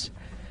that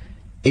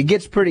it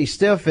gets pretty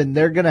stiff, and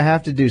they're going to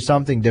have to do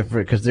something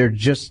different because they're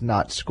just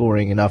not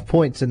scoring enough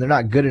points, and they're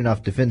not good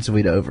enough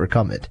defensively to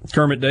overcome it.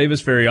 Kermit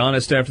Davis, very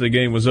honest after the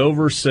game was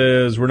over,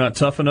 says we're not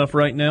tough enough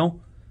right now.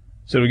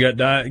 So we got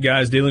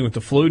guys dealing with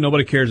the flu.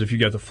 Nobody cares if you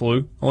got the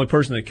flu. Only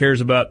person that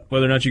cares about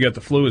whether or not you got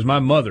the flu is my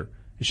mother.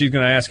 And she's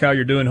going to ask how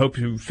you're doing, hope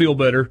you feel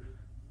better,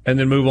 and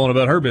then move on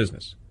about her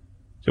business.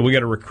 So we got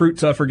to recruit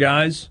tougher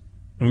guys,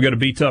 and we got to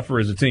be tougher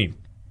as a team.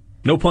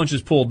 No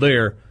punches pulled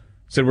there.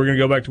 Said we're going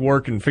to go back to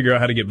work and figure out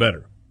how to get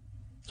better.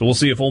 So we'll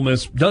see if Ole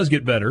Miss does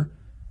get better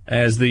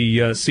as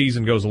the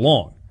season goes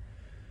along.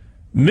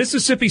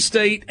 Mississippi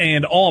State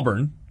and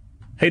Auburn.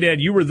 Hey,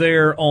 Dad, you were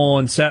there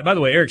on Saturday. By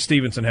the way, Eric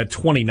Stevenson had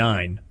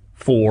 29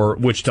 for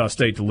Wichita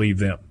State to lead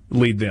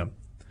them.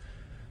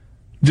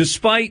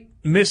 Despite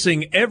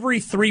missing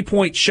every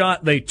three-point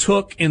shot they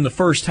took in the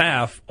first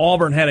half,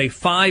 Auburn had a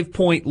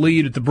 5-point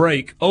lead at the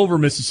break over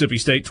Mississippi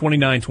State,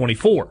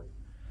 29-24.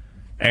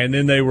 And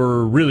then they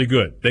were really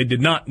good. They did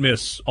not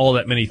miss all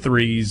that many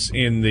threes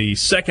in the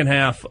second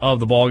half of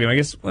the ballgame.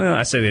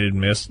 I say they didn't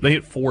miss. They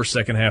hit 4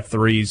 second-half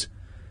threes.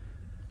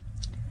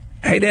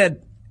 Hey,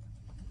 Dad,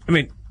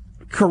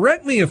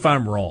 correct me if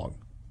I'm wrong,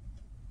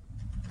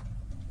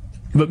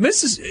 but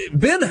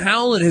Ben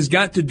Howland has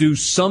got to do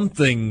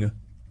something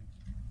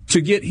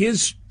to get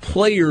his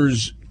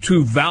players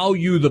to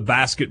value the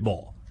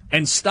basketball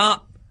and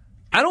stop.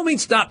 I don't mean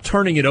stop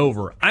turning it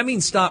over. I mean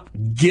stop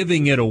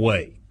giving it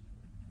away.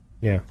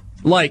 Yeah.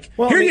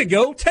 You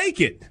go,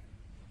 take it.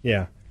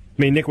 Yeah.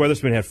 Nick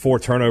Weatherspoon had 4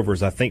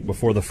 turnovers, I think,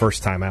 before the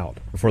first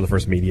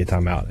media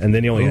timeout, and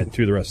then he only had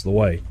 2 the rest of the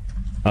way.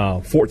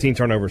 14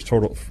 turnovers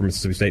total for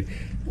Mississippi State.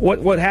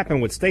 What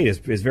happened with State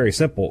is very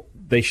simple.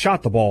 They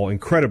shot the ball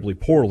incredibly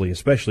poorly,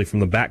 especially from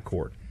the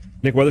backcourt.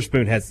 Nick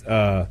Weatherspoon has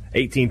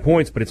 18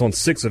 points, but it's on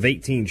 6 of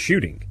 18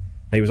 shooting.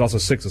 He was also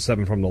 6 of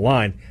 7 from the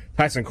line.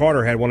 Tyson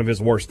Carter had one of his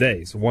worst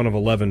days, 1 of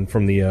 11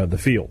 from the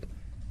field.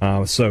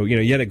 So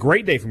you had a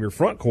great day from your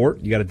front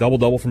court. You got a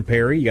double-double from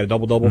Perry. You got a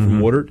double-double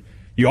from Woodard.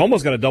 You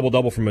almost got a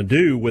double-double from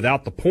Adu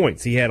without the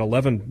points. He had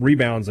 11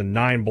 rebounds and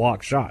 9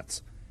 block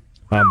shots.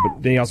 But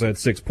then he also had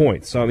 6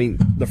 points. So,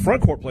 the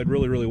front court played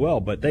really, really well,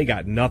 but they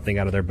got nothing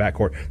out of their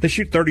backcourt. They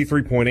shoot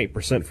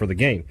 33.8% for the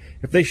game.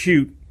 If they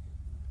shoot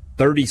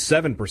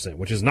 37%,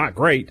 which is not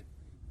great,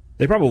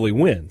 they probably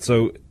win.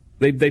 So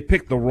they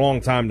picked the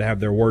wrong time to have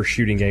their worst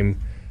shooting game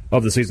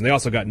of the season. They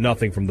also got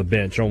nothing from the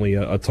bench, only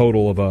a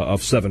total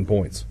of 7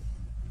 points.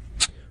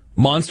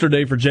 Monster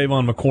day for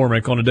Javon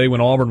McCormick on a day when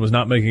Auburn was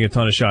not making a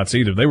ton of shots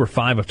either. They were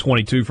 5 of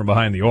 22 from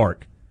behind the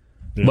arc.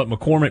 But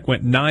McCormick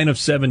went 9 of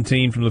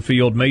 17 from the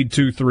field, made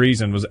 2 threes,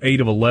 and was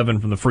 8 of 11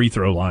 from the free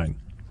throw line.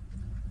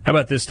 How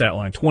about this stat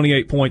line?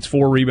 28 points,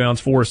 4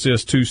 rebounds, 4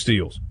 assists, 2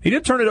 steals. He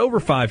did turn it over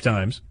 5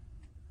 times.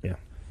 Yeah.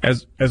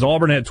 As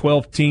Auburn had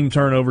 12 team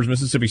turnovers,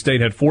 Mississippi State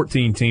had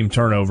 14 team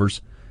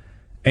turnovers.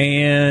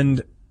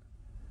 And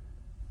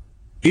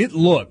it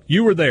looked,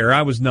 you were there,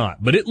 I was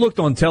not, but it looked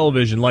on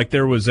television like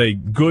there was a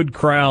good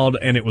crowd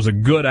and it was a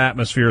good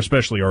atmosphere,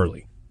 especially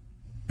early.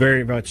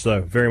 Very much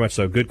so. Very much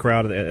so. Good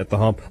crowd at the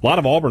hump. A lot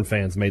of Auburn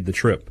fans made the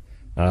trip.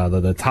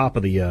 The top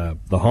of the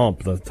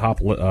hump, the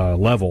top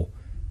level,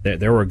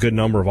 there were a good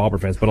number of Auburn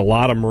fans, but a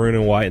lot of maroon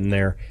and white in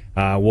there.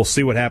 We'll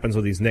see what happens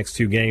with these next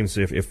 2 games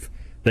if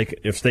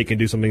State can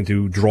do something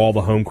to draw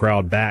the home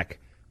crowd back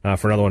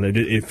for another one.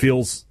 It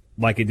feels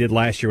like it did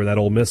last year with that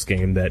Ole Miss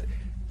game that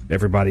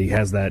everybody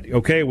has that,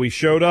 okay, we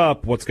showed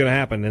up, what's going to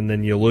happen? And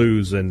then you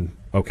lose, and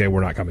okay, we're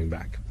not coming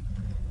back.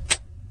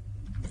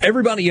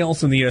 Everybody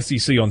else in the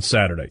SEC on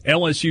Saturday.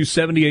 LSU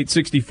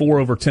 78-64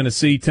 over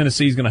Tennessee.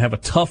 Tennessee's going to have a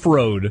tough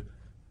road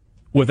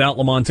without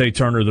Lamonte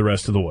Turner the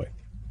rest of the way.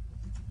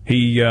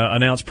 He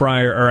announced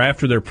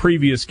after their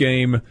previous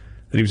game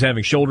that he was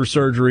having shoulder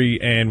surgery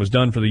and was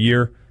done for the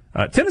year.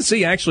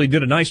 Tennessee actually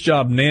did a nice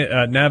job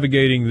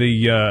navigating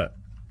the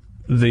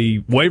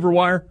waiver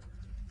wire.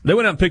 They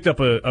went out and picked up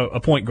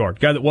a point guard,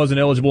 guy that wasn't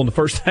eligible in the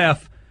first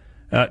half.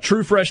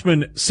 True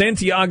freshman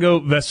Santiago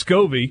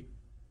Vescovi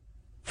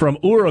from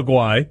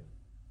Uruguay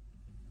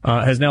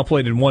has now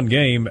played in 1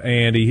 game,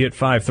 and he hit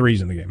 5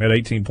 threes in the game. Had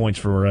 18 points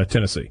for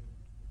Tennessee.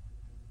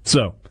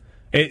 So,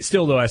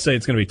 still, though, I say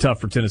it's going to be tough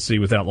for Tennessee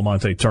without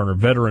Lamonte Turner,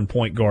 veteran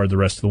point guard the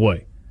rest of the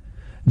way.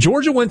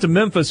 Georgia went to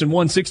Memphis and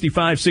won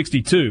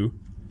 65-62.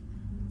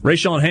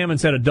 Rayshawn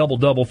Hammonds had a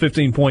double-double,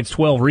 15 points,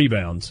 12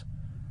 rebounds.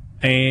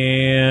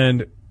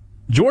 And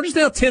Georgia's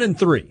now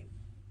 10-3.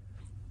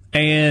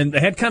 And they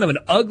had kind of an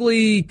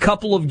ugly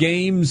couple of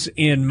games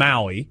in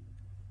Maui.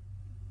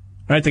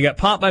 Right, they got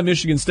popped by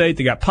Michigan State.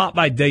 They got popped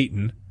by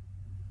Dayton.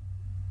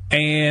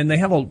 And they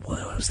have what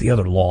was the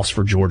other loss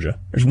for Georgia?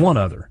 There's one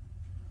other.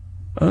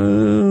 I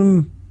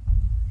don't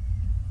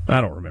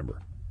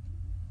remember.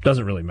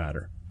 Doesn't really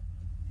matter.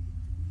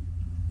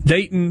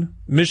 Dayton,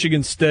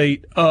 Michigan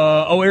State,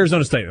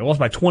 Arizona State. They lost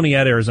by 20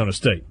 at Arizona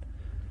State.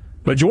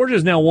 But Georgia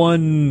has now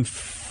won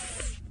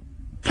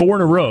 4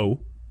 in a row.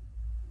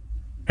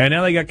 And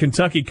now they got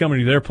Kentucky coming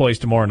to their place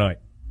tomorrow night.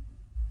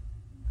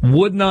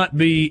 Would not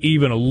be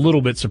even a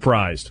little bit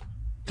surprised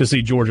to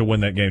see Georgia win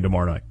that game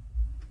tomorrow night.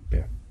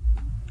 Yeah.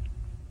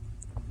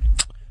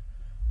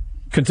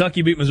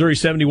 Kentucky beat Missouri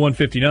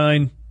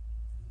 71-59.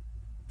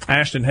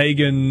 Ashton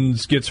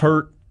Hagans gets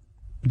hurt.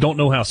 Don't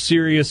know how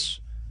serious.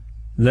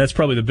 That's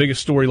probably the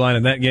biggest storyline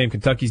in that game.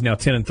 Kentucky's now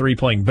 10-3,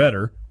 playing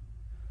better.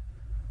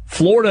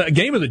 Florida,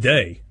 game of the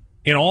day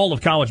in all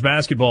of college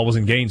basketball was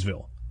in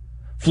Gainesville.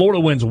 Florida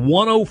wins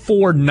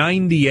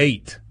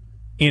 104-98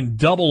 in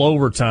double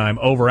overtime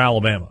over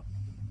Alabama.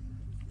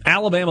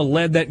 Alabama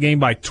led that game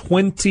by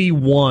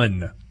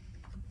 21.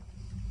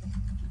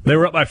 They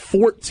were up by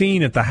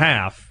 14 at the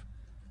half,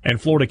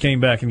 and Florida came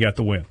back and got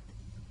the win.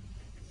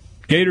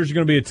 Gators are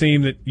going to be a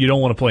team that you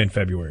don't want to play in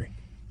February,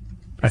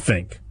 I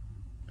think,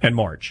 and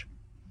March.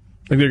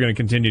 I think they're going to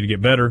continue to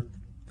get better.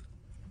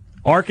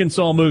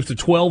 Arkansas moves to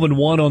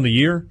 12-1 on the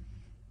year.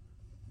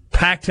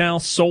 Packed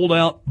house, sold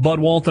out Bud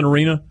Walton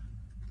Arena.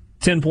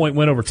 10-point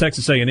win over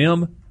Texas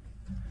A&M.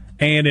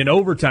 And in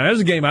overtime, that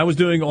was a game I was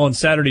doing on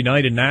Saturday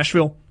night in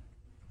Nashville.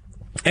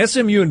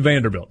 SMU and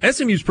Vanderbilt.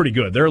 SMU's pretty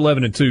good. They're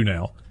 11-2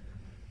 now.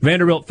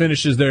 Vanderbilt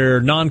finishes their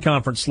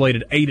non-conference slate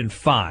at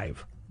 8-5.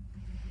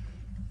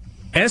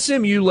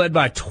 SMU led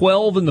by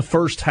 12 in the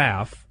first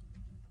half.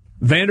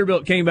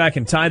 Vanderbilt came back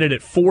and tied it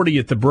at 40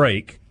 at the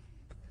break.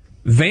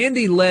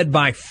 Vandy led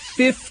by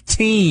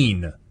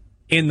 15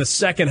 in the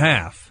second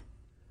half.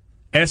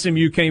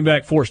 SMU came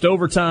back, forced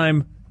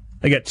overtime.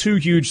 They got 2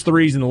 huge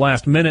threes in the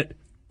last minute,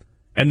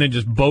 and then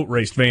just boat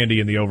raced Vandy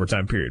in the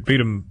overtime period. Beat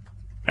them,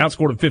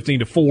 outscored them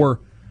 15-4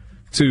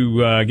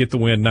 to get the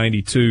win,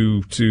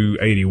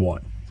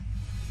 92-81.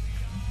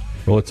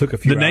 Well, it took a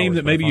few. The name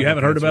that maybe you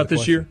haven't heard about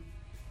this year.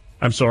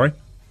 I'm sorry.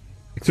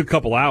 It took a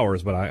couple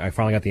hours, but I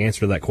finally got the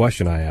answer to that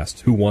question I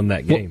asked. Who won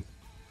that game?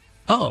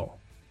 Well,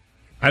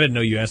 I didn't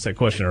know you asked that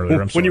question earlier.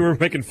 I'm sorry. When you were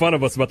making fun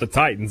of us about the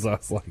Titans, I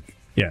was like,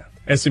 yeah,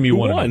 SMU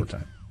won in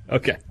overtime.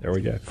 Okay, there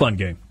we go. Fun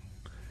game.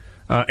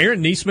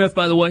 Aaron Nesmith,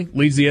 by the way,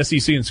 leads the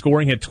SEC in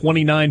scoring, had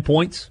 29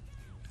 points,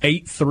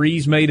 8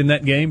 threes made in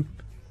that game.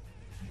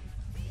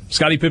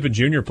 Scottie Pippen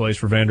Jr. plays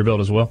for Vanderbilt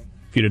as well,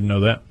 if you didn't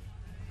know that.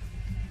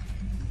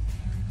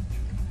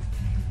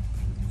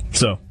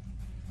 So,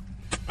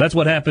 that's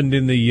what happened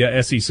in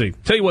the SEC.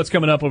 Tell you what's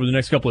coming up over the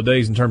next couple of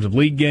days in terms of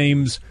league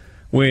games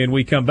when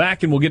we come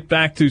back, and we'll get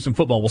back to some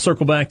football. We'll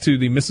circle back to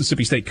the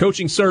Mississippi State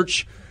coaching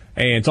search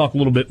and talk a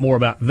little bit more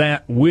about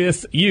that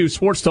with you.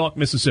 Sports Talk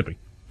Mississippi.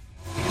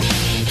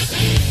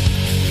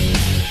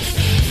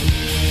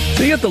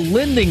 So you got the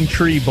Lending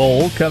Tree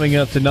Bowl coming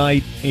up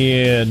tonight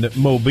in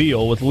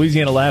Mobile with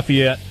Louisiana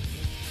Lafayette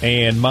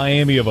and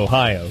Miami of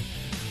Ohio.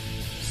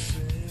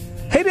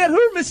 Hey, Dad,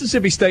 who are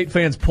Mississippi State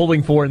fans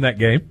pulling for in that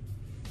game?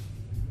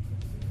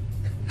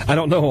 I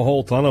don't know a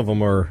whole ton of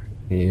them are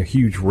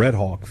huge Red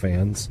Hawk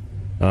fans.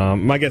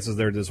 My guess is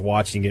they're just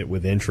watching it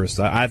with interest.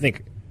 I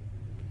think,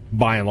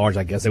 by and large,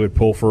 I guess they would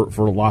pull for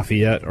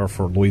Lafayette, or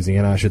for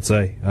Louisiana, I should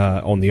say,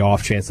 on the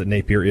off chance that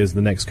Napier is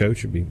the next coach.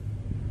 It'd be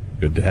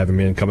good to have him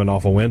in coming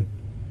off a win.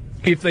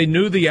 If they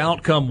knew the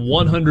outcome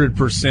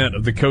 100%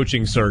 of the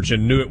coaching search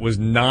and knew it was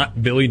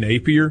not Billy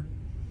Napier,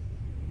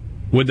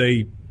 would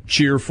they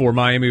cheer for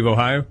Miami of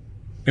Ohio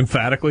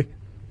emphatically?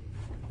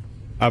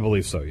 I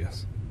believe so,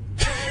 yes.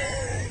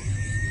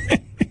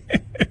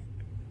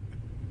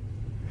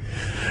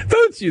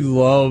 Don't you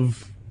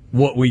love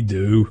what we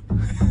do?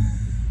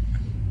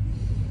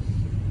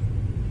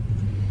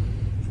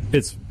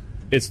 It's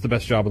the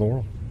best job in the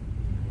world.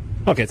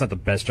 Okay, it's not the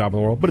best job in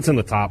the world, but it's in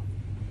the top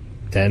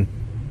 10.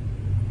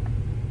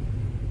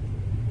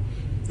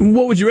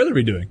 What would you rather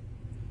be doing?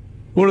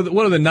 What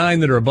are the 9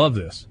 that are above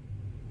this?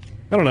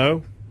 I don't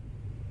know.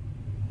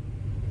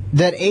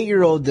 That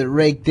 8-year-old that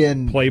raked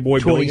in Playboy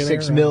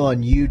 $26 million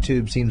on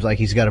YouTube seems like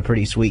he's got a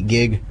pretty sweet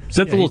gig. Is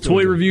that the little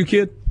toy review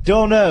kid?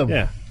 Don't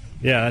know.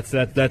 Yeah,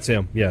 that's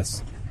him.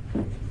 Yes.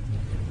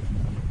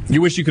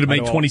 You wish you could have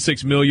made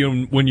 $26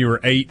 million when you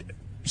were 8,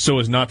 so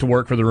as not to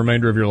work for the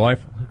remainder of your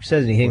life? Who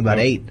says anything about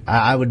 8?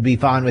 I would be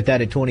fine with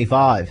that at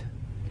 25.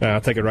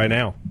 I'll take it right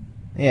now.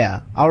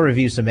 Yeah, I'll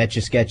review some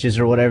Etch-a-Sketches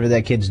or whatever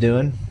that kid's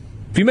doing.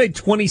 If you made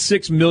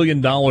 $26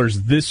 million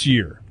this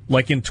year,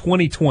 like in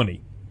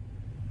 2020,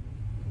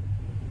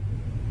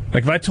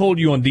 like if I told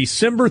you on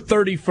December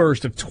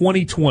 31st of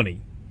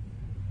 2020,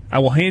 I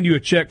will hand you a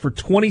check for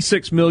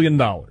 $26 million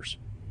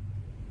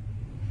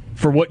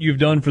for what you've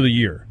done for the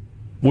year,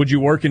 would you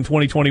work in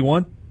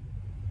 2021?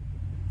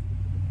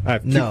 I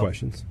have two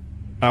questions.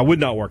 I would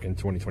not work in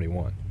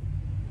 2021,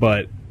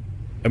 but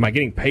am I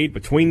getting paid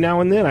between now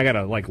and then? I got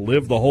to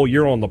live the whole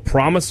year on the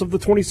promise of the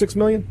 $26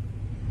 million?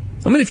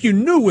 I mean, if you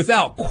knew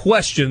without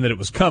question that it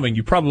was coming,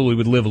 you probably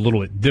would live a little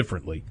bit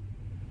differently.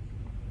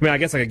 I mean, I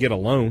guess I could get a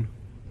loan.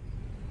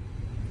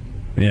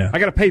 Yeah. I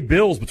got to pay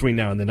bills between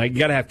now and then. You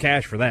got to have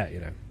cash for that,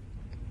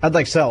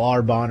 I'd sell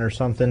Arbonne or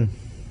something.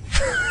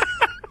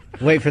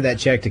 Wait for that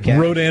check to cash.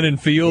 Rodan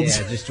and Fields.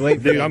 Yeah, just wait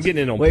for Dude, that. I'm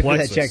getting in on wait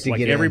Plexus. For that check to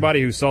get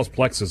everybody who sells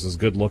Plexus is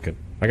good looking.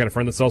 I got a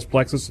friend that sells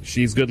Plexus.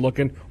 She's good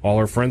looking. All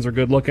her friends are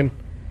good looking.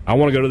 I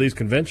want to go to these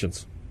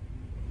conventions.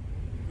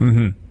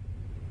 Mm-hmm.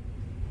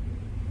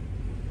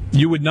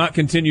 You would not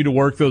continue to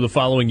work, though, the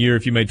following year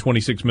if you made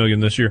 $26 million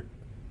this year?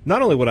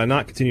 Not only would I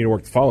not continue to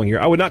work the following year,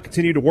 I would not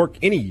continue to work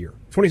any year.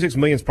 $26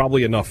 million is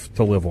probably enough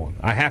to live on.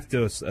 I have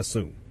to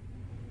assume.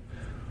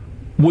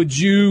 Would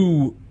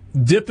you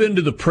dip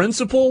into the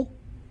principal,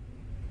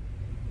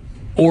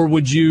 or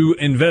would you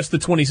invest the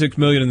 $26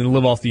 million and then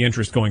live off the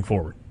interest going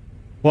forward?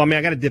 Well, I mean,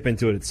 I got to dip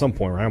into it at some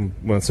point.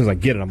 Right? As soon as I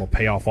get it, I'm gonna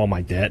pay off all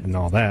my debt and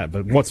all that.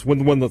 But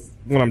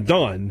when I'm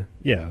done,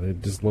 yeah,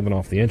 just living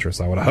off the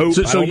interest. I would hope.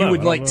 So you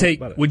would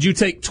Would you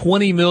take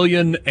 $20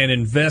 million and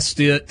invest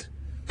it,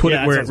 put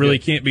it where it really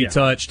can't be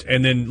touched,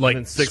 and then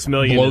 $6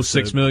 million blow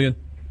 $6 million?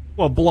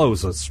 Well,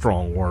 blow's a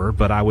strong word,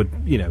 but I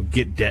would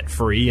get debt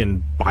free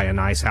and buy a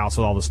nice house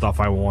with all the stuff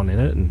I want in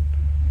it and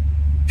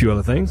a few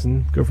other things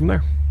and go from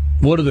there.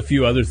 What are the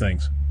few other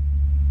things?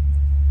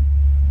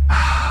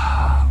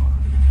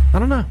 I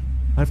don't know.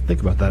 I have to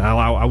think about that.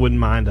 I wouldn't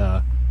mind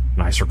a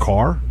nicer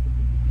car.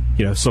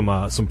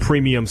 Some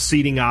premium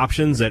seating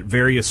options at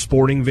various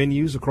sporting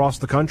venues across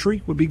the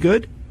country would be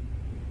good.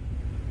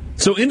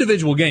 So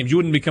individual games, you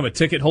wouldn't become a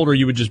ticket holder.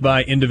 You would just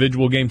buy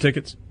individual game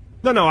tickets.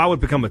 No, I would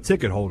become a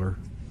ticket holder,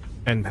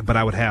 but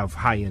I would have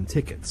high end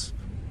tickets.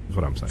 Is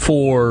what I'm saying.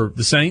 For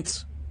the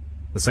Saints.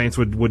 The Saints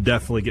would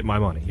definitely get my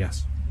money.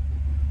 Yes.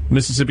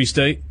 Mississippi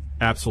State.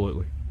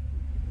 Absolutely.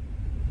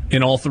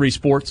 In all 3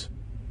 sports.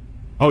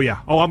 Oh yeah.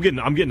 Oh, I'm getting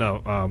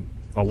a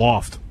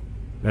loft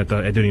at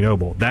Dudy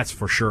Noble. That's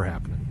for sure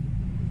happening.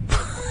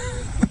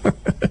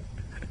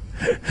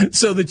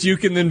 So that you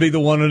can then be the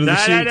one under the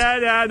sheet.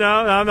 No,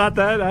 I'm not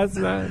that.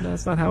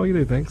 That's not how we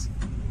do things.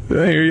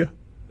 I hear you.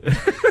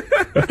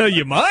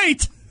 You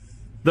might.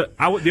 The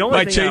only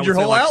might thing change your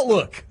whole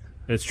outlook.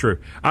 It's true.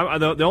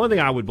 The only thing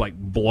I would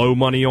blow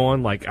money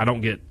on, I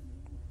don't get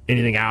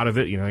anything out of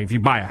it. If you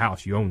buy a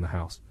house, you own the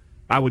house.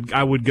 I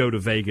would go to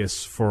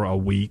Vegas for a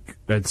week.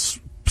 That's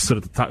sit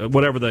at the top,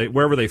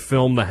 wherever they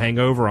film The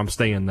Hangover. I'm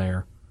staying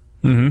there.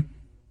 Mm-hmm. And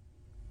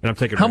I'm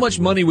taking. How much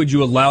money would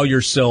you allow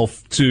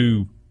yourself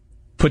to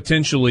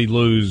potentially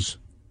lose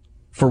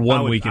for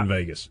 1 week in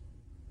Vegas?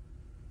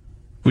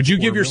 Would you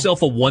give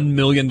yourself a $1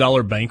 million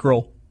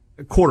bankroll?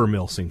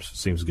 $250,000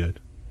 seems good.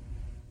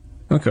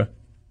 Okay.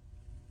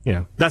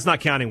 That's not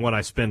counting what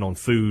I spend on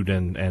food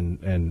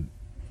and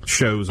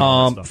shows. And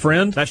all that stuff.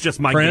 Friend, that's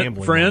just my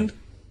gambling. Friend,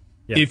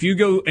 if you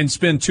go and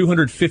spend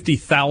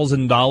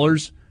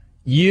 $250,000,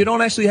 you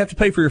don't actually have to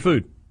pay for your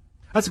food.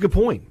 That's a good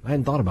point. I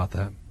hadn't thought about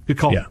that. Good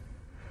call. Yeah.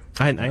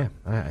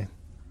 I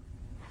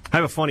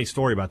have a funny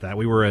story about that.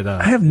 We were at.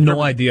 I have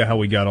no idea how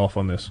we got off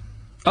on this.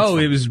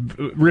 It was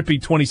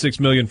Rippy $26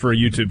 million for a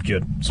YouTube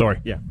kid.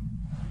 Sorry. Yeah.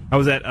 I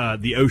was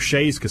at the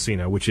O'Shea's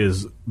Casino, which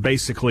is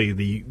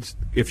basically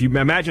if you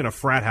imagine a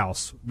frat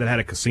house that had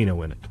a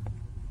casino in it.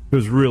 It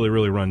was really,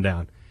 really run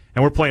down.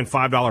 And we're playing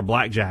 $5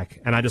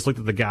 blackjack, and I just looked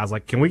at the guys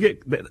like, can we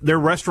get – their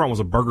restaurant was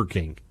a Burger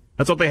King.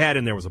 That's what they had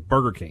in there was a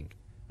Burger King.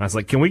 And I was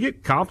like, can we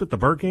get comped at the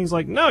Burger King? He's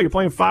like, no, you're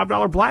playing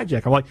 $5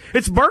 blackjack. I'm like,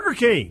 it's Burger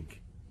King.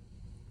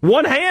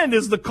 One hand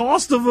is the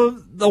cost of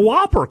the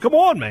Whopper. Come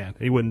on, man.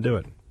 He wouldn't do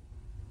it.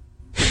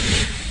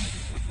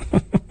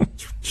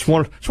 just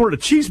wanted a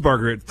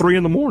cheeseburger at 3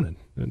 a.m. And,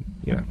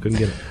 couldn't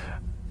get it.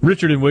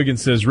 Richard in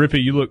Wiggins says,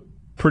 Rippy, you look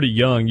pretty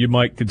young. You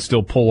could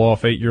still pull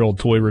off 8-year-old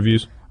toy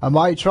reviews. I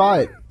might try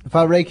it. If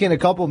I rake in a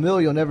couple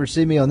mil, you'll never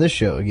see me on this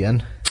show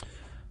again.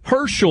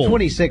 Herschel.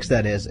 26,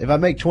 that is. If I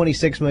make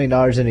 $26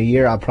 million in a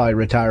year, I'll probably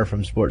retire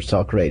from Sports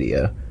Talk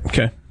Radio.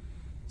 Okay.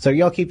 So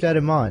y'all keep that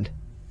in mind.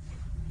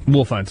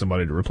 We'll find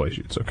somebody to replace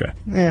you. It's okay.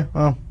 Yeah,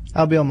 well,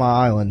 I'll be on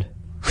my island.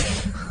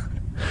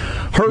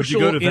 Herschel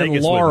go to in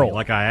Vegas Laurel. with me,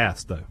 like I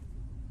asked, though.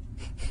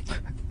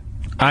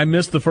 I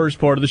missed the first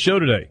part of the show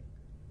today.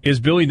 Is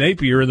Billy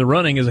Napier in the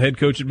running as a head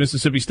coach at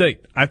Mississippi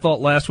State? I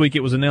thought last week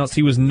it was announced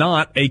he was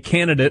not a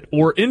candidate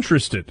or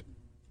interested.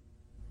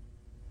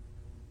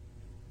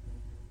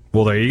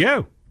 Well, there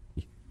you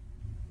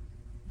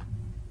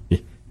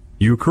go.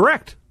 You're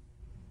correct.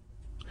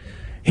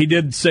 He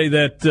did say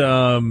that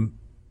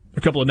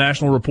a couple of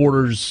national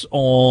reporters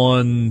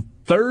on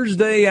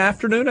Thursday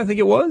afternoon, I think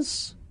it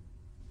was.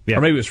 Yeah.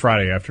 Or maybe it was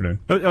Friday afternoon.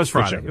 It was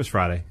Friday. It was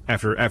Friday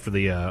after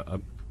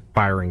the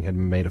firing had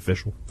been made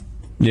official.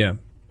 Yeah.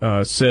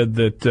 Said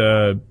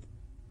that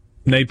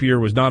Napier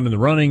was not in the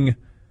running,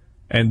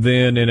 and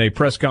then in a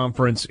press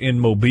conference in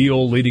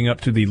Mobile leading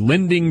up to the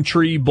Lending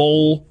Tree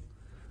Bowl,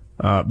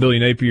 Billy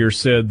Napier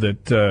said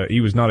that he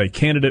was not a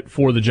candidate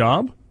for the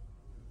job,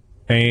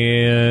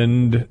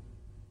 and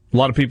a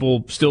lot of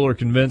people still are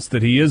convinced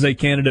that he is a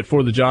candidate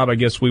for the job. I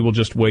guess we will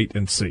just wait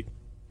and see.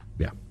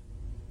 Yeah.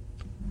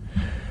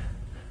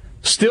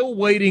 Still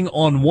waiting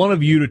on one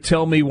of you to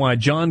tell me why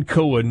John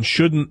Cohen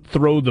shouldn't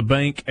throw the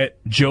bank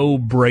at Joe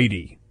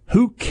Brady.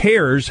 Who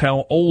cares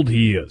how old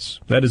he is?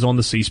 That is on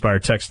the C Spire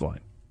text line.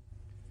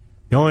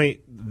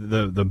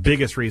 The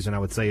biggest reason I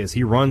would say is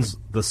he runs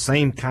the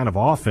same kind of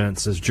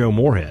offense as Joe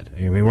Moorhead.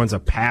 I mean, he runs a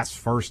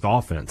pass-first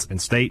offense,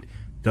 and State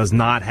does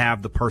not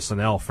have the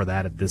personnel for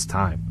that at this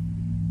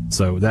time.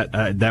 So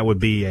that would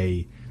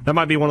be that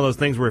might be one of those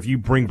things where if you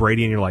bring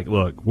Brady in, you're like,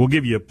 look, we'll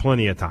give you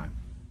plenty of time.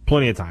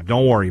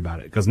 Don't worry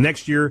about it, because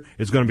next year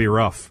is going to be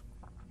rough.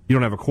 You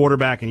don't have a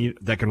quarterback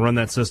that can run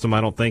that system,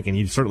 I don't think, and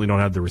you certainly don't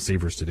have the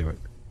receivers to do it.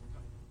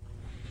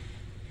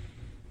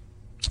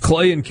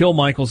 Clay and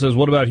Kilmichael says,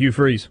 what about Hugh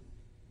Freeze?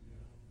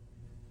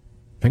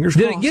 Fingers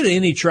crossed. Did it get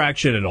any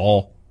traction at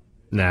all?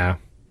 No.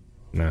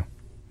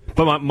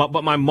 But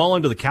my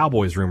Mullen to the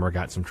Cowboys rumor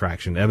got some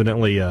traction.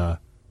 Evidently,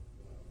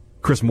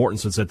 Chris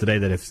Mortensen said today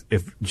that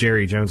if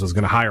Jerry Jones was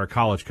going to hire a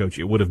college coach,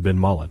 it would have been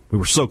Mullen. We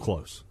were so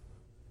close.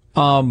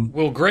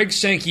 Will Greg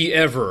Sankey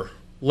ever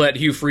let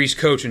Hugh Freeze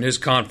coach in his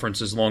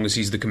conference as long as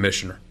he's the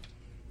commissioner?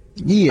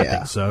 Yeah. I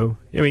think so.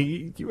 I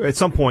mean, at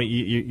some point,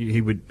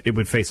 it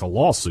would face a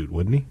lawsuit,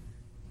 wouldn't he?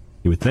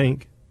 You would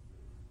think.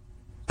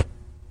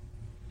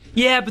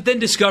 Yeah, but then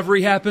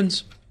discovery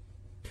happens.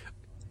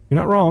 You're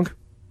not wrong.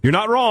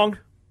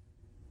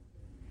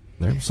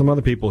 There are some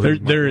other people who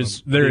there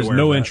is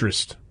no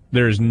interest.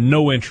 There is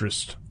no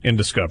interest in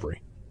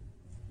discovery.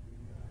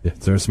 Yeah,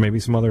 there's maybe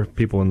some other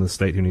people in the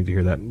state who need to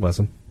hear that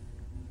lesson.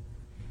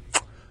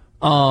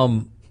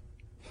 No,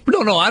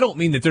 I don't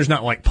mean that there's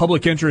not like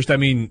public interest. I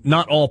mean,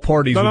 not all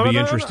parties would be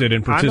interested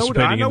in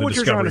participating in the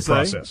discovery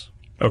process.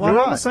 Okay,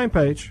 we're on the same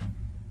page.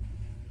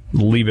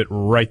 Leave it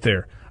right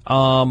there.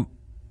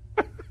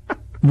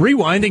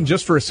 Rewinding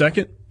just for a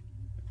second.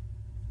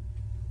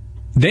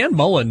 Dan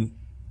Mullen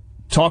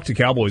talked to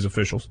Cowboys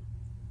officials.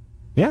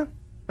 Yeah.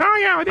 Oh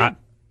yeah, I did.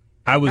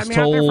 I was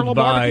told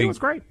by it was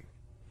great.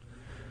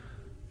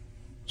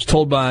 Was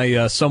told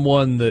by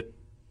someone that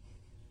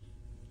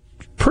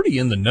pretty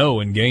in the know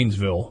in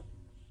Gainesville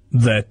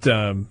that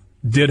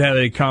did have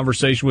a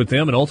conversation with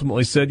them and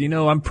ultimately said,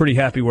 I'm pretty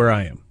happy where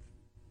I am.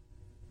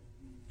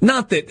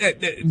 Not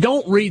that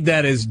don't read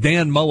that as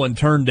Dan Mullen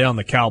turned down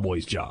the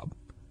Cowboys job.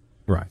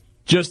 Right.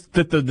 Just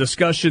that the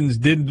discussions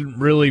didn't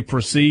really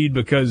proceed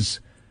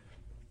because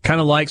kind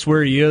of likes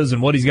where he is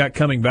and what he's got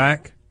coming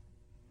back.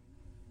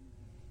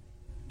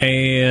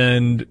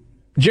 And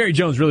Jerry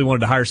Jones really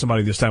wanted to hire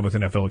somebody this time with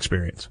NFL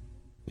experience.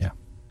 Yeah.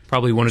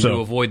 Probably wanted to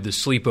avoid the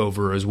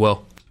sleepover as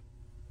well.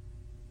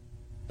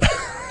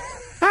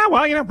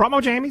 Brought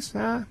my jammies.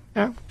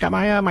 Got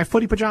my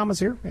footy pajamas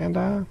here.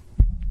 And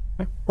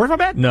where's my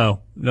bed?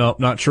 No,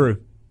 not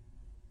true.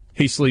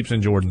 He sleeps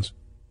in Jordans.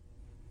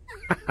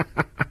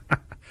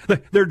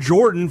 They're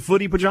Jordan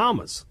footy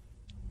pajamas.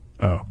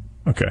 Oh,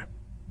 okay.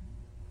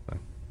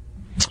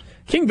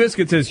 King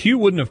Biscuit says Hugh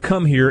wouldn't have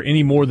come here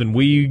any more than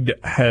we'd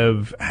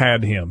have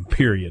had him,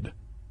 period.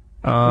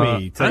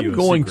 I'm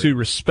going to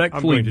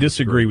respectfully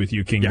disagree with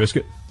you, King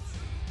Biscuit.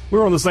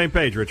 We're on the same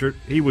page, Richard.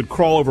 He would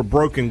crawl over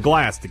broken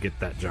glass to get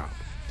that job.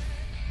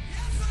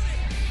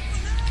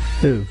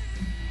 Who?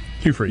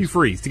 Hugh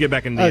Freeze to get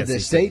back into the SEC. The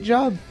state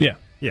job? Yeah.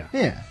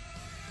 Yeah.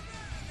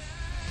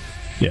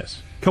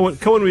 Yes. Cohen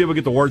will be able to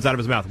get the words out of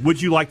his mouth.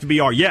 Would you like to be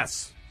our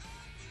yes?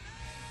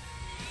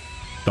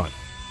 Done.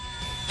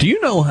 Do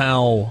you know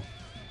how...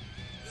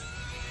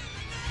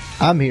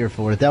 I'm here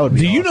for it. That would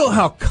be Do you awesome. know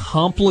how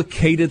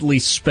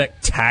complicatedly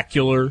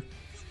spectacular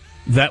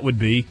that would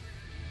be?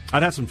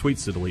 I'd have some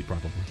tweets to delete,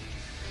 probably.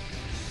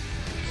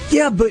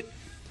 Yeah, but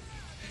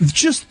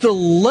just the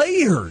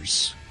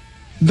layers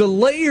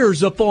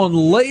upon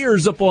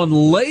layers upon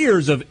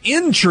layers of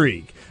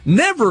intrigue.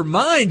 Never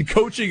mind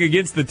coaching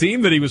against the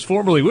team that he was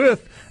formerly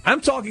with. I'm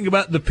talking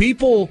about the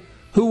people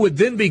who would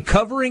then be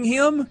covering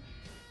him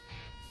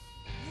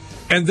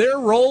and their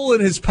role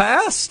in his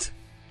past.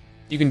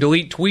 You can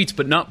delete tweets,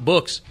 but not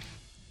books.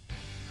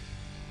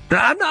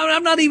 I'm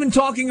not even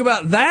talking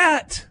about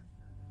that.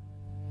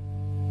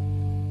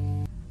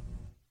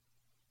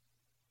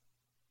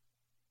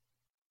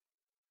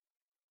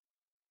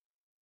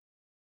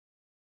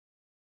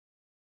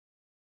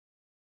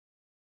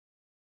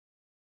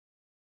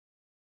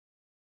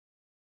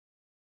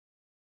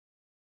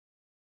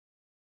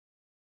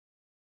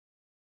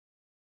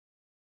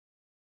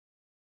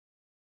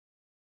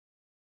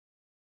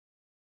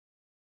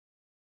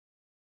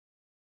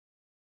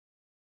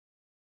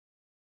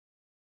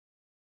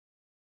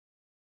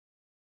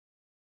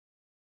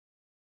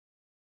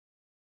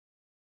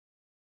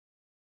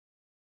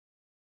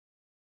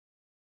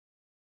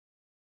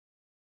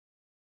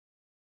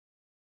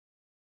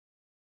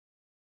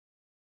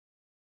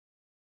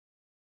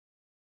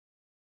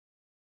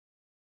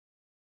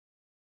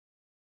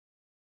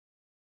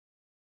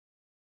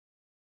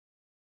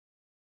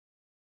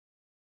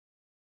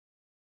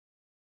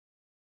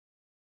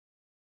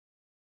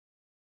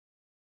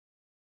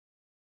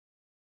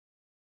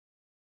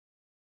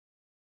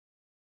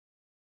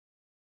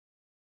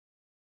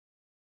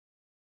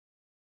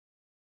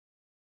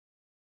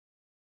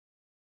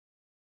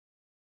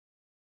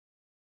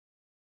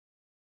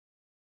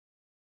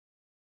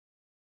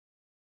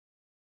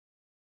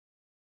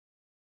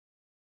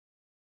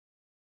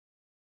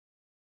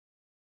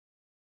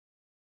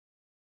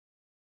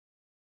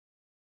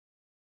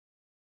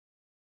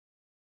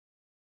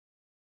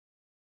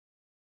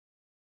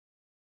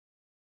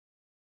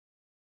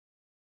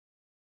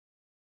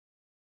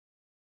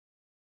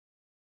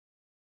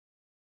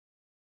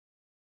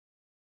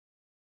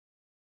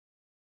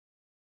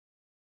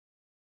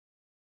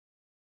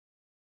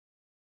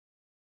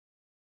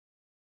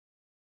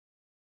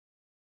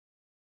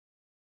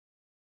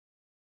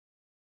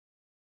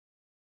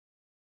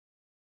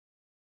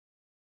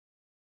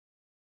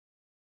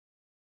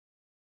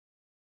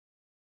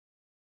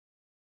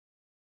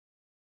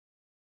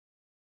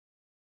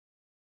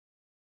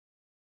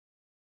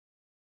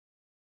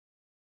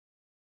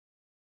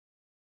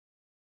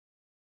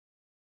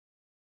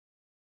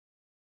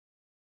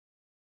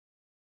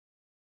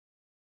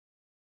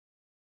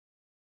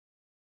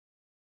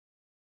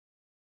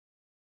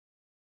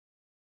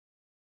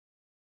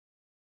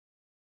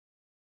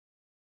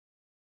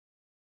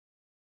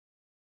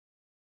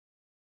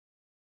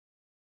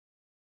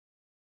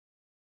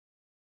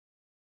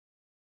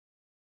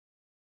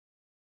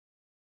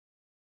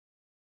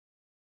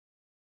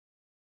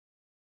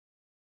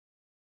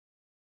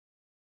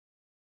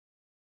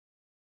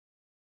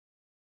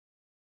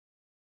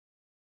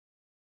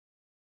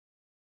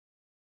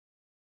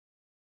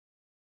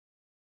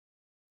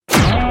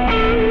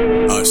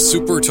 A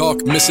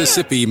SuperTalk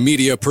Mississippi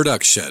media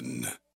production.